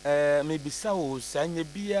 Na maybe so sanye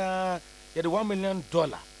bia ya the $1 million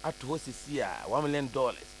at host here $1 million.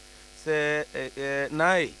 Say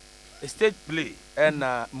na a stage play and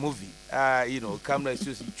movie. You know, camera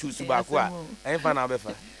choose back wa. Ain't na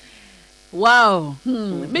befa. Wow.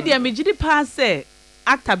 Me dia me gidi pa say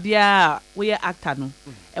actor bia we actor no.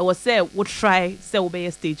 E was say we try say we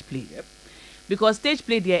be stage play. Because stage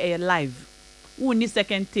play there live. We need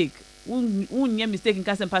second take. Unye mistake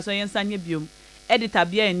nka se mpaso yen sanye biom editor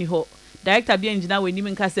bia eni ho director bia engineer we ni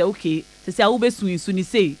nka se okay se se awobesu insu ni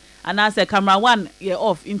say ana se camera 1 ye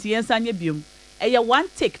off into yen sanye biom e one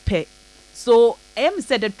take per so am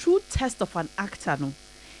said the true test of an actor no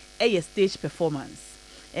e stage performance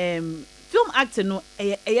film acting no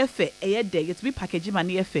e fe e dey it be package man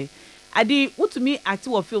e fe adi wotumi act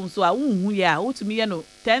wo film so a unhu ya wotumi ye no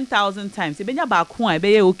 10,000 times e benya ba ko a e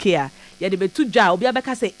be okay a ye de betu dwa obi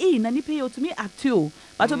abeka say na ni pay wotumi act o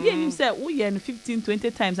but obi enim say wo ye no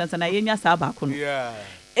 15-20 times and na ye nya sa ba ko no yeah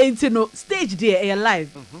enti no stage there e live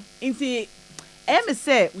enti em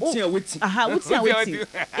say woti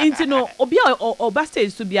enti no obi oba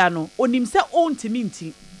stage to bia no onim say ontimi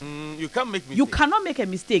nti you can't make mistake. You cannot make a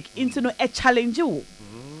mistake into no a challenge you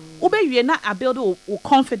ube you na a build o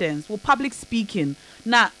confidence o public speaking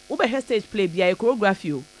na ube stage play bia choreography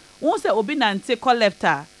you won say obi nante call left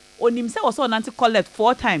onim say also nante call left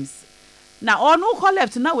 4 times na or no call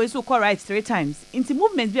left na we so call right 3 times into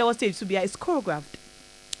movement bia stage to bia is choreographed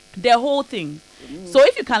the whole thing so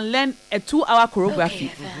if you can learn a 2-hour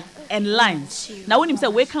choreography and lines now when him say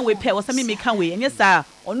we can we pair or something me can we and yes sir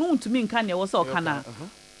or no to me can was all kana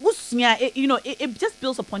you know it just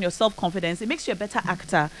builds upon your self-confidence. It makes you a better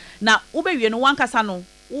actor. Now ube you know one kasano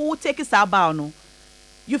who take it about no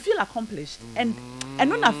you feel accomplished and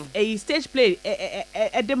not a stage play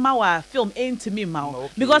a demawa film ain't to me now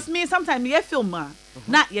because me sometimes me a film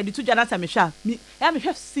not yeah the two janata me sha me I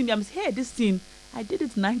have seen me I'm hey this scene I did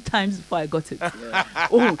it 9 times before I got it.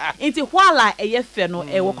 Oh, into while a fair no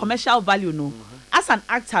a commercial value no as an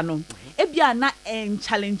actor no ebia na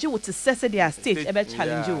challenge you to set their stage e be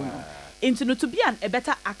challenge you no into no to be a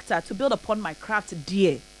better actor to build upon my craft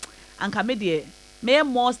dear and come there may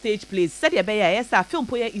more stage plays said e be yes a film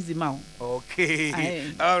poye easy ma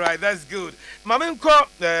okay all right that's good mama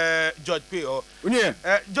nko George P or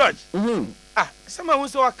George someone who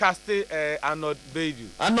saw cast Arnold Bedu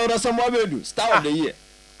Arnold someone Bedu star of the year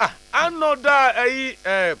Arnold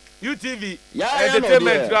UTV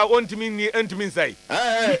entertainment want me say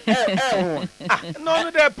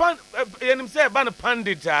no the pan him say ban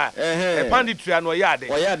pandit panditry no yade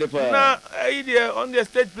na on the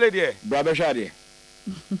stage play there Brabeshade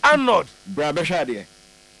Arnold Brabeshade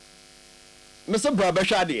Mr.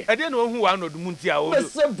 Brabeshade e dey no hu Arnold muntia o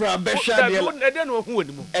Mr. Brabeshade e dey no hu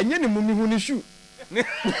onimu enye ne mu hu ni shoe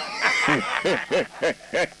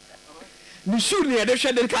ni shoe ni e dey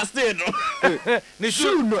shade casting no ni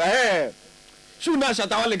shoe no shoe na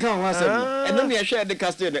Shatawale kan ho asem eno ne e shade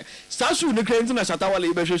casting sa shoe ni krenti na Shatawale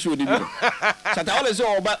e be shoe ni bi Shatawale say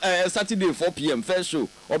oba Saturday 4 p.m. first show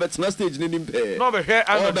obetna stage ni nimpe no be here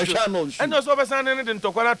Arnold and so be san ni de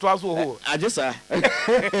ntokwana to aso ho ajesa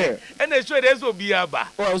and e show dey so biaba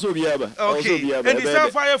so biaba okay and the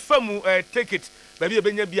Sapphire famu ticket baby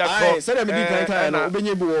ebenya bia ko say dem di kan na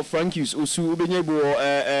obenya bi wo Frankie's Osu obenya bi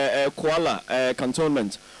wo Kuala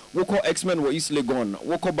Cantonment. Woko X-Men were East Legon,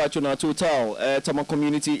 Woko Bachona Total, Tama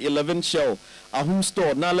Community, 11 Shell, Ahum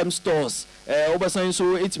Store, Nalem Stores, Obasan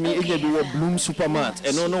so it's me, Bloom Supermart,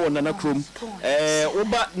 and no Nana Krum,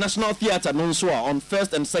 Oba National Theatre, Nonswa, on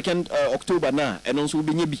 1st and 2nd October na, and also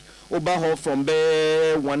Binyibi, Oba Hall from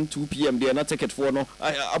 1-2 p.m. They are not ticket for no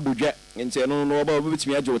Abuja, and say no about which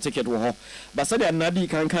me a ticket wo. But said Nadi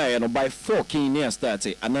Kankai and buy 4K near start,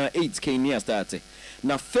 and 8K near start.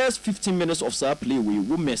 Now, first 15 minutes of sir play, we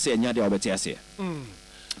will miss a nyadi obetiase.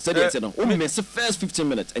 Said it, no, we miss the first 15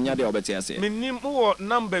 minutes and nyadi obetiase. Minimum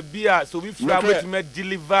number beer, so we may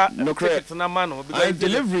deliver no tickets na mano.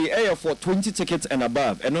 Delivery air for 20 tickets and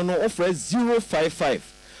above, and no offer 055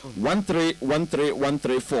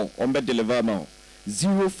 1313134 on bed deliver now.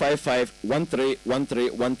 055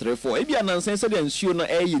 1313134. Ebi anansense de ensure no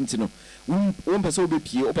air yintino. Person be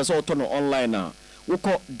pie, o person turn online now. We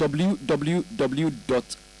call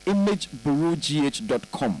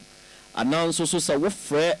www.imagebureaugh.com. Announce also say we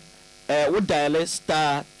free we dial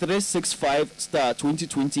star 365 star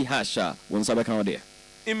 2020 hash when sabe kan there.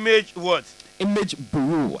 Image what? Image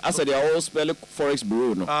Bureau. As they are all spell Forex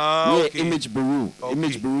Bureau no. Okay. Image Bureau. Okay.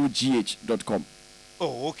 Imagebureaugh.com.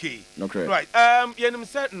 Oh, okay. No correct. Right. Yenim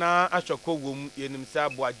set na ashoko wom, yenim sa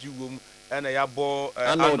boaji wom, and a yabo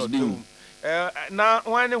anodum. Na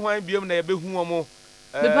wane biom na yebe hu omo.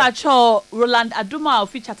 Bepacho Roland Aduma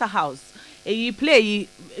of Chatter House. You play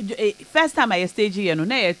first time I stage here no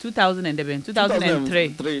na 2003.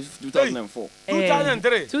 2004.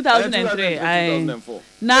 2003.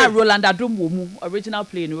 Na Roland Aduma original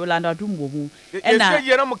play no Roland Aduma. And na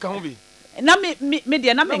ye na mo ka ho bi. Na me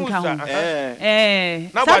dia na me nka ho.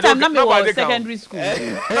 That time na me was secondary school.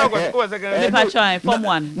 Na was secondary. Bepacho form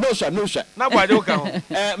 1. No sha. Na gbaje o ka ho.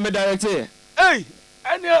 Me director. Hey,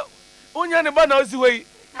 and onya ne ba na osi wey.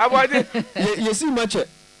 Abade. You see much.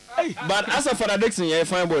 But as a Father Dixon, you're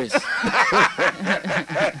fine boys. Because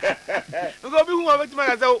we who have I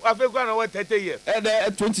say 30 years.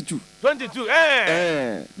 22. 22.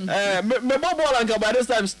 Me ball and by this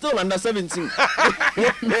time still under 17.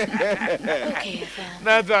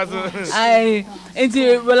 Okay.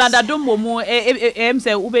 Into Rolanda Domo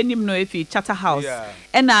say ubenim no if Chatter House.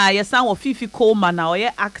 And your son was Fifi Coleman now,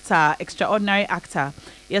 your actor, extraordinary actor.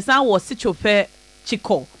 Your son was Sichope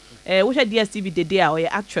Chico. Which a DSTV the day or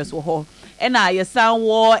your actress or her. And your son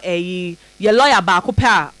wore your lawyer back up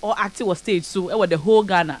or acting was stage so it was the whole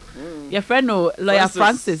Ghana. Your friend no lawyer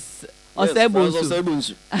Francis or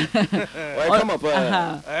Sebunsu. Why come up?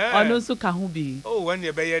 Or no so kahubi. Oh, when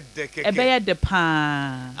you bear the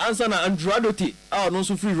pan. Answer na Andradoti. Oh, no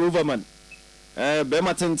so free roverman.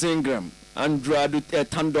 Bema 10 gram. Andradoti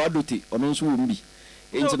Tandoadoti or no so umbi.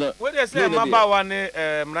 What they say about one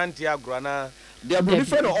Mrantia Grana. They are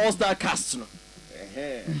different all-star casts. No?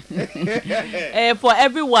 For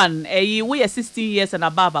everyone, we are 16 years and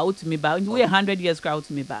above out to me, but we are 100 years crowd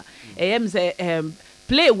to me.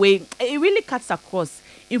 Play way it really cuts across.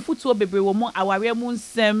 In football, baby, our moon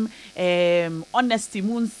sem, honesty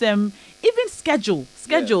moon sem, even schedule.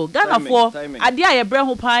 Ghana for idea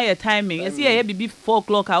brand pie timing. You see, I be 4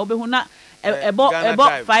 o'clock. I'll be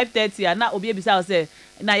about 5:30 and now obi ebisa say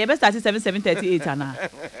na you best start 7:38 ana.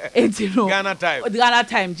 Ghana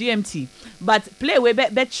time GMT. But play we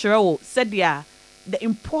bet sure said the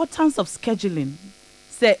importance of scheduling.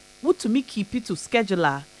 Say what to me keep it to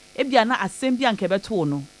scheduler. E bia na assembly anke beto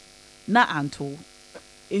no na anto.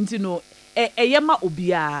 Enti no yema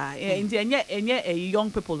obia enti enye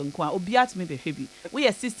young people nkwa obia to me be hwebi. We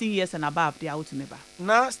are 16 years and above they out me ba.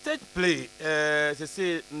 Na stage play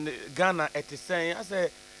say Ghana at say I say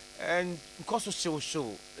and because show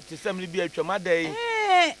it is family be atwa day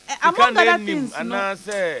among other things no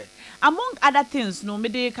say among other things no me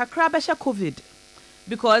dey kakra be COVID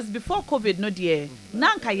because before COVID no there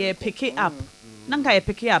nanka ye pick it up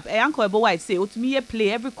uncle Ebo White say otumi ye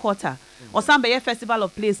play every quarter or some be festival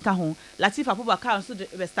of plays ka ho Latif Abubakar so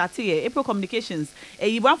we start here April Communications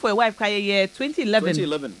you run for a wife ka year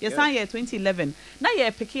 2011 yes year 2011 now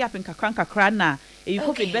ye pick up in kakra na you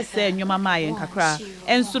COVID best say nyoma ma ye kakra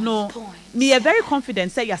and so no me very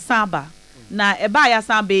confident say ya samba na eba ya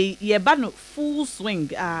samba ye ba no full swing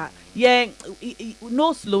yeah,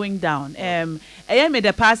 no slowing down. I made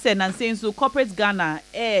the past and saying so corporate Ghana,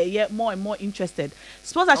 yeah, more and more interested.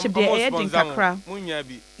 Sponsorship there, kakra.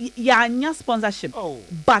 Yeah, nya sponsorship.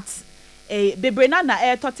 But Bebrena na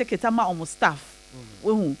air to ticket ama almost staff.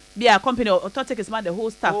 Be a company or to tickets man the whole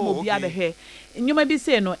staff mo be here. And you might be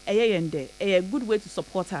saying no, a good way to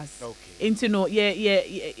support us. Okay. Into no,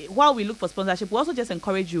 while we look for sponsorship, we also just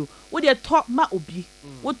encourage you. Would you talk ma obi?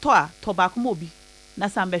 Would talk tobacco mobi? na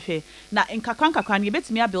sambehwe na nkakwa no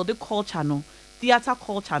yebetimi build the culture no theater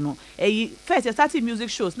culture no first you started music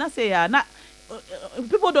shows na say na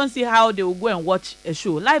people don't see how they will go and watch a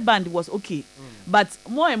show. Live band was okay, but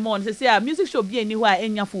more and more say music show be anywhere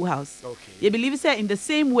in your full house. Okay. You believe say in the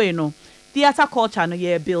same way no theater culture no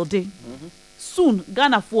you building. Soon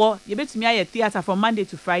Ghana for you bet me a theater from Monday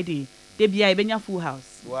to Friday. They be a full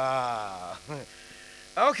house. Wow.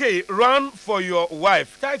 Okay, run for your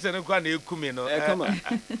wife. Tight and come no. Come on.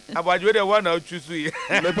 About you the one I choose you.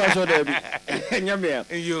 No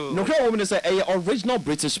woman say a original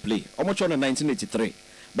British play. Almost on 1983.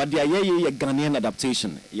 But the Ghanaian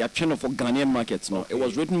adaptation. Ya channel for Ghanaian markets no. It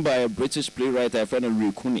was written by a British playwright friend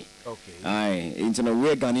Ray Cooney. Okay. Aye, it's in a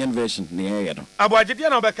rare Ghanaian version near no. About you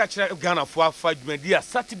no be catch Ghana for 5 media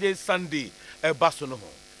Saturday Sunday basso no.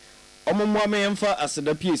 Omomwame emfa as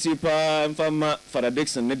the PAC pa emfa Father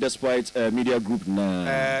Dixon despite media group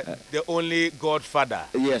na the only godfather.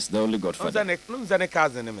 Yes, the only godfather. No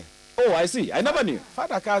cousin me. Oh, I see. I never knew.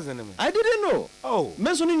 Father cousin me. I didn't know. Oh,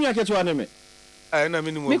 mention you aketwa ne me. Na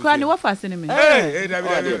minimum. Me kwa ni wa fa sene me. Hey,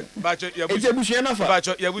 David. Bacho ya busia na fa.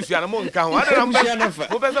 Bacho ya busia na mo nka ho. Ada busia na fa.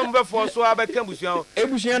 Mo pese mo be force so abeka busia.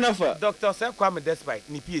 Busia na fa. Doctor say kwa me despite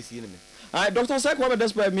ni PAC ni me. Dr. Sekwa,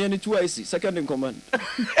 that's by me and 2 IC, second in command.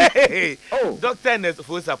 Hey, oh, Dr. Nes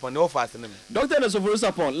Ofori Sarfo no fast name. Dr. Nes Ofori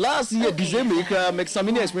Sarfo last year DJ make some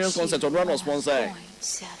mini experience concert on one sponsor.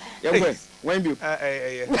 Yeah, when you man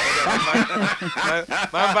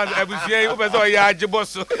abusie you bezo ya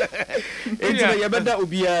jiboso. You better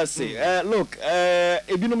obia say. Look,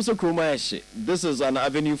 ebinom so kroma ehye. This is an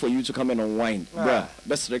avenue for you to come and unwind. Bruh,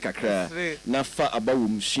 best kakra. Na fa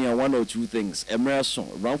about share 1 or 2 things. Emerson,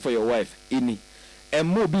 run for your wife. Ini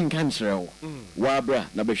mo bi nka nkyerɛ wa bra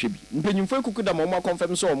na behwɛ bi mpenyimfo ekukuda ma mo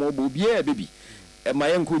confirm so mo bo bia baby ma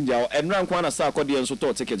yɛ nkonja enra nkwa na sa akɔde nso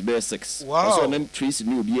to ticket be 6 so na trace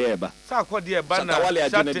ni obi eba sa akɔde ba na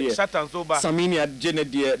shatan so ba samini agene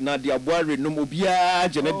de na de aboare no obi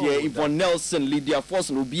agene de Yvonne Nelson Lydia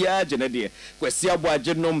Force no obi agene de kwasi abo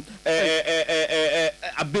agenom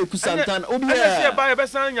abeku santan obi a ba be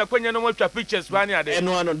san nya kwanya no mo twa pictures ba ni ade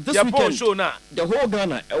this weekend show na the whole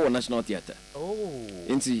Ghana National Theatre. Oh.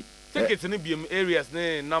 Inti tickets in BM areas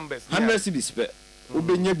ne numbers 100 cedis per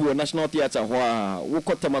ubenye bu National Theatre ho a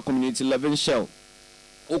woko Tama Community 11 Shell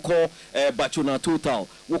woko Bachuna Total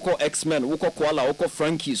woko X-Men woko Koala woko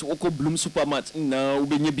Frankies woko Bloom Supermart na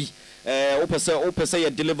ubenye bi opese ye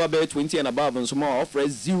deliver by 20 and above and so more offer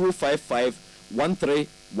 055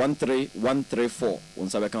 1313134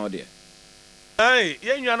 once I can there. Hey,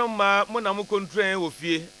 ye nwa no ma mo na mo kontrain wo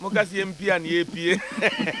fie mo kasi MP an ye pie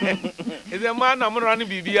eze ma na mo ran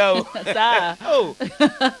bibia o sa oh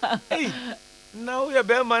hey now ye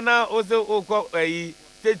be ma na o se o ko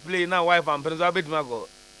stage play na wife and prince abedima go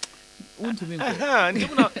untumi ko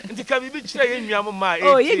nti ka bibi kire ye nwa mo ma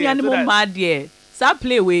oh ye nwa ni mo ma de sa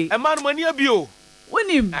play we e ma no mani abi o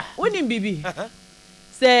wonim bibi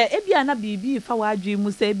se ebia na bibi fa wadwe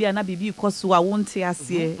mu se ebia na bibi koso a wonte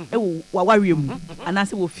ase e wa wawe mu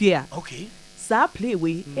anase wo fie a okay sa play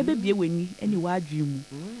we ebebie weni eni wadwe mu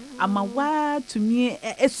ama wa tumi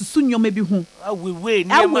esusu nyoma bi hu awewe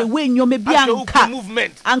nyoma bi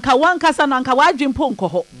anka wanka sa no anka wadwe mpo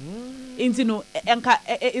nkoho inti no anka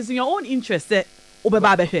is in your own interest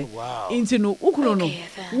obeba behwe inti no ukunu no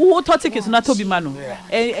wo to ticket na to bi ma no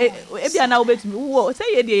ebia na obetumi wo say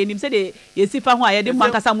ye de enim say de yesi fa ho a ye de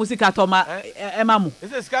mankasa musika to ma ema mu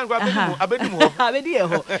is scan gwa abedim ho abedi e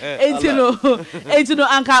ho inti no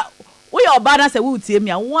anka we oba na say wo tie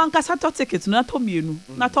mi a wo ankasa to ticket na to mienu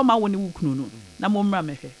na to ma wo ne ukunu no na mo mra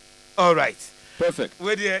mehwe. All right, perfect.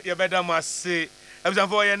 We dey ye better must say ebza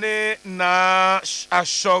for ye ne na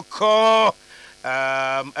ashoko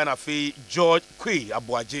and I feel George Kwe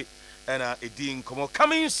Abuaje and Edin Komo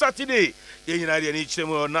coming Saturday. United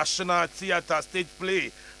National Theatre stage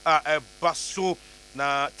play basso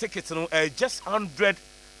na tickets no just 100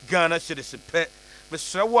 Ghana cedis per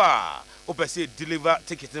Mr. Wa opese deliver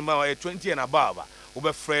tickets in 20 and above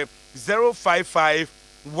over 055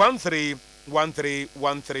 13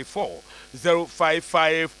 134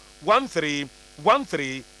 055 13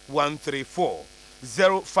 134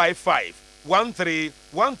 055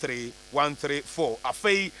 1313134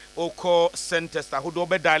 afei oko center star hodo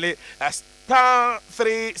be dale star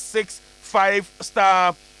 365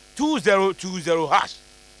 star 2020 hash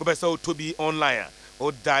obeso to be online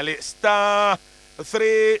o dale star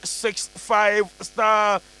 365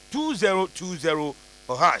 star 2020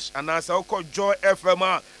 hash and as oko joy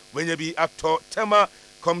fm when you be ato tema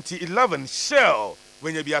committee 11 shell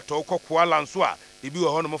when you be ato oko kwala nso a ebi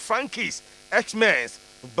wo hono Frankies X-Men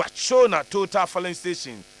Bachona Total Filling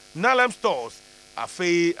Station, Nalem Stores,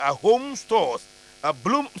 afei a home stores, a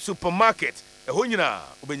Bloom supermarket, a honyina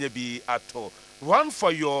ubenya bi ato. Run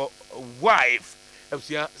for your wife.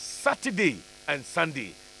 Saturday and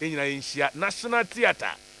Sunday. National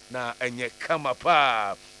Theatre. Na enye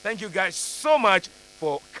kamapa. Thank you guys so much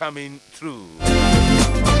for coming through.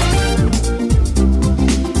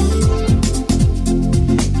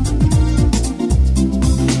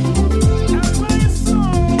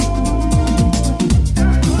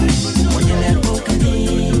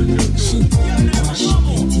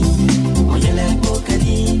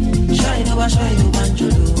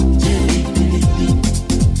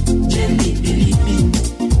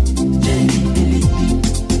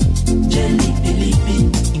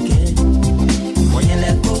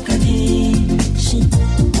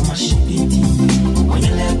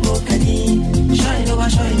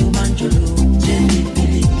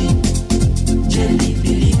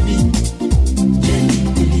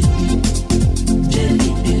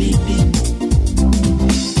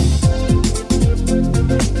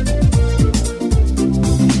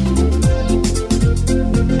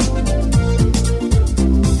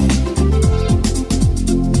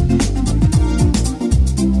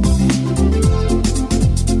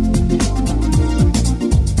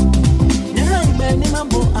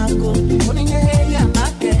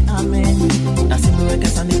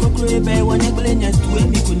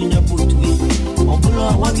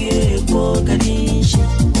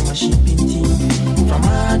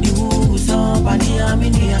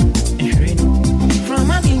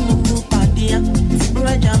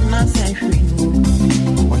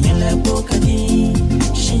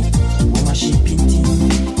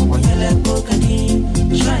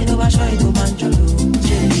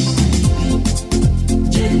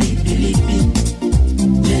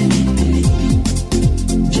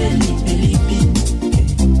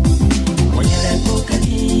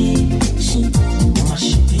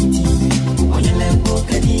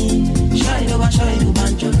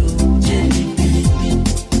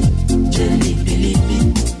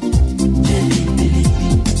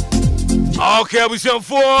 Okay, we see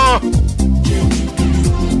for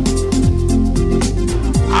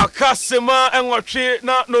Akasema and watch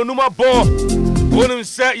na no numa bo. Wouldn't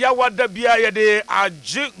say ya what the bia de a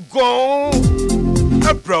jig go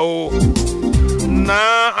a bro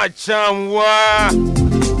na a chamwa.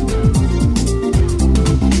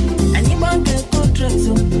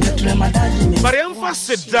 But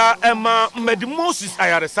emphasis Emma Medimosis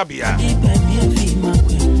Ayaresabia.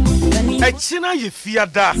 A China ye fear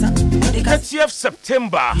da 30th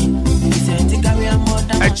September.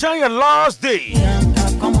 A China last day.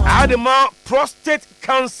 Adama Prostate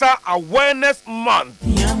Cancer Awareness Month.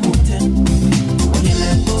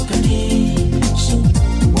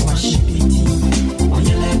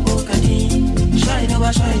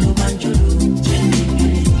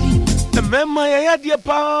 The member ya dear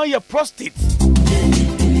pa your prostate.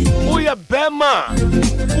 Oh ya bema.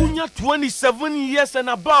 Unya 27 years and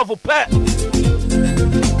above pet.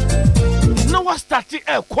 Now what started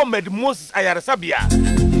a comedy Moses Ayaresabia.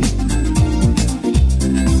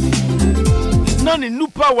 None in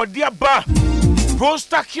Nupa wa dear ba.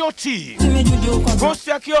 Prostakio tea.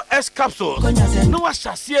 Prostakio S capsule. No one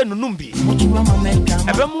shall see a numbi.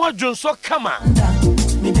 Ebemwa Johnson Kama.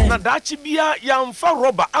 Nadachibia Yamfa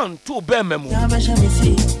Robber and two Bememu.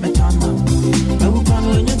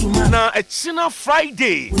 Na a China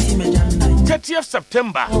Friday, 30th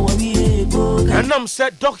September. And I'm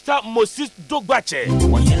said Dr. Moses Dogbache.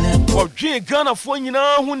 Or J. Ghana for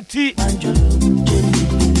Yina Hunti.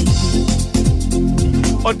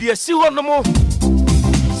 Or the Siwa no more.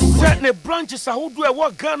 Certain branches are who do a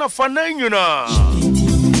work Ghana for Nayuna.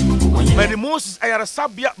 But the Moses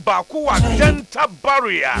Ayarasabia Bakua Dental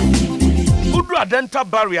Barrier. Who do a dental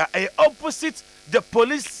barrier opposite the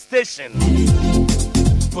police station.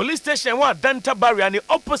 Police station wa dental barrier and the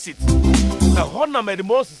opposite. A honor made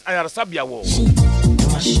Moses Ayarasabia war.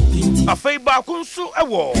 A fay bakunsu a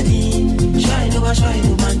war.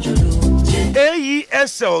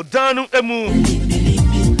 AESL Danu Emu.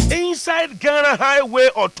 Inside Ghana Highway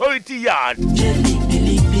Authority Yard.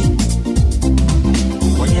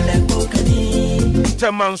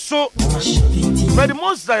 Temanso. But the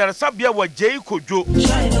Moses Ayarasabia wa Jay Kojo.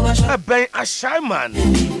 A ben a shaman.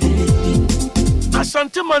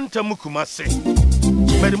 Asante manta mukumase.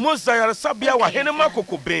 But the Moses Ayarasabia wa henema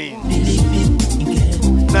kokobein.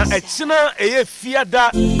 Na echina eye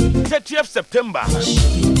fiada 30th September.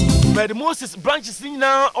 But the Moses branches in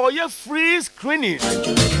now or ye free screening.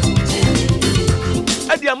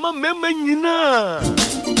 Adi ama meme nyina.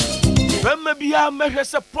 Meme bia mehwe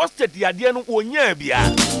se prostate yade no onye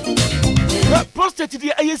bia. prostate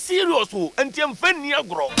deɛ ɛyɛ serious o nti ɛmfa nni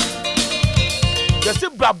agorɔ yɛsɛ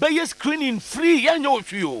bra bɛyɛ screening free yɛnyɛ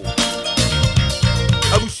ohwi o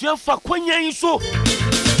abusua fa kwanyan so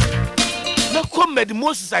na kɔ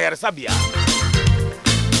medimosis ayaresabea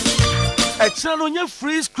ɛkyerɛ no nyɛ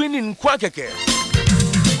free screening nkwa kɛkɛ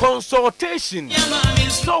consultation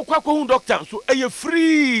so kwakɔ hu doctor so ɛyɛ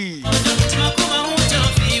free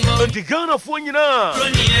nti Ghanafoɔ nyinaa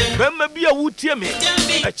bɛma bi a wotie me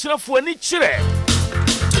ɛkyerɛfoɔ ani kyerɛ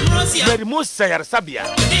medimosis ayaresabea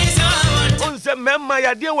onse mema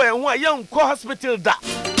yade we ho a yenkɔ hospital da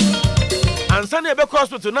ansa na yɛbɛkɔ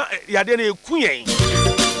hospital na yade na eku yɛn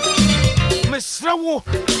mesrɛ wo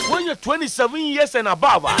when you're 27 years and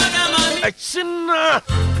above a china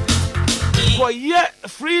kɔyɛ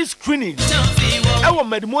free screening ɛwɔ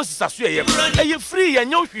medimosis aso yɛ ɛyɛ free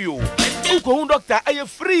yɛnyɛ hwee o wokɔhu doctor ɛyɛ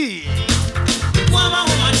free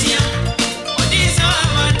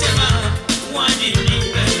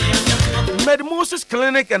Medimosis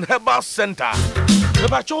Clinic and Herbal Center. The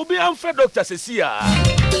Bacho be unfair Dr. Cecilia.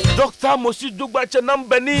 Dr. Moses Dugbache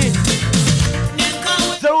number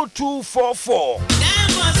 0244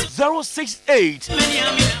 068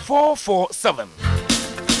 447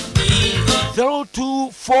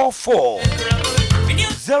 0244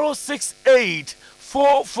 068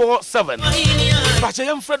 447. Bache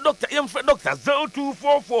Yamfred Doctor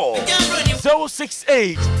 0244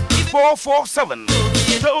 068 447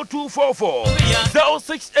 0244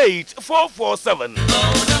 068 447.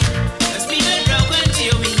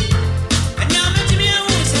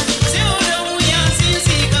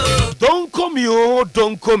 Don't call me, oh,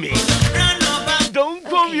 don't call me. Don't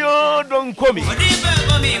call me, oh, don't call me.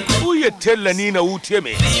 Who you tell Nina who tell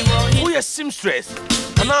me? Who you seamstress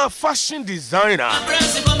and our fashion designer?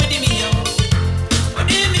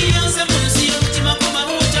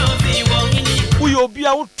 Who you be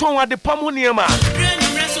out at the Pamoniama?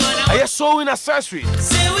 I saw in accessories.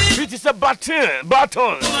 It is a button.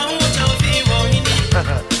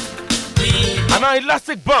 An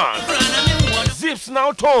elastic band. Zips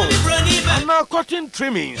now tall. And now cotton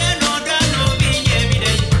trimmings.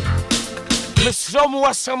 Miss Rom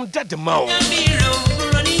was some dead mouth.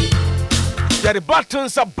 Yeah, the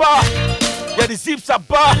buttons are bar. Yeah, the zips are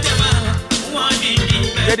bar.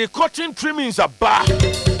 Yeah, the cotton trimmings are bar.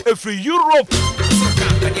 If Europe,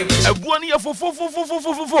 a 1 year for 4.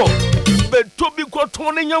 But Toby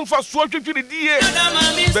Cotton young for swatch to the dear.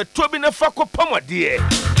 But Toby never could pama dear.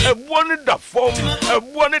 A one in the form.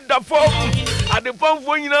 At the pump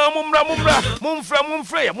for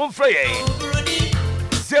Mumfrey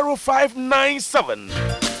 0597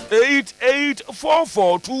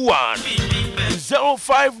 884421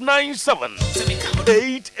 0597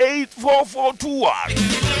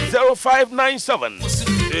 884421 0597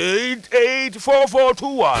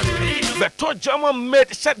 884421. The top German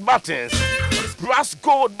made shirt buttons, brass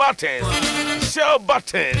gold buttons, shell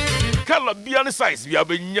buttons, color beyond size. We have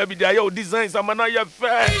been your designs. I'm an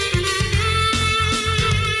fair.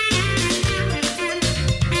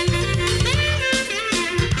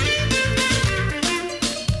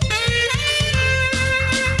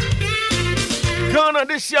 Ghana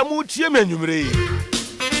this year mutie menumre.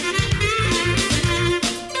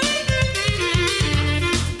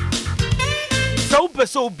 So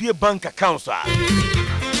person be a bank account sir.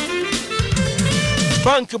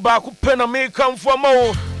 Bank back pen American for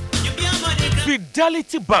more.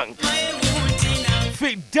 Fidelity Bank.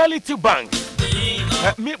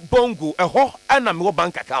 Me bongo a ho and a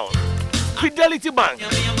bank account. Fidelity Bank.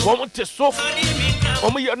 One to so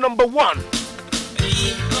your number one.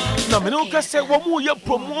 Now, me no can say what more your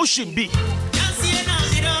promotion be.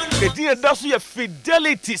 The dear that's your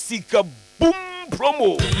Fidelity Sika Boom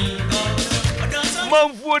promo.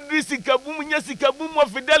 Man for this Sika Boom, yes, Sika Boom of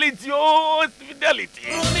Fidelity, oh, Fidelity.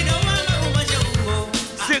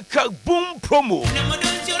 Sika Boom promo.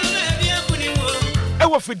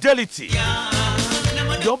 Our Fidelity.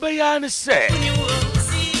 Yobayan say,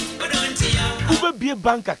 who will be a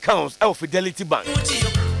bank account, our Fidelity Bank.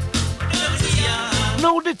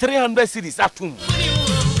 Now the 300 cities at home.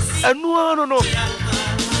 And no.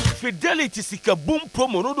 Fidelity Sika Boom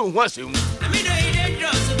promo no don't want him.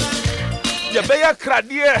 Ya beya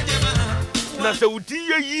kradia. Na se uti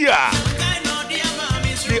year.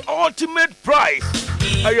 The ultimate price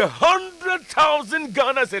are 100,000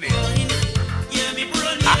 Ghana cedis.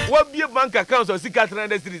 What be a bank account or Sika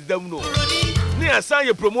 300 cities don't know. Near sign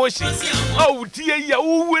your promotion. Oh, dear, you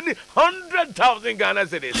win 100,000 Ghana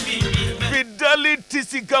cedis. Fidelity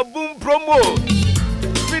Sika Boom promo.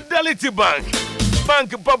 Fidelity Bank.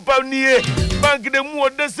 Bank Papa near. Bank the more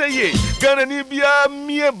they say. Ghana Nibia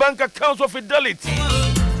mere bank accounts of Fidelity.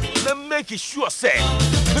 na make sure say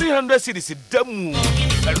 300 cedis damu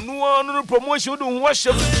and no promotion do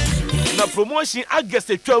worship na promotion August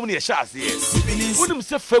 12 near Shas yes wouldn't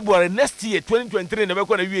say February next year 2023 na be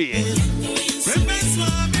kwa na wie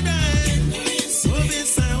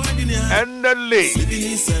and the lay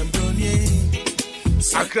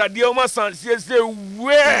Akradio ma san say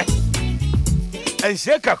where and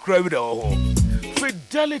shake a crowd with the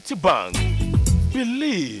Fidelity Bank.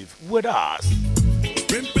 Believe with us.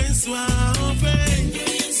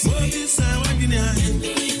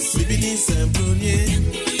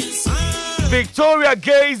 Victoria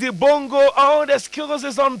Gaze, the bongo, all the skills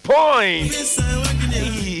is on point.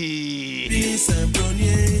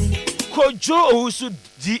 Kojo Usu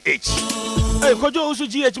GH. Hey, Kojo Usu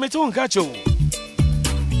GH, me too catch you.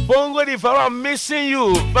 Bongo, if I'm missing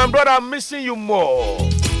you, my brother, I'm missing you more.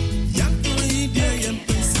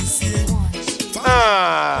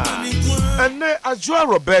 And as you are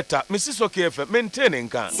Roberta, Mrs. OKF, maintaining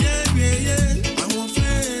can.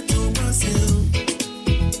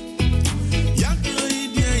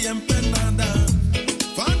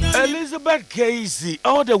 Elizabeth Casey,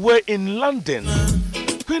 all the way in London.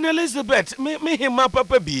 Queen Elizabeth, me him up a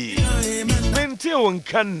baby. Maintain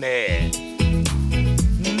can.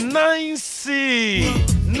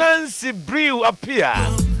 Nancy Brew appear.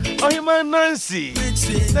 Oh, man, Nancy.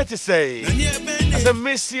 Let us say, as a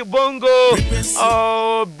Missy Bongo,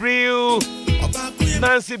 oh, Brew,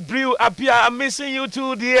 Nancy Brew appear. I'm missing you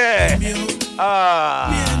too, dear.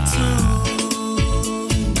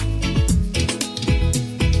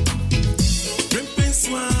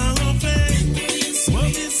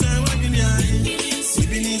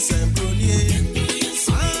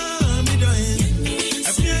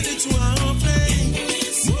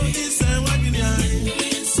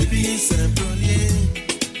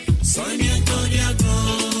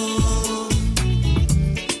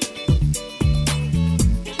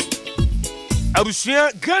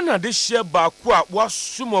 Abusia Ghana this year bakwa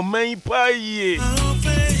wasumo man paye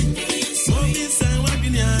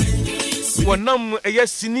wonam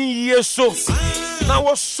eyasini yeso na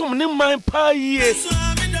wasum ne man paye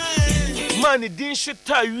man din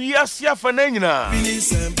shita wiase afa na nyina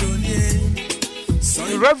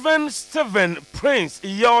Reverend Stephen Prince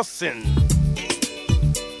Yosin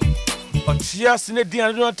Otias ne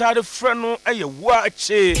din no tade freno eye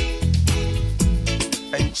waache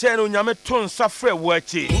and channel Yame Ton Safre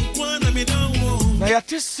Wachi. Now,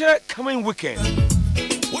 this coming weekend,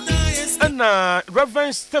 and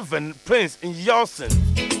Reverend Stephen Prince in Yelson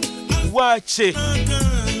Wachi.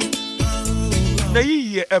 Now,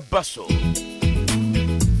 ye a bustle.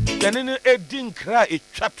 Then in a din cry a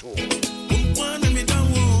chattel.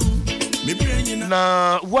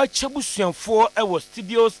 Now, watch Abusian 4 hour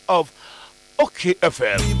studios of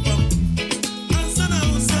OKFM.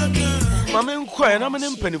 Mamma Quine, I'm an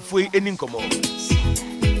impenny for any income.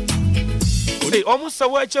 They almost a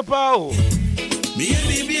watch a pow.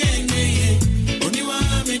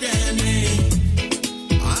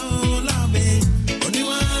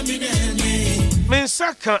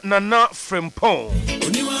 Mensaka Nana Frempong,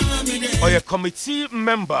 or a committee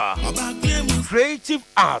member, Creative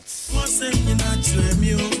Arts.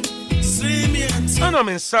 And I'm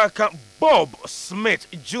Mensaka Bob Smith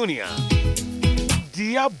Jr.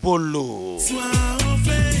 Diabolo.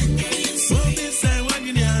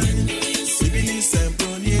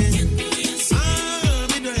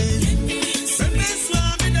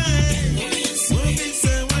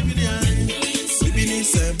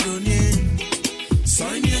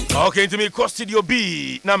 Okay, to me, Costudio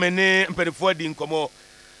B. Namene, Mpedifo Din Komo.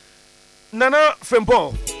 Nana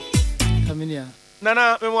Frempong. Kaminia.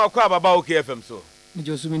 Nana, me mo akwa baba OKFM so. Me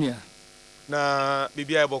Josuminia. Na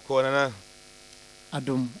bibia eboko nana.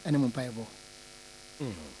 Adom ene mo paibo.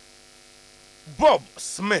 Bob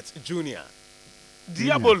Smith Jr.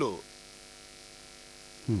 Diabolo.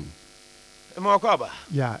 Emo akwa ba?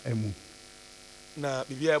 Ya emu. Na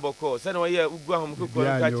bibia eboko. Se na ye ugwa hom kokoro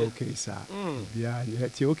kache. Bibia okay sir. Bibia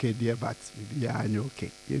ye okay dear but bibia anya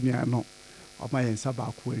okay. Ye nua no. Oma ye nsa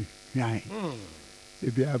ba ko hwan.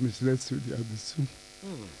 Bibia misle studio abisu.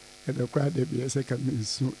 E de kwa de bia se ka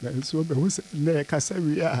minsu. Na nso be hu se na ka sa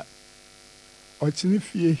wi a ochini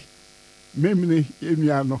fie memne ye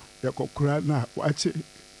nua no ye kokora na wache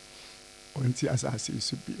onti asase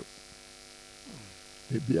su bio.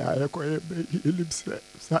 Bibia ye ko ye be elipse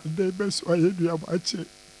sa de be so ye dua wache.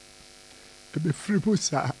 E be free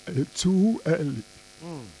pusa too early.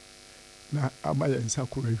 Na ama ye nsa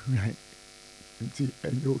ko hwan. Nti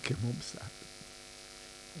enye oke momsa.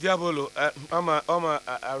 Diabolo, ama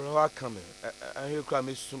arwa coming. I hear cry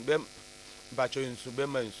me sum bem bacho in sum bem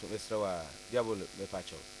man sum esrawa. Diabolo me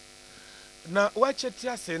pacho. na wacheti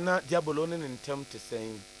ase na diabolo ne ntem te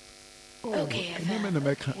sen. Okay. Me na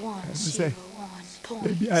meka. Say.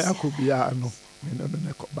 Baby ayakobia no. Me no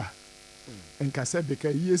na koba. Enka se beka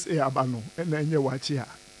yes e aba no na enye wachi a.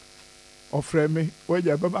 Ofre me, we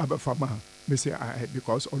ya baba abafama. Me say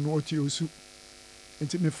because ono oti osu.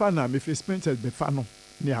 Nti me fa na me face painted be fa no.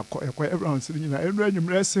 Ni akọ everyone sitting na enu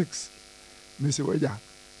anwumre 6. Me say we ya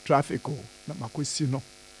traffic o na makosi no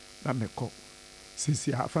na meko.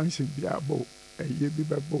 Sisi a function bi abo eye bi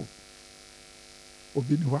bebo.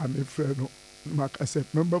 Obi ni wa me frɛ no maka sɛ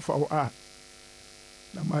member for a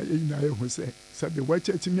na ma ye nyina ye ho sɛ sɛ wa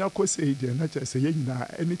kyɛtimi akɔsɛ ide na kyɛ sɛ ye nyina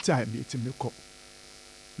anytime yɛtimi kɔ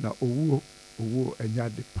na owuo anya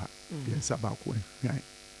de pa yɛ saba ko hwan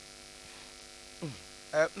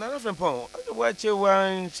na na friend pon wa che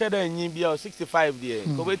wan sheda nyi bia 65 de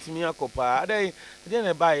ko betimi akɔpa adai de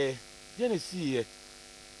na bae de na siye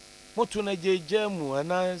moto na jeje mu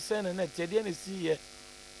ana sɛ na te de na siye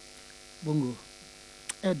bongo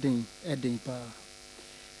Eden pa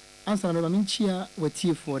ansa na minchia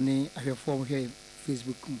watiefo ne ahwefo mo hwe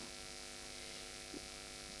Facebook mu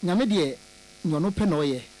nyame de nyono pe no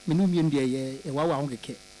ye menu mie ndie ye wawa ho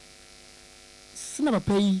keke sina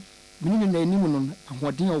papa yi menu na animu no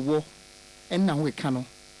ahoden owo en na ho keka no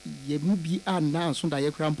ye mu bi anna anso da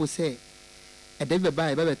ye krampo se ede be ba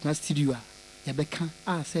ye be tena studio a ye be ka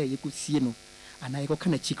a se ye kosie no ana ye ko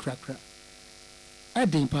kana chikrakra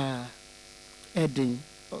Eden pa Eden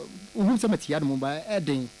uhum samati ya no ba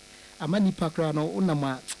Eden ama nipa kra no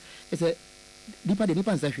unama ese nipa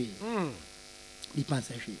nsahwe nipa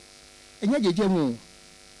nsahwe enya jeje mu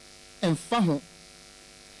emfa ho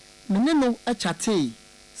mene no a chatei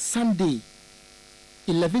Sunday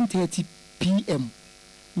 11:30 p.m.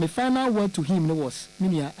 my final word to him was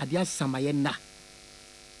minia adia samaye na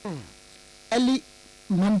early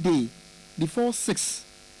Monday before 6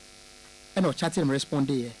 and I chatting and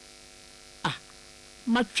responded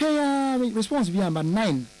my response be about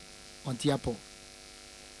 9 on Tiapo.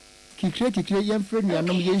 Kikre yam friend ya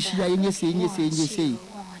no yenshia yenye say.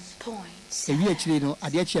 We actually no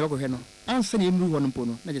ade chia ko hwe no. Ansa na emru ho no mpo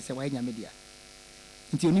no na je say wa nyame dia.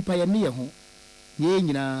 Nti onipa ya ne ho ye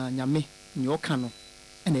nyina nyame nye oka no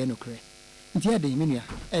na ye no kre. Nti ade menua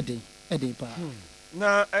ede pa.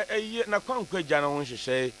 Na na kwankwa gya na ho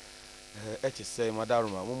hwehwe eche say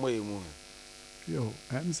madaruma mo emu. Yo,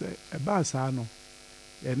 am say e ba sa no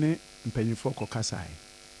ene mpanyifo ko kasai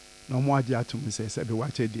na mo age atum se be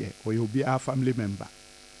wache de o yo bi a family member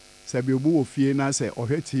se be obu ofie na se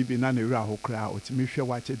ohwe TV na na wura hokra otimi hwe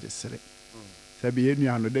wache de sere se be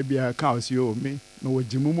yenu ano de bia ka o si o mi na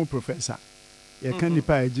wojimu mu professor ye kan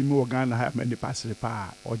nipa ajimu wo Ghana ha ma nipa sere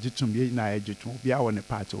pa ogitum ye na agitum bia wo ne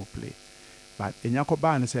part o play but enyako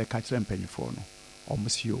ba na se ka kire mpanyifo no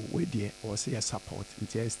omusio we de o se support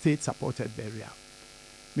nti state supported burial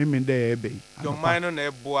mimi de ebe your minor na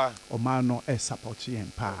eboa o ma no support yen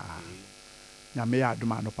pa nyame ya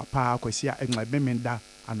adoma no papa akwasi enwa mimi da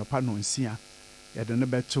anopa no nsia ye de ne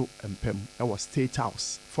beto empem e was state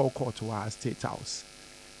house forecourt was state house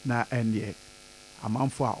na enye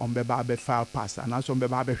amanfo a ombeba be file pass ana so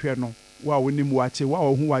ombeba be hwe no wa wonim wache wa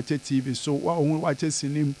ohun wache TV so wa ohun wache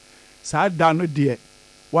sinim saa da no de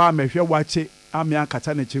wa mehwe wache ame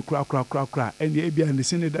akata na chekura enye ebia ne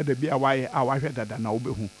sine dada bia waye a wahwe dada na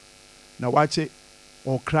obehu na wache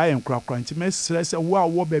o cry nkura nti mesrɛ sɛ wo a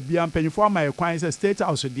wo ba bia mpanyifo ama ekwan sɛ state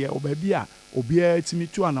house de o ba bia obia timi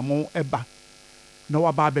tu anamo eba na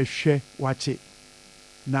wa ba behwɛ wache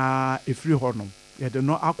na efiri hɔ no ye de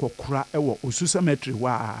no akokura ɛwɔ osu cemetery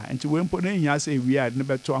wa nti we mpo na nya sɛ wi a ne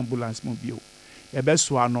beto ambulance mo bio ye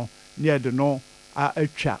besoa no ne ye de no a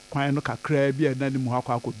atwa kwan no kakra bi na ne mu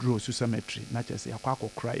akɔduro osu cemetery na kyerɛ sɛ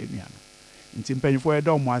akɔkora enua no nti mpanyifo ye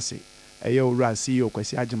da mo ase ɛyɛ owura CEO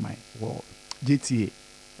kwasi agyeman wɔ GTA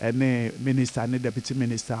ene minister ne deputy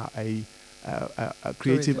minister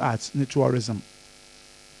creative arts ne tourism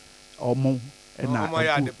omo na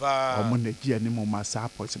omo na gia ne mo masa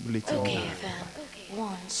possibility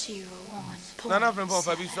Nana from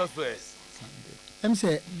Fabi software em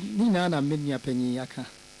say ni na menia panyi aka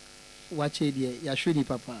wache de ya hwedi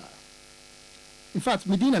papa in fact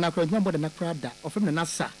medina na kra nyambo de na kra da ofem na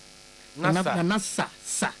nasa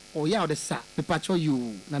sa o ya o de sa me pacho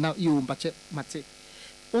you na you mpache mate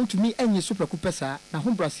on to me enye super kupesa na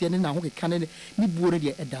ho brase ne na ho keka ne ni buo ne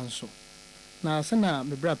de edanso na sana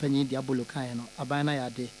me bra panyi de abolo kan no aban na ya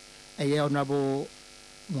de eye honorable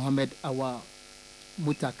Mohammed Awa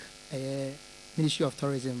Mutak Ministry of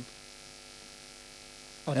Tourism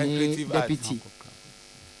Oni deputy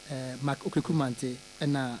Mark Okrekumante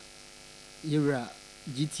na yura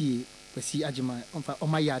GTA kwasi agema onfa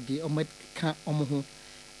omayade omeka omo ho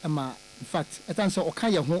ama in fact etan so oka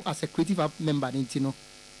ye ho as a creative member nti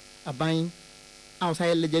aban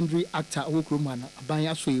outside legendary actor okromana aban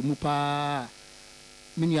aso emu pa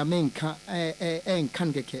menua menka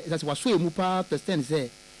enkan keke that's what so emu pa understand say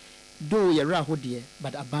do ye ra ho de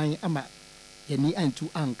but aban ama ye ni antu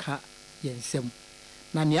anka ye nsem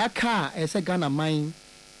na ne aka ese Ghana man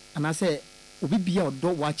ana say obi bia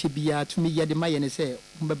odo wache bia tumi ye de maye ne say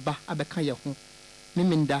mbeba abeka ye ho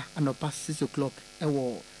meminda anopa 6 o'clock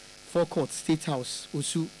ewo forecourt state house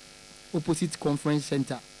osu opposite conference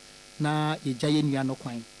center na ye jaye nua no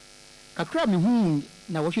kwan kakra me hu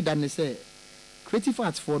na wo hweda ne say creative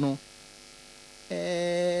arts for no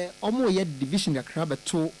omo ye division kakra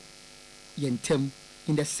beto ye ntem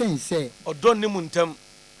in the sense say odo ne mu ntem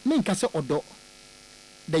me nka say odo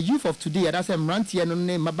the youth of today that say mrantie no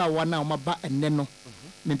ne maba wana o maba enne no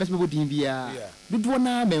me pese bo din bia dudu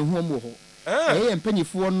na me hu omo ho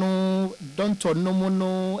mpanyifo no donto no mo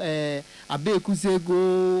no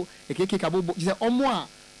abekuzego ekeke kabobo je omo a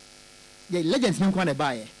ye legends ne nkwa na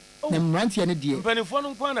bae na mrantie ne die mpanyifo no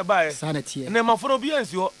nkwa na bae sanatie na maforo bi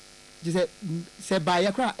ansi ho je se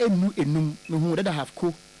bae kra enum me hu that have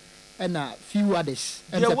co and a few others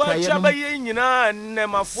and the prayer ya ba ye nyina na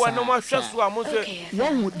mafo na mo hwe so amo so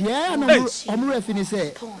won dia na omo refini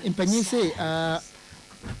say mpanyin say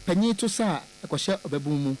panyin to sa ekwohye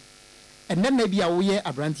obabun mu and then maybe awoye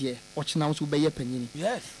abrantie ochina so be ye panyin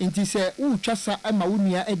yes inti say wo twasa ama wo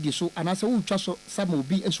nua edi so anase wo twaso sama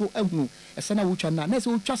obi enso ahunu ese na wo twa na se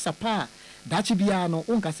wo twasa pa dachi bia no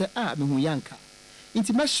wonka say me hu yanka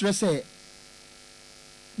inti mehre say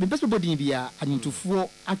me best body bia anyintufuo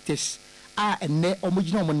actors enne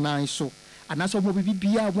omogina omonan so anase omo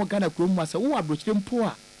bibia mo Ghana krom asa wo abrochire mpo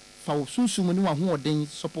a fa wo sunsum ni wa ho oden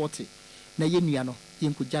support na ye nua no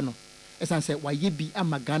yenkogya no esan say wa ye bi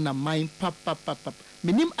ama Ghana mind pap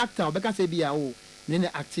menim actor obeka say bia o ne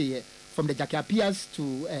actor here from the Jackie Appears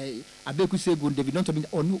to Abekusego David don't mean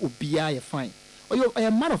onu obia ye fine oyo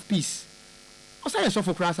a man of peace osa ye so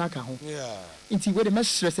for class aka ho inti we the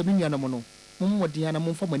message say me nua no mo no mo dia na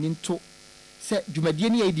mo fa mani nto se dwumadie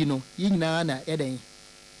ne yedi no ye nyina na eden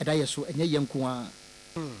eda ye so enye yenko a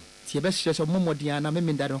ti e be hye so mo dia na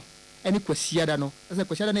memenda no ene kwasia da no se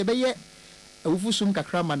kwasia da na be ye awufusum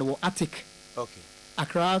kakra ma no attic okay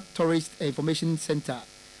Accra Tourist Information Center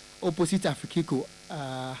opposite Afrikiko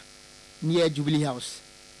near Jubilee House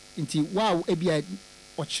inti wow ebia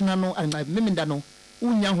ochina no memenda no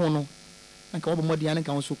unya ho no nka wo mo dia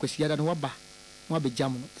nka wo so kwasia da no waba mo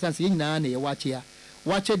abejam no sanse nyina na ye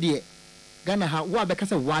wache de Ghana ha wo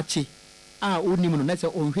abekasa wache onim no na se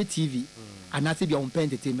onhwe TV anase bia on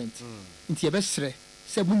entertainment nti ye be sre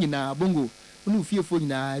se mu nyina bongo unu fiefo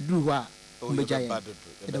nyina duru ho a mbeja ye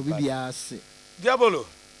da bibia se diabolo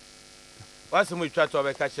wase mu twa to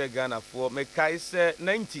be ka che Ghana fo me kai se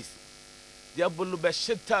 90s diabolo be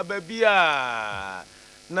shita babia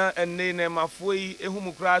na enne ne mafo yi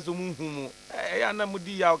ehum kra so mu humu ya na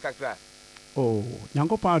mudi ya kakra oh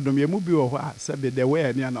nyankopon adom ye mu bi wo a se be the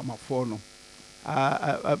way ne na mafo no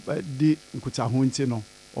di nkuta ho nti no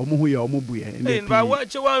omo hu ye omo bu ye ne ba wa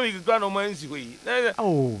che 1 week kra no mansi ho yi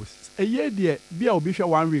oh eye de bia obi hwe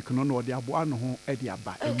 1 week no no de abo ano ho e de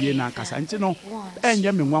aba eye na kasa nti no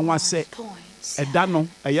enye me nwanwa se eda no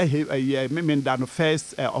eye memenda no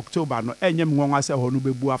 1st October no enye me nwanwa se ho no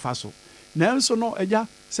bebu afa so nanso no eja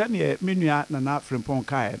se ne menua na Frimpon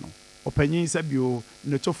kae no opanyin se bio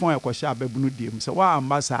ne tofon ekwohye ababunu diem se wa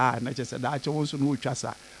ambasa na chese da ache wo so no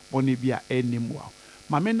twasa boni bia enimwa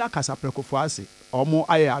ma me na kasapreko ase omo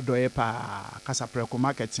aye adoye pa kasapreko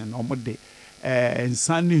marketing omo de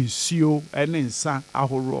nsan ne nsuo ene nsan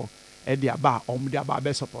ahoro e de aba omo de aba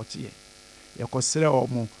be support ye kosere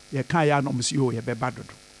omo ye kan ya no msio ye beba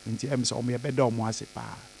dodo nti em se omo ye beda omo ase pa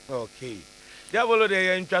okay diabolo de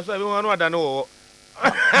ye ntwaso bi wonu ada no wo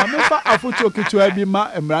amefa afoto kitu abi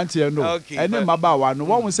ma emrantie no ene maba wa no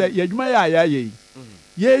won se ye dwuma ya ye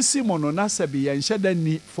yesi mono na sebi ye nheda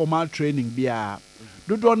ni formal training bia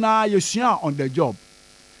dodo na yesua on the job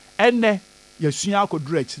ene yesua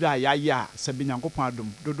akoduru akira ya sebi nyankopon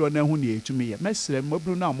adom dodo na hu ne etumi ye mesrem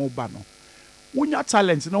mabru na mo ba no wonya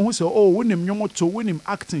talent no hu se oh wonim nwomoto wonim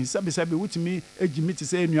acting sebi wutimi ejimi ti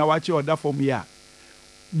se enua wache oda form ya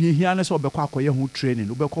ni hia ne so obekọ akoye hu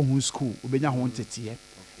training obekọ hu school obenya hu ntete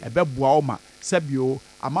ebeboa o ma sebio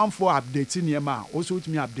amanfo update ni ma o so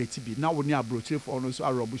utimi update bi na wo ni abrochire for no so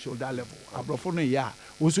arobu shoulder level abrofo no ya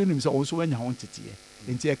o so nim se o so wanya hu ntete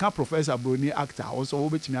enti e ka professor broni actor o so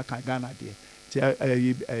obetimi aka Ghana de ti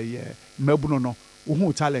mabuno no wo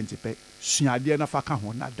hu talent pe suade na fa ka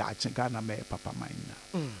ho na da che Ghana me papa man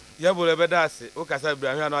na ya bole bedase o kasa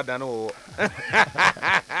Ibrahim no ada no wo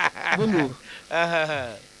bongo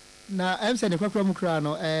na em se ne kwakra mu kra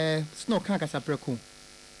no snow kan kasapreko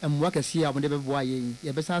emwa kase a mo de beboa yen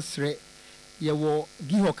ye besa sre ye wo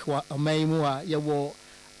gihok wa oman mu a ye wo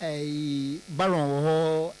baron wo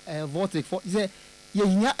ho vortic for say ye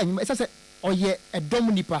hinya anyuma se oye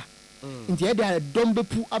edom nipa nti ye da edom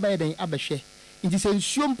bepu abaye den abehwe nti se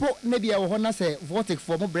nsuompo na bia wo ho na se vortic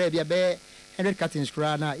for mo bra bia be 100 cartons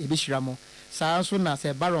kra na e be hira mo saa so na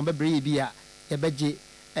se baron be bra bia ye beje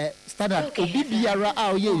standard obi biara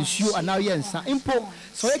a oye nsuo ana oye nsa impo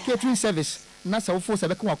so ye catering service na se wo fo se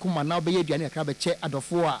be kwa kuma na obe ye aduane kra be che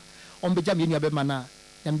adofo a on be jam ye nua be mana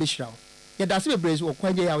na be hira ye da se be brace wo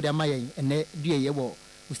kwanje ya wo de amayen ene due ye wo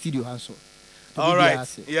studio hanso. All right,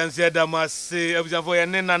 Yansi Damasi, for your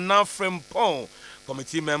name and now from Pong,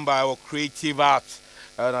 committee member of Creative Arts,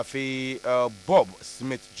 and I feel Bob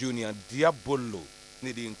Smith Jr. Diabolo,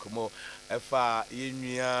 needing come F.A.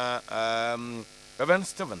 Reverend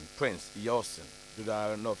Stephen Prince Yosin. Do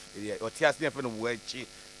I know or Tias never word chi?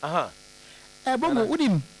 Bobo,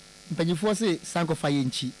 Udim, but you force Sanko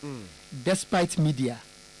Fayenchi, despite media.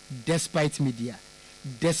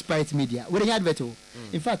 What a advert.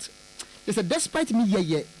 In fact, it's a despite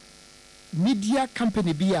media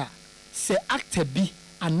company bia say actor bi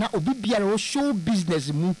and na obi biara show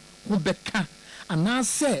business mu ho beka and na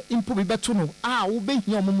say impo bi beto no wo be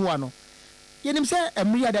hia omumu ano yenim say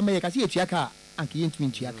emri adama yeka say etuaka anke yentumi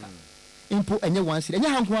ntuaka impo enye wansi enye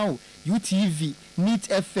hanko awo UTV Neat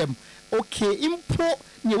FM okay impo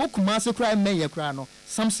ne wokuma se kra men ye kra no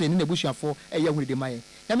Samson ne busuafo eye hu de maye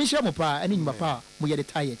ya me hira mo pa ani nyuma pa mo ye de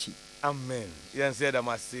tie chi. Amen. Yan said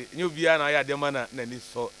Damasi. You be an aya demana nani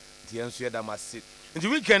so the answer Damasi. In the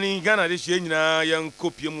weekend in Ghana this year, young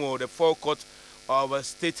copium the forecourt of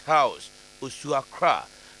State House, Usuakra.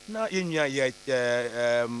 Now in ya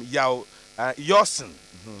Yao Yosin,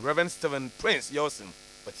 Reverend Stephen Prince Yosin,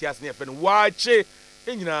 but he has near been watch it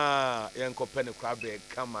in young company crab.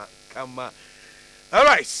 Come on. All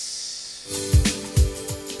right.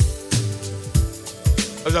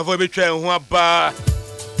 As a boy betraying one bar.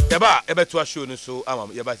 Yaba, ebe to show no so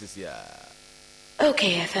yaba sisi ya.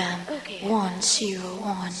 Okay, FM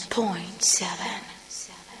 101.7.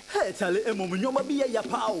 Hey, Charlie, Nyoma be ya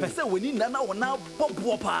pow. Pesa weni nana wana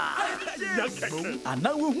bobo pa. And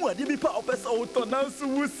now who are the power pesa autonance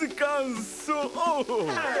wusikanso.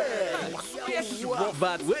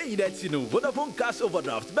 But wait that you know, Vodafone cash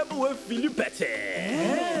overdraft. Beba we feel you better.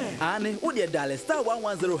 And who the dial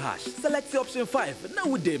 *110 hash. Select option 5. Now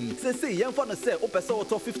with them. Say young for no say opesa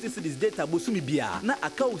auto 50 cedis data busumi bia. Na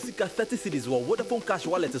account sika 30 cedis wo Vodafone cash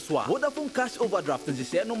wallet swa. Vodafone cash overdraft nje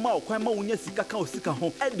share no ma okwan ma unya sika ka osika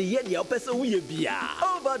ho. The year the person we bia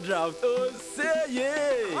overdraft say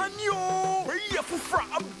yeah anyo we for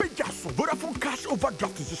a big Vodafone cash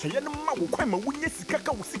overdraft is say no ma wo kwama wo nya sika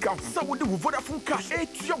ka wo sika so wo de Vodafone cash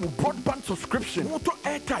your broadband subscription auto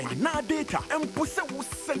airtime na data empo se wo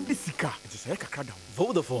send sika it is kakra down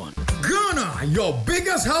Vodafone. Ghana, your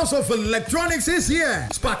biggest house of electronics is here.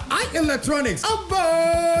 Spark I Electronics.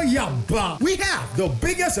 Abba Yaba. We have the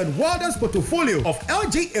biggest and widest portfolio of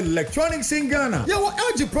LG electronics in Ghana. Yeah, what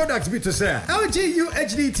LG products be to say? LG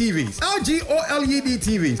UHD TVs, LG OLED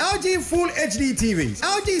TVs, LG Full HD TVs,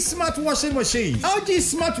 LG Smart Washing Machines, LG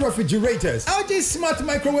Smart Refrigerators, LG Smart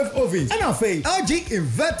Microwave Ovens, and LG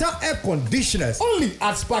Inverter Air Conditioners. Only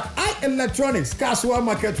at Spark I Electronics, Kaswa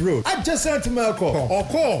Market Road, adjacent to Melco. Or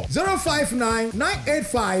call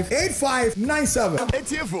 059-985-8597.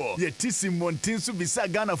 Etiefo, ye tisi montin su bisa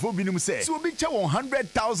Ghana fo binum se. So be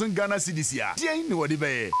 100,000 Ghana cedis ya. Tie ni wodi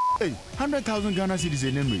be. Hey, 100,000 Ghana cedis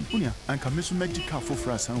enemy. Unia, anka mesu medical for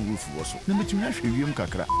France and roof woso. Na metumi ahwe wiem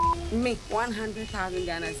kakra. Me 100,000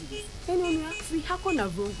 Ghana cedis. Enonia, free hako na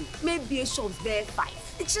vrongo. Maybe a shops there 5.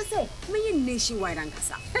 It's just say, me nationwide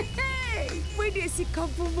angasa. Hey, where do you see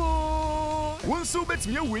Kapumo? One so bet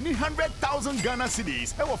me winning 100,000 Ghana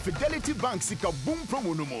cedis. Our Fidelity Bank sika boom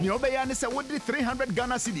promo no mo. Ni obeya ne se wodi 300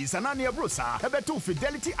 Ghana cedis anani abrosa. Ebeto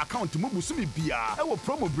Fidelity account mu busumi bia. Our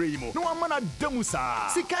promo brei mo. No amana demusa.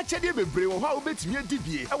 Sika chede bebre wo ha obetumi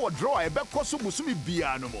adibie. Our draw ebekọ so busumi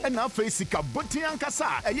bia no mo. E na face sika botin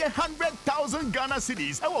ankasa. Eye 100,000 Ghana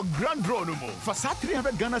cedis. Our grand draw no mo. For sa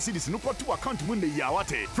 300 Ghana cedis no to account mu ne ya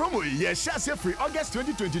wate. Promo ye share free August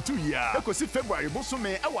 2022 year. Ekosi February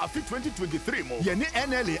bosume our 2023 mo. Ye ni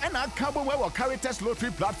NLA and Cabo we carry test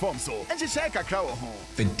lottery platform so. And she share kakra wo ho.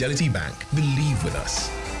 Fidelity Bank. Believe with us.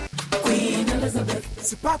 We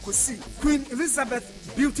Sipako C, Queen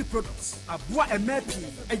Elizabeth Beauty Products. Abua emepi,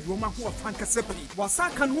 eyoma ho fankasepi.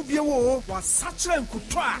 Wasaka no bie wo, wasachre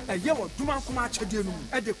nkutwa, eyewo duma kuma achede no.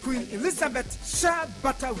 E the Queen Elizabeth Shea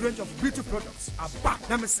Butter range of beauty products. Aba,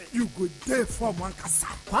 na me say you go there for one kasa.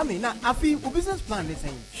 Kwame na afi o business plan dey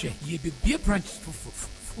say. She ye be branches fufu.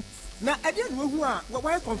 Na ade no hu a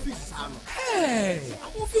why confuse sa no. Hey,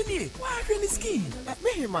 I'm fini. Why any skin?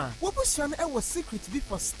 Mehima, what position e was secret be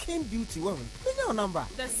for skin beauty woman. Me know number.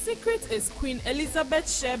 The secret is Queen Elizabeth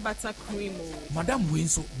Shea Butter Cream. Madam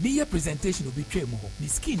Winso, me presentation will be tremo. Me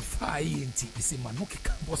skin fire enti. Me say manoke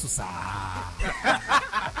kamboso sa.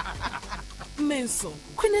 Menso,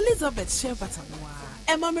 Queen Elizabeth Shea Butter noa.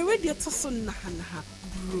 Emma me ready to so na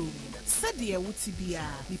bro. Sadia wutibia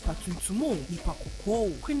ni patuntumo ni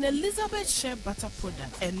pakoko. Queen Elizabeth Shea Butter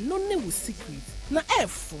product and no ne was secret. Na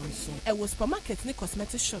Fonso, e was supermarket ni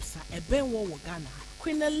cosmetic shops e ben wo Ghana.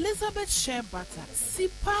 Queen Elizabeth Shea Butter,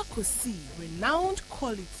 Sipako C, renowned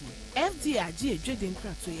quality. FDIG Jaden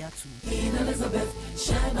Kratoyatu. Queen Elizabeth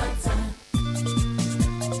Shea Butter.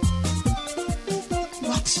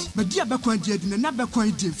 What? But dear Bakwan did never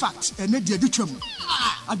quite in fact, and not dear Ditchum.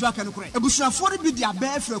 I do can correct. A bush afforded be the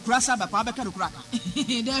bear for a crassa by Pabaka cracker.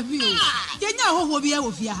 There you will be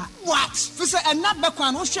over here. What? For and not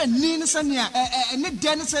Bakwan Ocean, Nina Sania, and Nick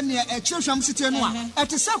Denison near a Chilsham City Noir. At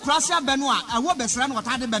the South Crassa Benoit, I will best run what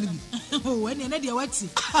I did. Oh, and an idea what?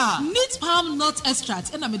 Neat palm nut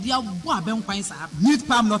extract and a media wabben points up. Neat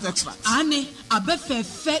palm nut extract. Annie, a befe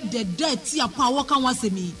fed the dead tea upon walking once a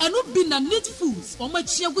me, and not been a neat foods or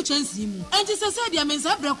much cheer which ends him. And just said, I mean,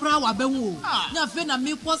 Zabra crowd, Abenwo. Nafena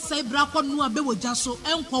me was say Bracon no Abewo Jasso,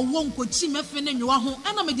 and for one could see me fin in your home,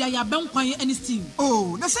 and a media Yaben any steam.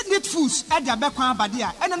 Oh, they said neat foods at the Bakwan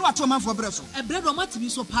Badia, and what to man for Bresso. A bread or mat to be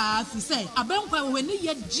so powerful, say, a Benqua when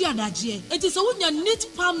yet Giadagie. It is a woman neat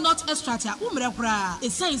palm nut extract, Umra, a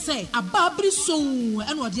sign say, a Babri so,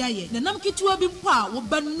 and what yaye, the Namki to a big power will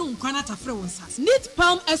burn no canata frozen. Neat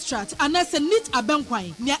palm extract, and that's a neat a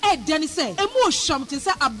Benquine, near Ed Denny say, a more sham to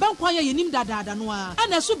say a Benquine in him that noir,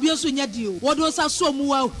 and a subios in your deal. What was a so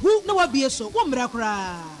more who no be so, Umra.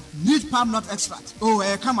 Neat palm nut extract. Oh,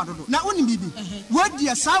 come on. Now, only maybe. What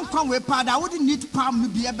dear sound come with pad, I wouldn't need palm to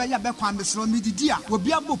be a better background, Miss Romidi dear, will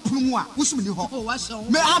be able to Pumwa, who's me. Oh, what's so?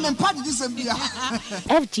 May I am part of this?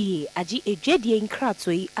 FGA, Aji, a Jedi in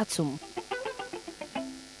Kratsui, Atum.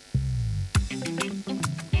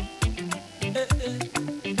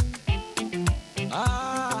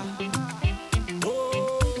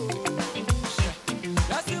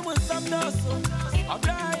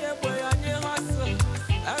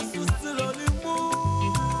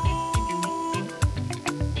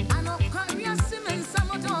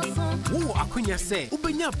 Akunya say,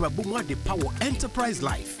 Ubenya Brabo mwa de power enterprise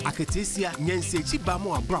life. Aketesia nyense chiba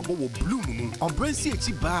mo abrabo wo blue mumu. Obrensi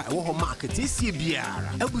chiba e wo ho ma aketesia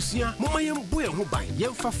biara. Ebusia mama yembo e ho ban.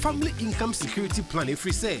 Yemfa family income security plan e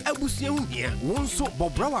free say. Ebusia hu hia. Wonso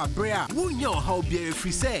bobrawa abre a wonya oha bia e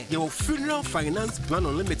free say. Ye funeral finance plan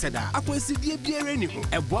unlimited a. Akwansidie biara ni ho.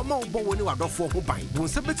 Eboa ma obo woni wadofo ho ban.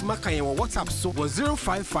 Wonse betima kan ye wo WhatsApp so was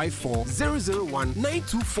 0554 001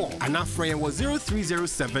 924 and afre was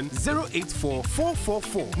 0307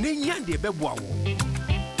 084-444.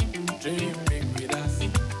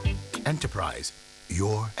 Enterprise,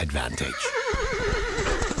 your advantage.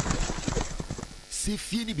 Se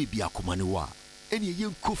fieni bibi akomanewa, eni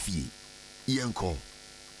yen kofi, yenko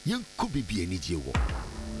bibi eni jewo.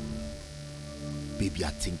 Baby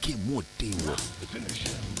atinke mo dewo.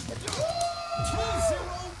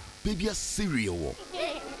 Baby a cereal wo.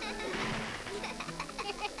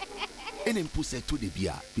 Enen puse to de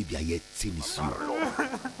bia, baby a yet tinisu.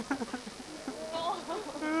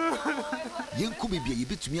 Yenko baby a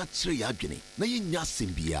bit me a tray agony, na yen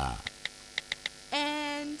yasin bia.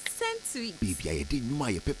 And sent sweet. Baby a did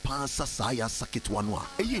my pepa sasaya sakit wanwa,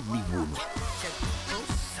 a yen me wono.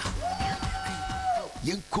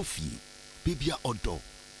 Yen coffee, baby a odo,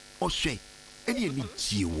 oshe, any ni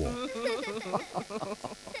chiwo.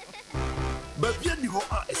 Baby, you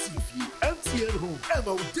are a CV, MTN home, and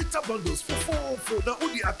our data bundles for now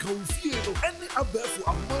only account fee, any other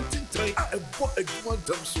for a mountain time, I bought a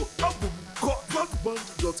quantum so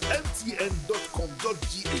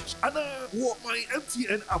broadband.mtn.com.gh and I want my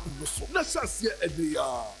MTN app so let's just hear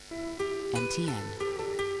MTN.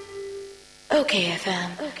 Okay,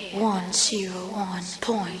 FM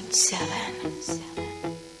 101.7.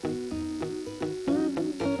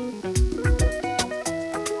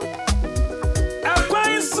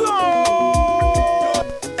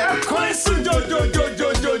 Ekwanso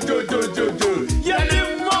Dwoodwoo. Yale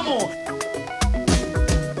mamo.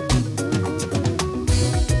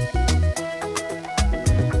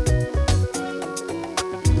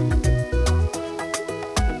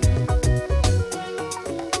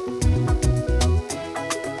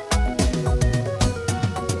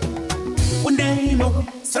 Unaimo,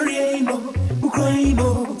 sorry aimo,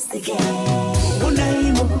 Ukraimo, Sike.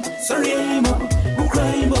 Unaimo, sorry aimo,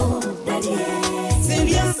 Ukraimo, Daddy.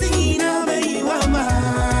 Sevia singina baiwama.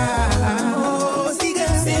 Siga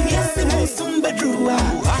sevia semusumba drua.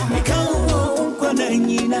 Mekao kwa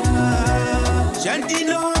nanyina.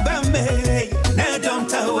 Shantino bambe, na don't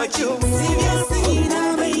tell what you. Sevia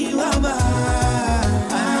singina baiwama.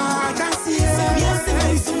 Sevia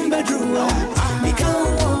semusumba drua.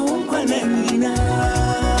 Mekao kwa nanyina.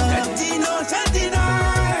 Shantino,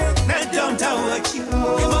 na don't tell what you.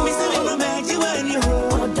 Give me some magic when you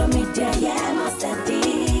hold on me, yeah, must I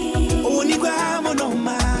only grab no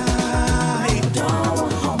mind.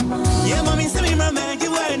 Yeah, mommy, some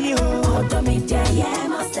magic when you hold on me, yeah,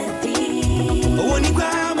 must I only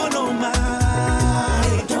grab no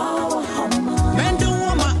mind. Men don't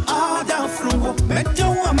want my all down through. Men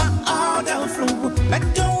don't want my all down through. Men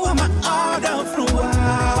don't want my all down through.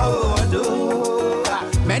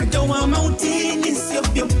 Men don't want mountain is your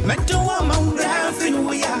view. Men don't want mountain through.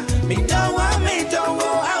 Me don't want, me don't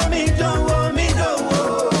want, me don't want, me don't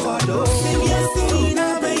want. Sevia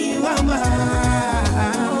sina baiwama.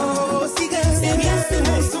 Siga sevia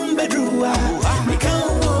semusumba drua.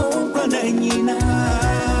 Mikao kwa nanyina.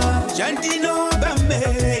 Shantino bambe,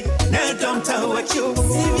 na don't tell what you.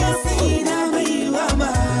 Sevia sina baiwama.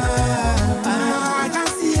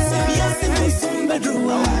 Sevia semusumba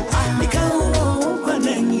drua. Mikao kwa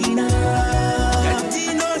nanyina.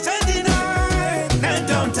 Shantino, na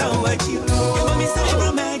don't tell what you. Give me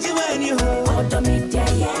some magic when you hold on me,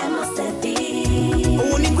 yeah, must I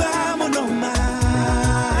only grab no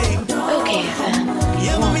mind. Okay,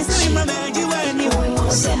 yeah, mommy, some magic when you hold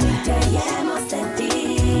on me, yeah, must I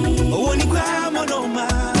only grab no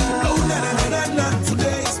mind. Oh, na.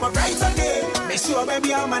 Today is my brighter day. Make sure,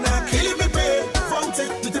 baby, I'm not killing me, babe. Fountain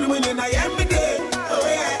to 3 million, I am the day. Oh,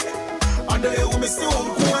 yeah. On the way, we miss you.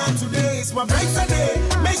 Today is my brighter day.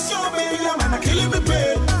 Make sure, baby, I'm not killing me,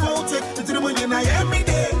 babe. Fountain to 3 million, I am the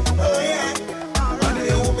day. Oh, yeah. On the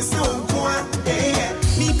way, we miss you. Yeah.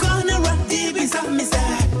 Me gonna rock the beside me,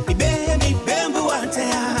 sir. Me baby, bamboo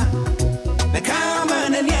water. Me come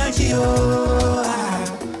on and yajio.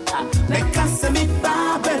 Me casa me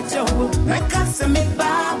baba joe. Me casa me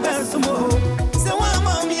baba sumo. So I'm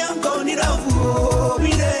on me, I'm going to love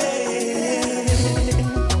me there.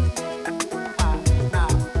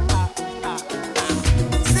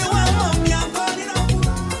 So I'm on me, I'm going to love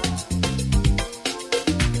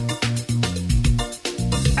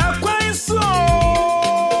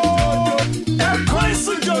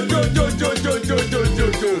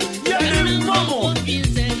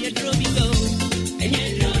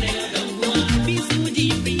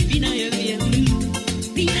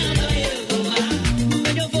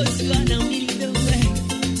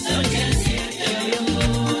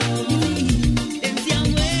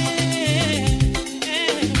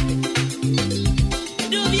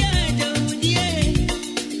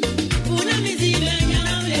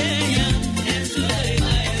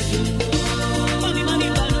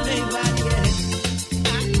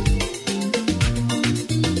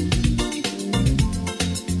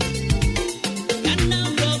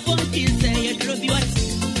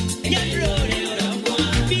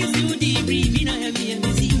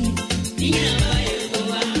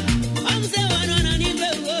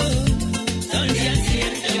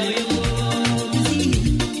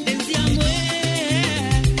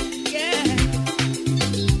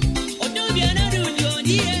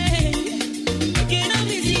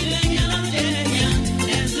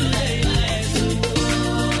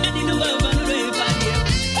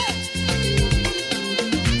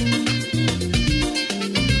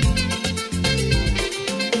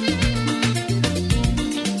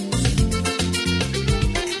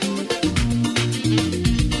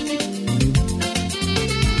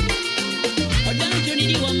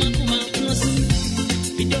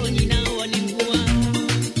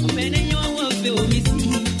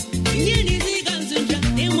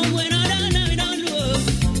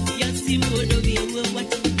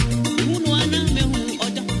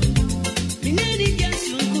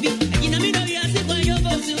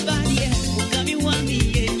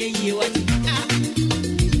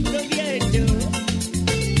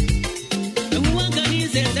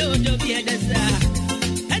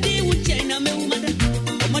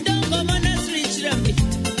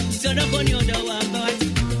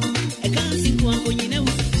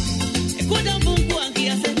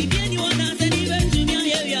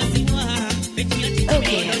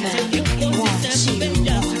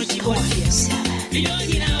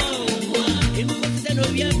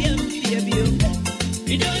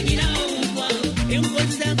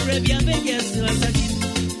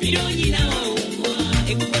We don't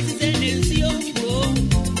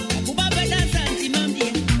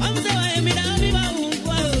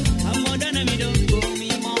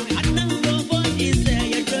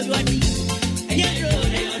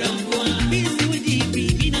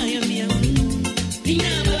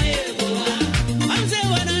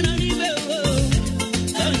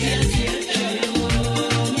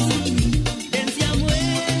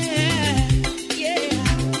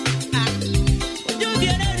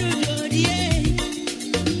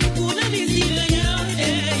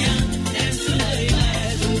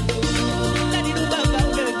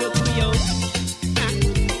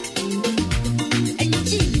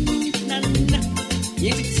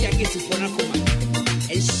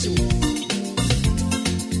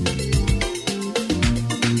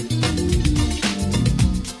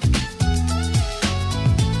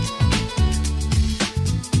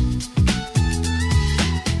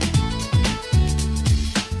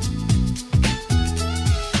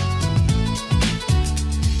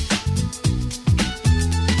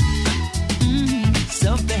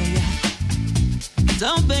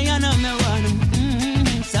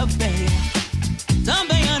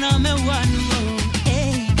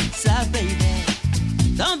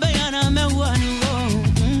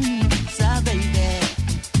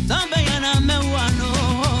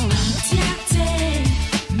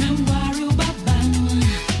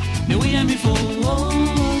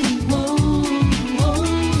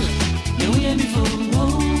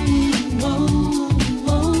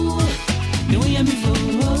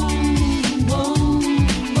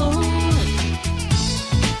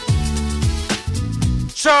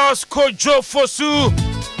Kojo Fosu,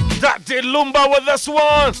 that did Lumba with this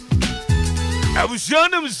one. I was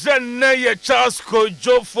young and Zenaya Charles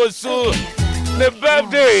Kojo Fosu, the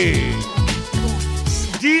birthday.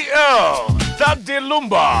 DL, that did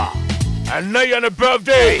Lumba, and now on the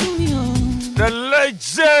birthday. The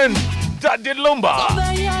legend, that did Lumba.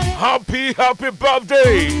 Happy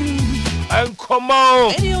birthday. And come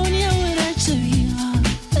on.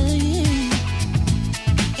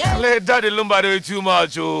 Let Daddy Lumba do too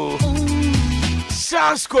much.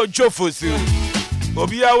 Sasko Jofusu.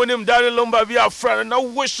 Obia when him Daddy Lumba be a friend and now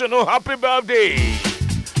wishing no happy birthday.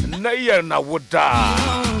 Naya na woda.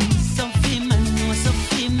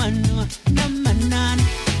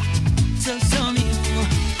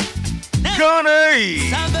 Gonna.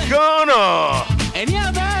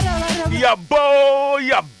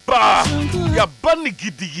 Yaba ni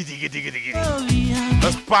gidi.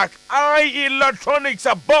 The Spark Eye Electronics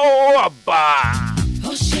Aba.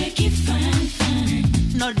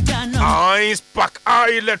 I Spark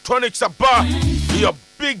Eye Electronics Aba. Your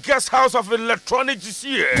biggest house of electronics this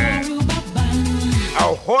year.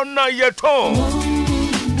 Ahona Yeto.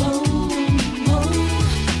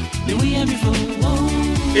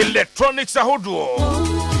 Electronics Ahodo.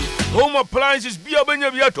 Home appliances Biabenya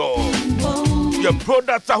Biato. Your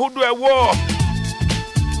products Ahodo War.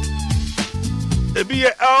 It be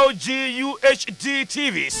a LG UHD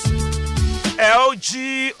TVs,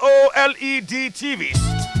 LG OLED TVs,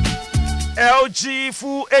 LG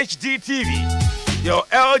Full HD TV, your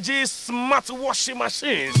LG smart washing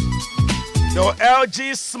machines, your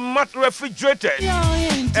LG smart refrigerators,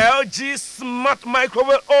 LG smart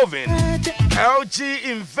microwave oven, LG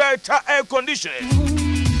inverter air conditioning,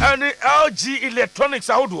 and the LG electronics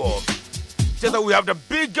outdoor. Just that we have the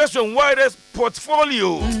biggest and widest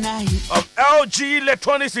portfolio of LG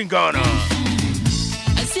electronics in Ghana.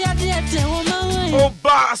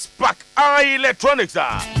 Oba Spark Eye Electronics.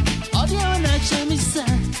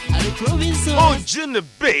 Oh, Jin the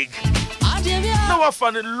big. Now I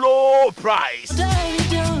found a low price.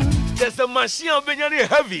 There's a machine being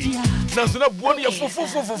heavy. That's not one year for.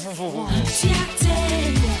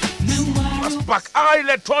 Spark Eye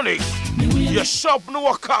Electronics. Your shop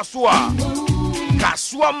no Kasua.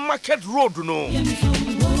 Kasua Market Road no.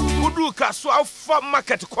 Kudu Kasua Farm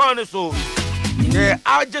Market Kwane so. The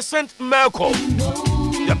adjacent Melcom.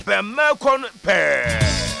 The per Melcom per.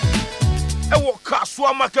 Ewo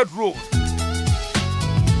Kasua Market Road.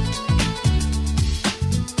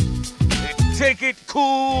 Take it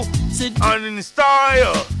cool and in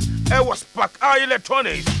style. Ewo Spark Eye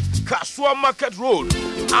Electronics. Kasua Market Road.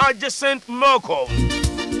 Adjacent Melcom.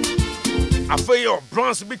 I feel your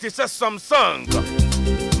bronze BT says Samsung,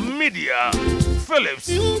 Media, Philips,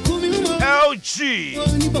 LG,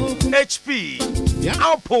 HP,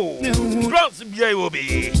 Apple, bronze BIOB,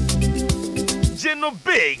 Geno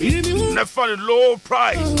Big, Nefan low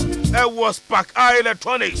price. It was Spark Eye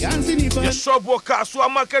Electronics, your shop worker,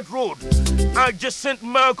 Market Road, adjacent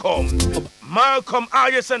Malcolm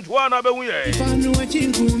adjacent one.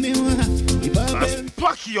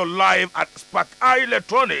 Spark your life at Spark Eye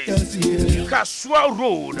Electronics, Kasua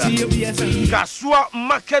Road, Kasua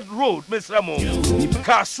Market Road, Mr. Mo,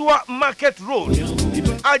 Kasua Market Road,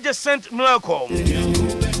 adjacent Malcolm.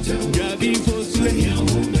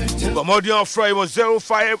 Comodian Friday was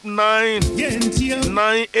 059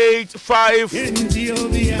 985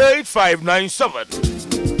 8597.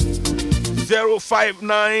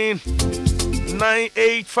 059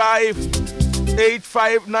 985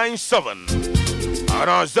 8597.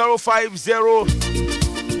 Around 050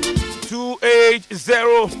 280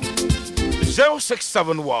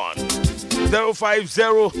 0671.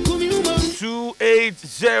 050 280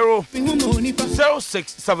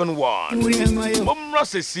 0671. Mumra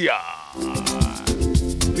Sesia.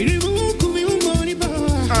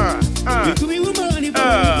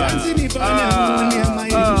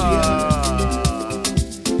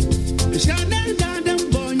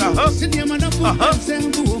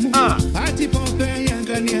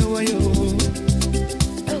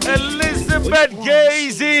 Elizabeth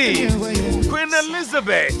Gazy, Queen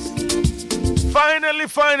Elizabeth. Finally,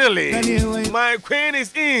 my queen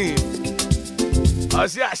is in. I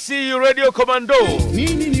see you, Radio Commando.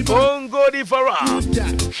 Bongo di Farah.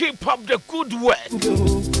 Keep up the good work.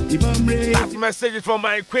 That message is from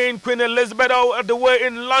my queen, Queen Elizabeth, all the way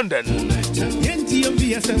in London.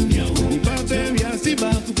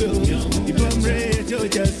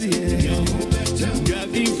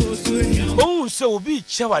 Oh, so be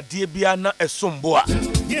chawa dear Biana a Sumboa.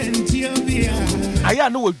 I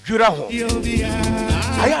know a Juraho.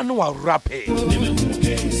 I know a rappe.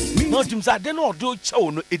 No, Jim, I don't know, do chow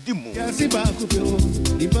no edimu.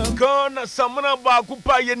 Gonna summon a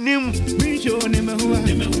bakupa your name.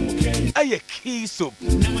 I key soap.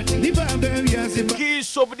 Key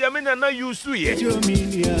soap, the amina na you sweet.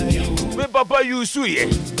 Me papa you sweet.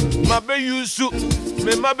 Mabe you soup.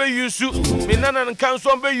 Me mabe you soup. Me nana and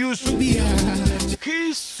council be you soup.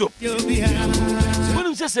 Key soap. When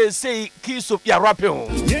you say key soap, you're rapping.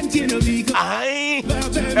 Aye,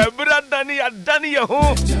 every Danny at Danny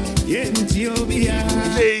home.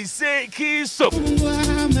 They say key soap.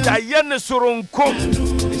 Diana Soronko.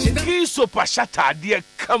 Key soap a shatter, dear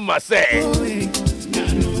come say.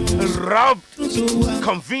 Rubbed,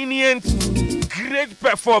 convenient, great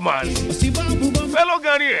performance. Fellow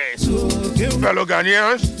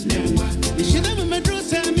Ghanaians.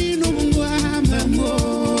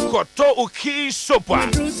 Koto uki sopa.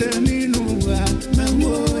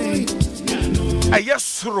 Aya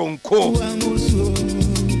Soronko.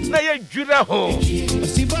 Na ya jura ho.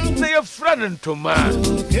 Na ya franentoma.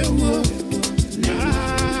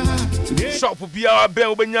 Shop be our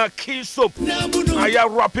bell when you key soap. Aya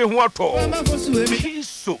rapping water. Key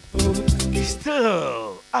soap.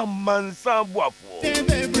 Still a man samwafo.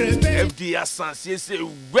 FD Asansi say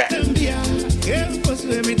wet.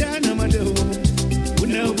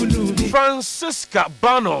 Francisca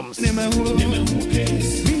Barnums.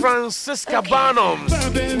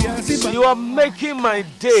 You are making my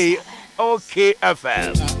day,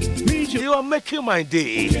 OKFM. You are making my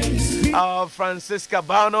day. Francisca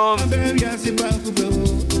Barnums.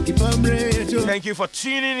 Thank you for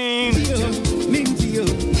tuning in.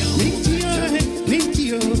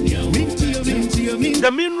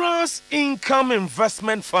 The Minerals Income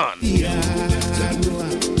Investment Fund.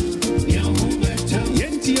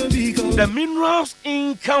 The Minerals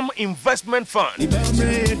Income Investment Fund.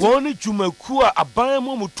 One Jumakua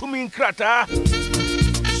Abayamo Mutumin Krata.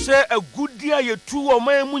 Say a good dear you two or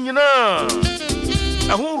my munina.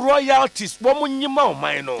 A whole royalties, woman yama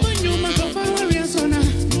mino.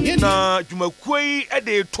 Na Jumakwe at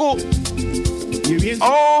the top.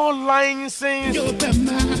 All licenses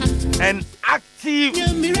and active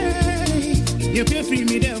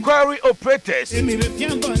quarry operators,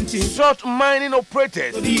 salt mining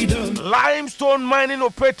operators, limestone mining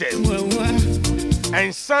operators,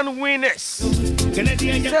 and sun winners.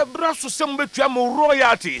 The brass of some between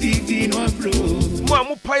royalties.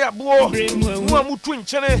 Muamu Payabo, Muamu Twin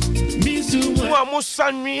Chene, Muamu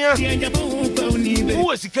Sanmia, who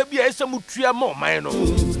was the Kabia Samutria more minor.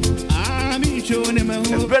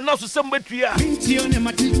 Brenos somebody and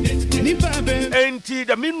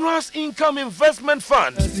the Minerals Income Investment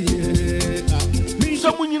Fund.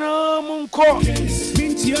 Someone Munko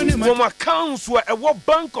from accounts were a World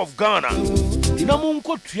Bank of Ghana.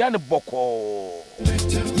 Namunko Triana Boko.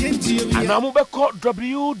 And Namubeko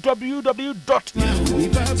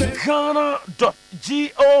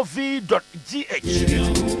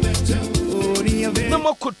www.ghana.gov.gh.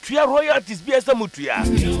 Namo Kutria royalties Biasa Mutria.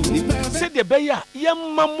 Said the Baya,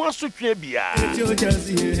 Yamma Sutrebia.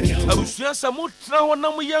 abusua samutra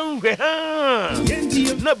honam yenhwe ha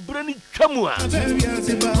na brani twamua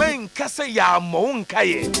men kase ya mo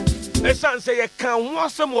nkaye esanse ye kan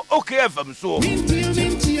wosem OKFM so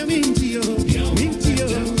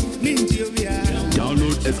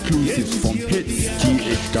download exclusives from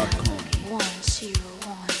hitsgh.com.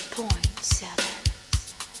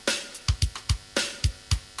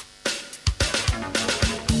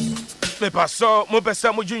 101.7. Me paso mo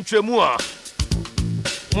pesa mo dwuntwemu a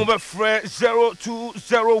mo be frɛ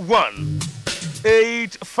 0201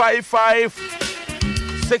 855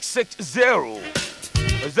 660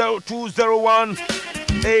 0201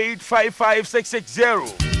 855 660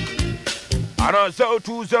 and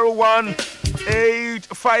 0201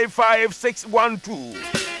 855 612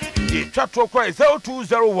 the chat to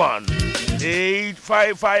 0201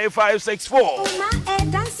 855 564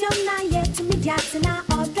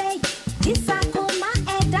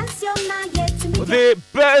 the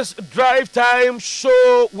best drive time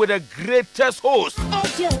show with the greatest host,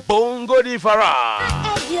 Bongo Di Farah,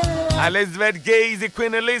 Elizabeth Gay, the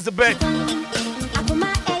Queen Elizabeth.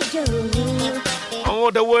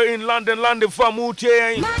 All the way in London for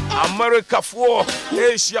Mutier, America for,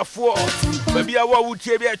 Asia for, maybe I will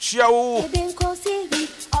tell you, Chiao.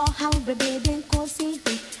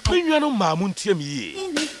 You know, Mamuntiemi.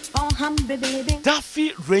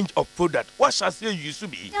 Daffy range of product. What shall say used to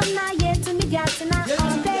be?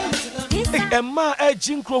 A ma a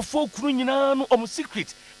jinkro folk runyan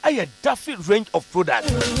secret. I a Daffy range of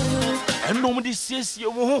product. And nobody says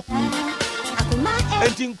you home.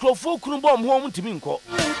 And in Crofok bomb home to Minko.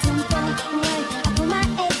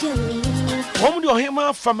 Home your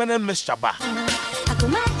hema feminine Mr. Ba.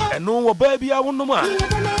 And no baby, I won't know more.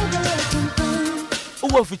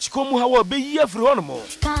 Oh, if it's come, how a be here for animal.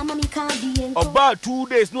 About 2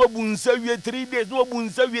 days, no boonsa, 3 days, no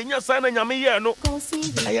boonsa, your son and Yamia. No,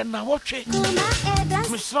 I am now watching.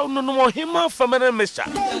 Miss Round no more him feminine Mr.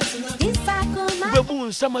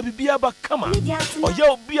 Baboon, some be about come or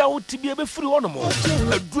you'll be out to be a free animal.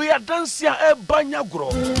 A great dancer, a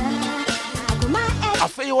banyagro. I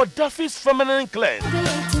feel your Duffy's feminine clan.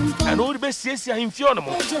 And all the best yes, I am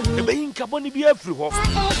Fionamo. The being carbon be everywhere.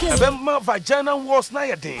 A bema vagina was nigh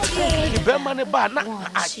a day. The bema banana,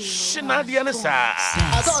 I shenadiana.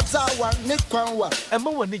 I thought I want Nick Quanwa. And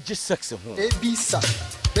more than just sex.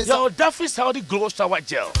 Your Duffy's how the glow shower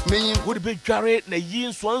gel. Would be carried the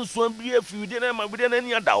yin swan be a few dinner within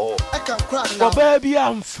any other. I can cry. Oh, baby,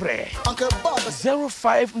 I'm free. Uncle Bob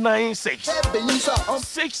 0596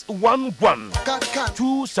 611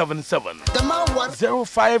 277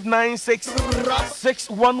 0596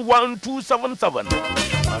 611 277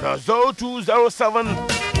 and 0207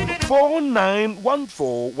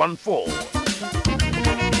 491414.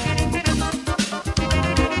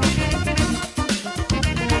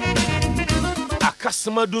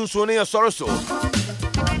 Customer doing so near Soroso.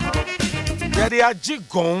 Daddy, I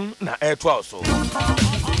jigong na air also.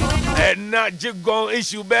 And not jigong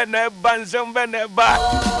issue better bansam better ba.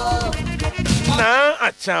 Na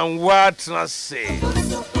a chan what na say.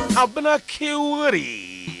 Abna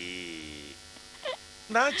kiwiri.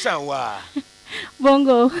 Na chan wa.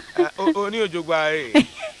 Bongo. Oni ojogba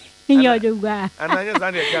Yo jogba. Ananya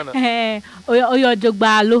zani kana. Oyo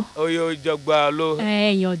jogba lo. Oyo jogba lo.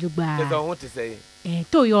 Yo jogba. That's what to say.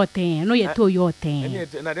 To your ten, no ye to your ten.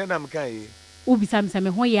 And na den am kai. Ubi sam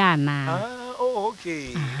ho ya na. Ah, oh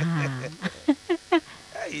okay.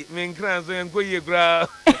 Hey, men kran so en go ye gra.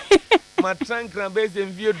 Ma trankran be se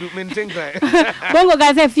mfie du men trankran. Bongo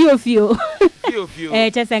ga se fio. Fio.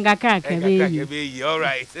 Chesenga kaka be. All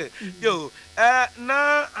right. Yo,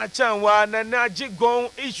 na achanwa na jigon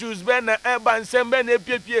issues be na ban sembe na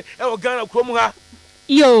piepie e o Ghana krom ha.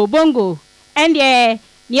 Yo, Bongo. And ye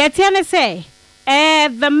tiane say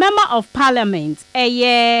the member of parliament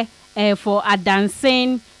for a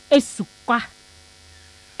dancing esukwa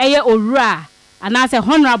owura anase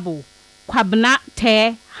honorable Kwabena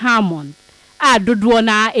Te Hammond dodoɔ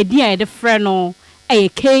na edian de frɛ no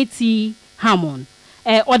KT Hammond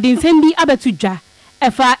ɔdinsɛm bi abetu dwa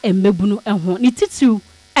ɛfa mmebunu ho ne titu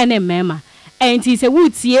ene mema enti sɛ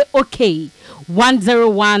wutie okay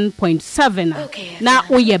 101.7 na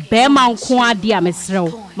oye bema nko ade a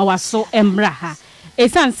mesrew ma waso emra ha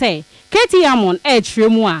esan say KT Hammond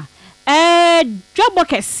tremu a jobo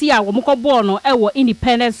kesi a wo mkɔbɔ no ɛwɔ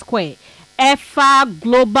Independence Square efa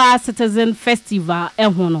Global Citizen Festival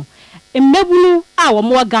ho no mmebunu a wo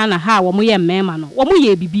mo Ghana ha wo mo ye mema no wo mo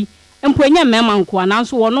ye bibi mpo enya mema nko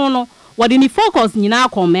ananso wo no wo de ni focus nyina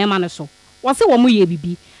akɔ mema no so wo se wo mo ye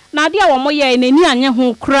bibi na ade a wo mo ye n'ani anye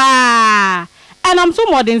ho kra and I'm so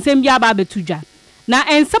modern same bi aba betudwa na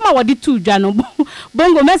ensem a wodi tu dwa no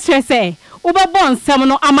bongo mesre say ubebo nsem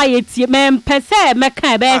no ama yetie mempese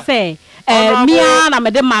meka be say mia na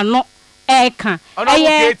mede ma no eka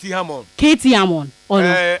Katie Hamon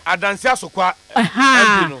adansi asokwa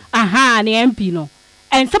ne MP no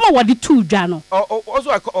ensem a wodi tu dwa no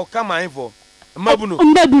also okama info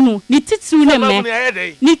mbabunu ni titru ne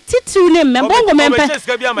me bongo mempe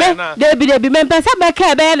debi mempe se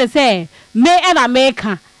beka be le say me na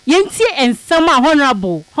meka yenti ensem a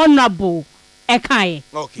honorable ekaye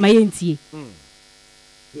ma yenti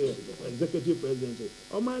executive president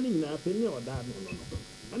omani na afeni oda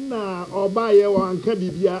no na obaye wanka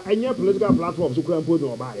bibia anya political platforms kura mpo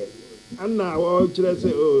no obaye anna o kire se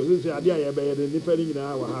o se ade aye be ye ni fani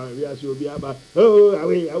nyina wa ha wi ase obi aba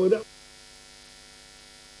awe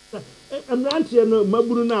amrantie no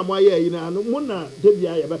maburu na amoye yi na no mu na de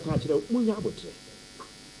bia ye be ka kire munya abotre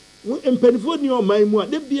mu empanifo ni o man mu a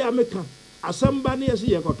de bia meka asamba ne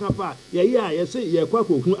yesi ye koka pa ye yi a yesi ye kwa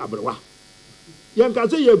kohu abrewa yanka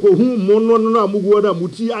se ye kohu mu no na muguo da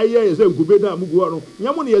muti aye ye se nkube da muguo no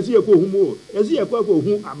nyamu ne yesi ye kohu mu yesi ye kwa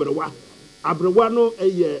kohu abrewa no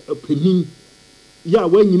eye panin ya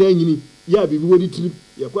wanyina nyini ya bibi wodi trip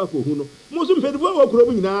ye kwa kohu no mo so mpedifo wa kuro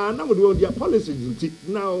mu nyina na mo de dia policy nti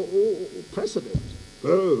na president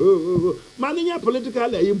maninya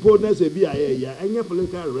political importance bi aye ya anya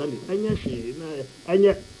political rally anya hwe na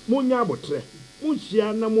anya munya abotre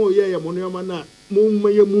munhia na mo ye mo no ma na mo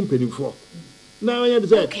meye mu mpedifo na anya de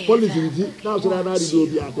say policy nti na so na ade do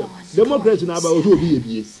bi atem democracy na aba o so bi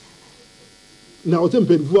ebie na o tem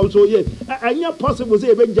mpedifo so ye anya possible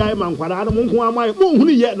say be jai man kwara na mo nko amai mo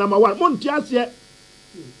hunu ye na ma wa mo ntiase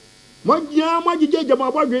mo nya mo gigeje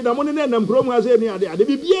ma bodwe na mo ne na mpro mu ase ni ade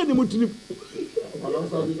bibie ni mutiri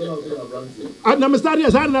na me start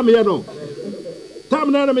yes na me no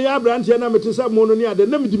tam na me ya branch na me tisa mo no ni ade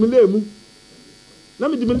na me dimile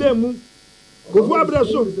mu kofu abra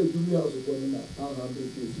so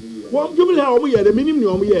won jumile ha o mu ye de minim ni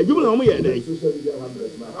o mu ye jumile o mu ye de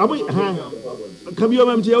abu ha kabio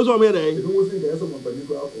mam tie o so o mu ye de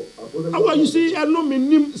you see I know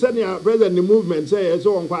minim senior president the movement say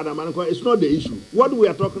so on kwada man it's not the issue what we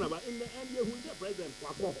are talking about in the end you who the president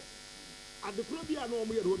kwako at the club ya no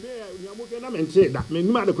mo ye do be nyamu ke na mente da me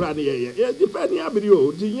nima de kura ne ye depend ya bi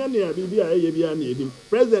o tinya ne bibia ye bia ne edim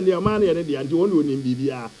president ya man ye de anti won onim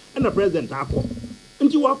bibia and the president akọ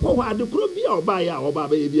nti wakọ wa de club ya oba ya oba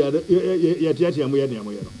ba ye bia ye tiatia mo ye ne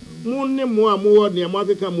mo ye no mo ne mo amo ne mo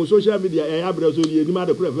akeka mo social media ya abra so ye nima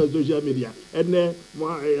de kura social media ene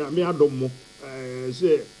me adom mo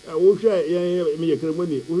say wo hwe me ye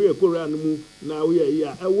kremoni wo hwe kora no mu na wo ye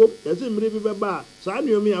ya ewo yase mire bi beba sa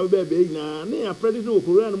ne omi a be be na ne ya predict wo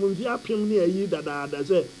kora no mu mfi apem ne ayi dada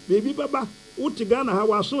say bebi beba wo ti Ghana ha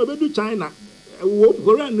waso ebedu China wo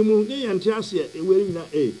kora no mu ne ye nte ase ewe nyina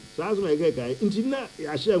sa so me kai nti na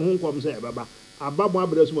ya hye ho nkom say beba ababo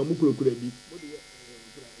abra so mu kurokura bi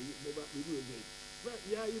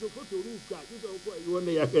and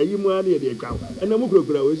I'm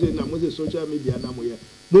going to social media.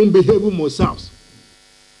 Behave yourselves.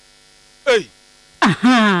 Hey,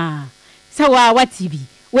 so what TV?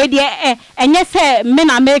 Where the and yes, men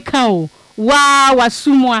American was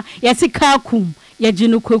sumwa, yes, a calcum. Ya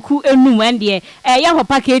jinu kweku enu ende ya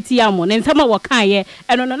hopa keti ya mo nsama wokan ye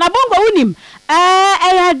eno no na bongo unim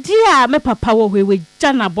ya dia me papa wo hwewe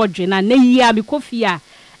jana bodwe na yi a me kofia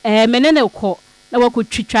menene ko na wako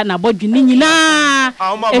twitwa na bodwe ni nyina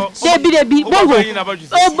debi bongo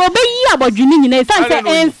obeyi abodwe ni nyina sanse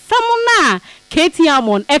ensam na keti ya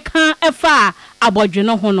mo eka efa abodwe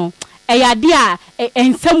no ho no ya dia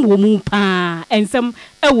ensam wo mu pa ensam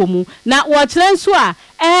ewo mu na wo kire nso a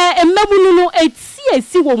emmabunu no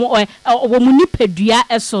esi wo mu nipadua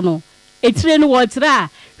eso no etire no wo kire a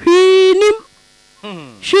hwinim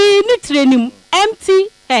hwini trenim empty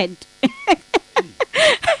head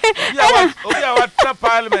what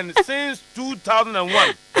parliament since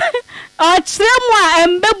 2001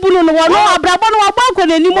 embebunu no wono abrabo no wabako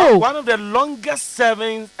nanimo one of the longest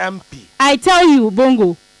serving MP. I tell you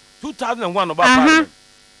bongo 2001 about parliament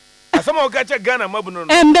asama ogacha Ghana mabunu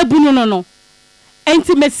no embebunu no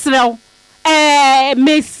enti mesrew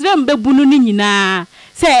mbebunu ni nyina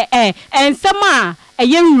se ensema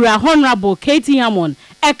yenwura honorable Katie Hamon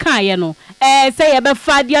eka ye no se ye be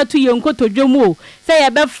fa dia to ye nkotodwom o se ye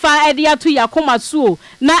be fa dia to yakoma so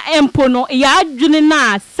na empo no ya adwene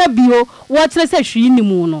na sabio wo kire se hwi ni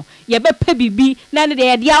mu no ye be pa bibi na ne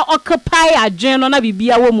de dia occupy adwene no na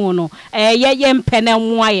bibia wo mu no ye mpene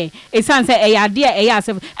nwaye esan se ya de ya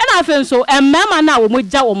asef na afen so emmema na wo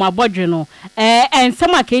mogya wo mabodwe no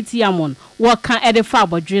ensema Katie Hamon wo kan e de fa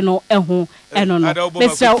abodwe no ho eno no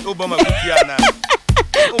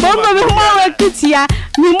bongo me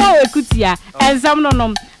mo ekutia ensam no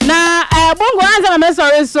na bongo anza me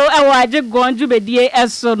so e wo age gonju bedie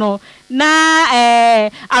eso no na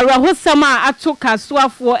arahosama ato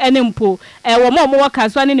kasuafo ene mpo wo mo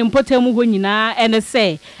kasua ne mpo temu ho nyina ene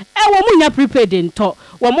se wo munya prepaid nto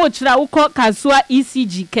wo mo kira ukọ kasua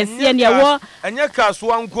ECG kese ne wo anya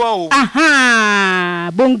kasua nko o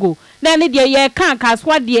aha bongo na ne de ye kan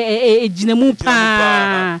kasua de ejinamu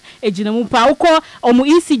pa ukọ omo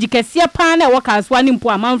ECG kese pa na wo kasua ne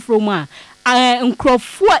mpo amanfro mu a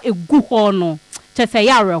nkrofo egu ho no chese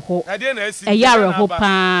yare ho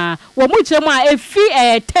pa wo mu kire mu a efi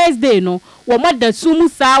Thursday no wo mo da sumu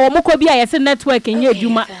sa wo mo ko bia yese network enye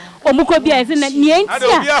aduma wo mo ko bia yese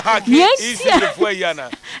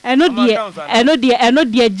eno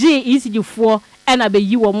de G ECG fo ena be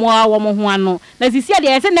yi wo mo ho ano na sisi de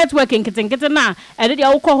yese network nketenkete na ene de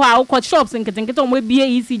awukọ ho a awukọ shops nketenkete wo mo bia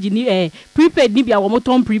ECG ni prepaid ni bia wo mo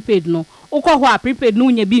ton prepaid no ukọ ho a prepaid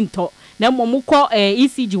no nya bi nto na momukọ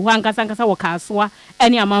ECG ho ankasa wo kaswa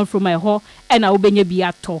ene amanfro my ho ena obenya bi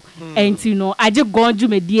ato enti no age gon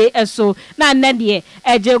dwumedie eso na nne de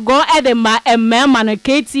age gon edema emmema no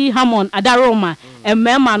KT Hammond Adaroma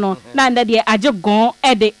emmema no na nne de age gon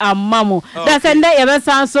ede amamo da se nne ye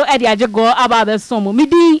besan so ede age gon aba be somo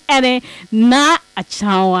midi ene na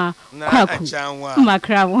achawa kwaku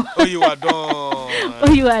makramo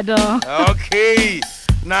oyiwadon okay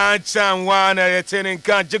na chanwa na yetene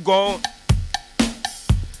kan jigon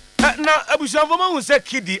na abushafoma hu se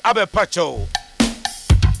kidi abepacho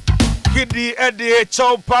kidi ede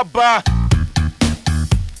chopaba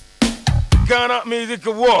Ghana Music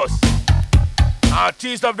Awards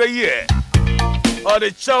Artist of the Year or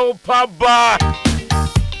the chopaba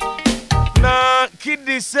na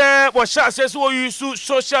kidi se wa sha se so use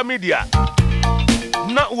social media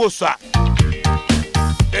na wosa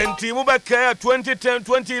enti mu beka 2010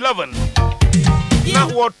 2011 na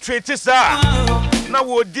wo treat sa na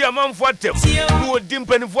wo di amanfo atem wo di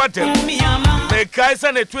mpanifo atem me kai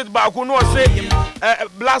sa na tweet ba ko no say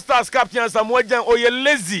Blasters captain Samuel oye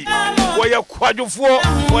lazy oye kwadwofo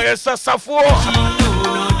oye sasafo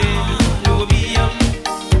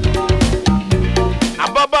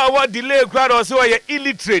ababa wa delay crowd o say oye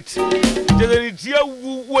illiterate je dia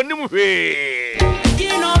wonim hwe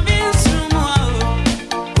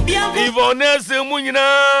Ivonese munyina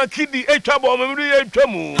kidi etwabo mamru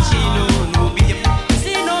etwamu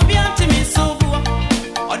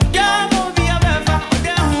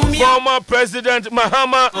Former President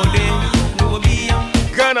Mahama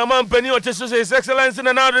Ghana mampani oteso His Excellency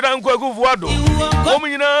na nadu danko akufuado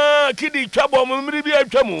munyina kidi twabo mamru bi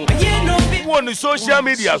etwamu won social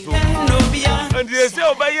media so and they say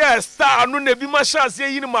obaye star no na bi ma chance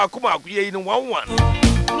yi ni makomaku yi ni 11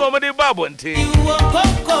 no me babo nte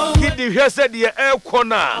kidi hwese de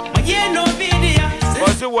ekona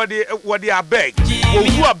was what they abeg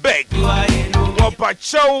who abeg wo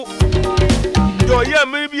pachow do ya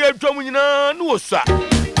me bi atwam nyina no osa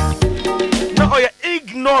na oya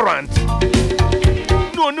ignorant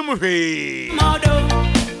no nim hwe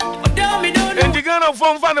and Ghana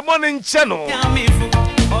from fan the morning channel do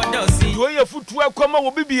ya futu akoma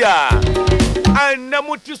wo bibia and na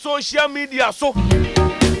muti social media so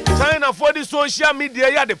China for the social media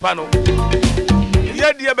ya de pano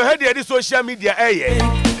ya de be head the social media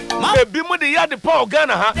be mo de ya de pa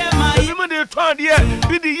Ghana ha be mo de twan de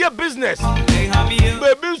be the business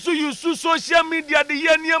be so use social media de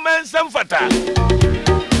ya niam ensam fata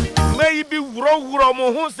may be wuro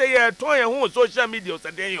mo ho say ya ton ya ho social media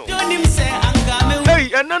so den yo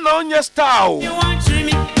hey and na onye star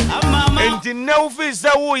and the now face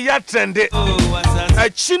that wo ya trend a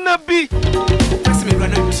china bi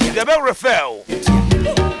the be refer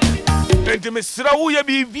and me sra wo ya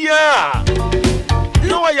bibia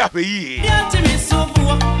no ya hweyi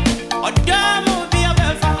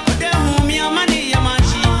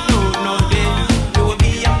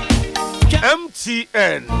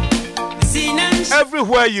MTN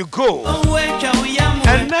everywhere you go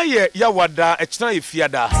and na ya wada e china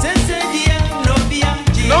ifiada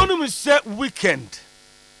no no me say weekend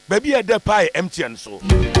baby e dey pay MTN so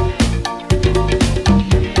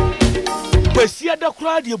Kwesi ada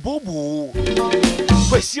kura de bobo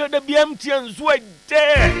kwesi ada bi MTN so de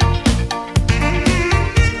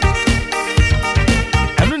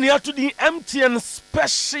anu ni ato di MTN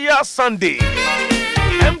special Sunday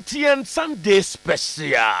MTN Sunday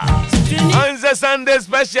special Anze Sunday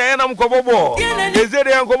special na mkobobo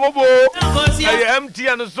ezere mkobobo aye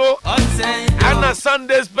MTN so ana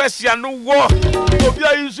Sunday special no wo obi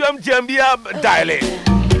ayu MTN bia dial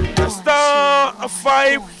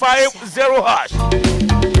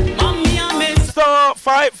 *550# star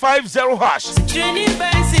 550 hash.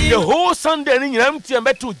 The whole Sunday in empty and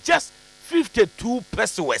to just 52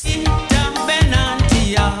 pesos.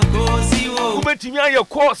 Ubetimia your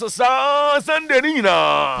course Sunday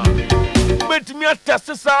nina. Ubetimia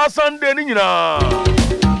test Sunday nina.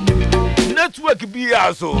 Network be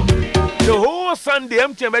also. The whole Sunday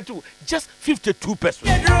empty and to just 52 pesos.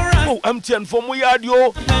 Oh, MTN for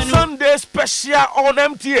Muyadio. Sunday special on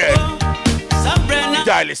MTN.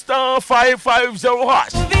 Dial star 550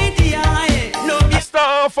 hash.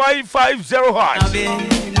 Star 550 hash.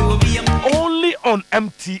 Only on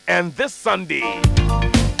MTN this Sunday.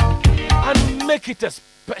 And make it a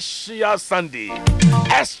special Sunday.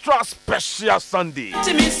 Extra special Sunday.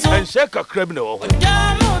 And shake a criminal.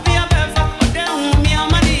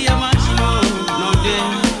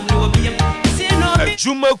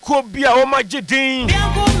 Juma Kobia o Majidin.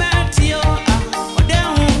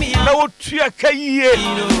 No tia kaye.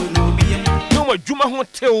 No Juma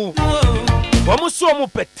Hotel. Wamu so mo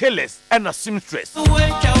peteles and a seamstress.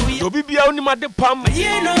 Yobi bia oni made pam.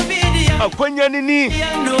 Akwanya nini.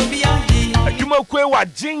 Juma kwe wa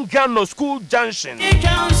Jingano School Junction.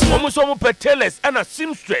 Wamu so mo peteles and a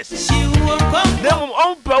seamstress. Them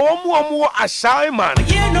ompa wamu ashaiman.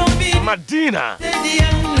 Madina.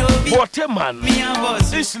 Waterman.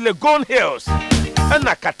 This Legon Hills. And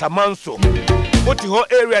a Catamanso. What the whole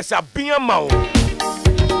areas are being mao.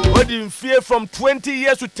 What in fear from 20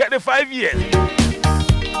 years to 35 years.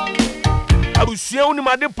 I will see only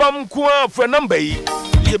my depam kwa for a number.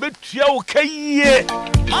 You bet you okay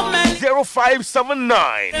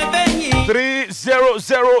 0579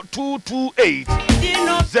 300228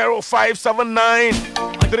 0579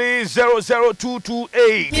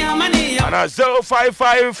 300228 and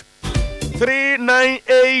 055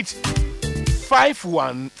 398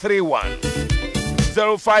 5131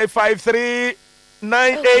 0553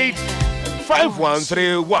 98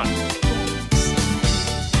 5131.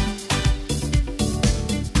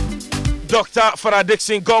 Dr. Farah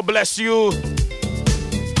Dixon, God bless you.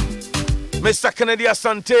 Mr. Kennedy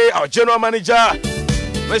Asante, our general manager.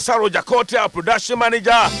 Mr. Roger Cote, our production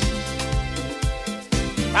manager.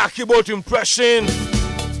 Akibot Impression.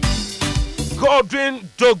 Godwin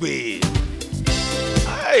Dogby.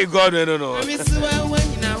 Hey, Godwin, no.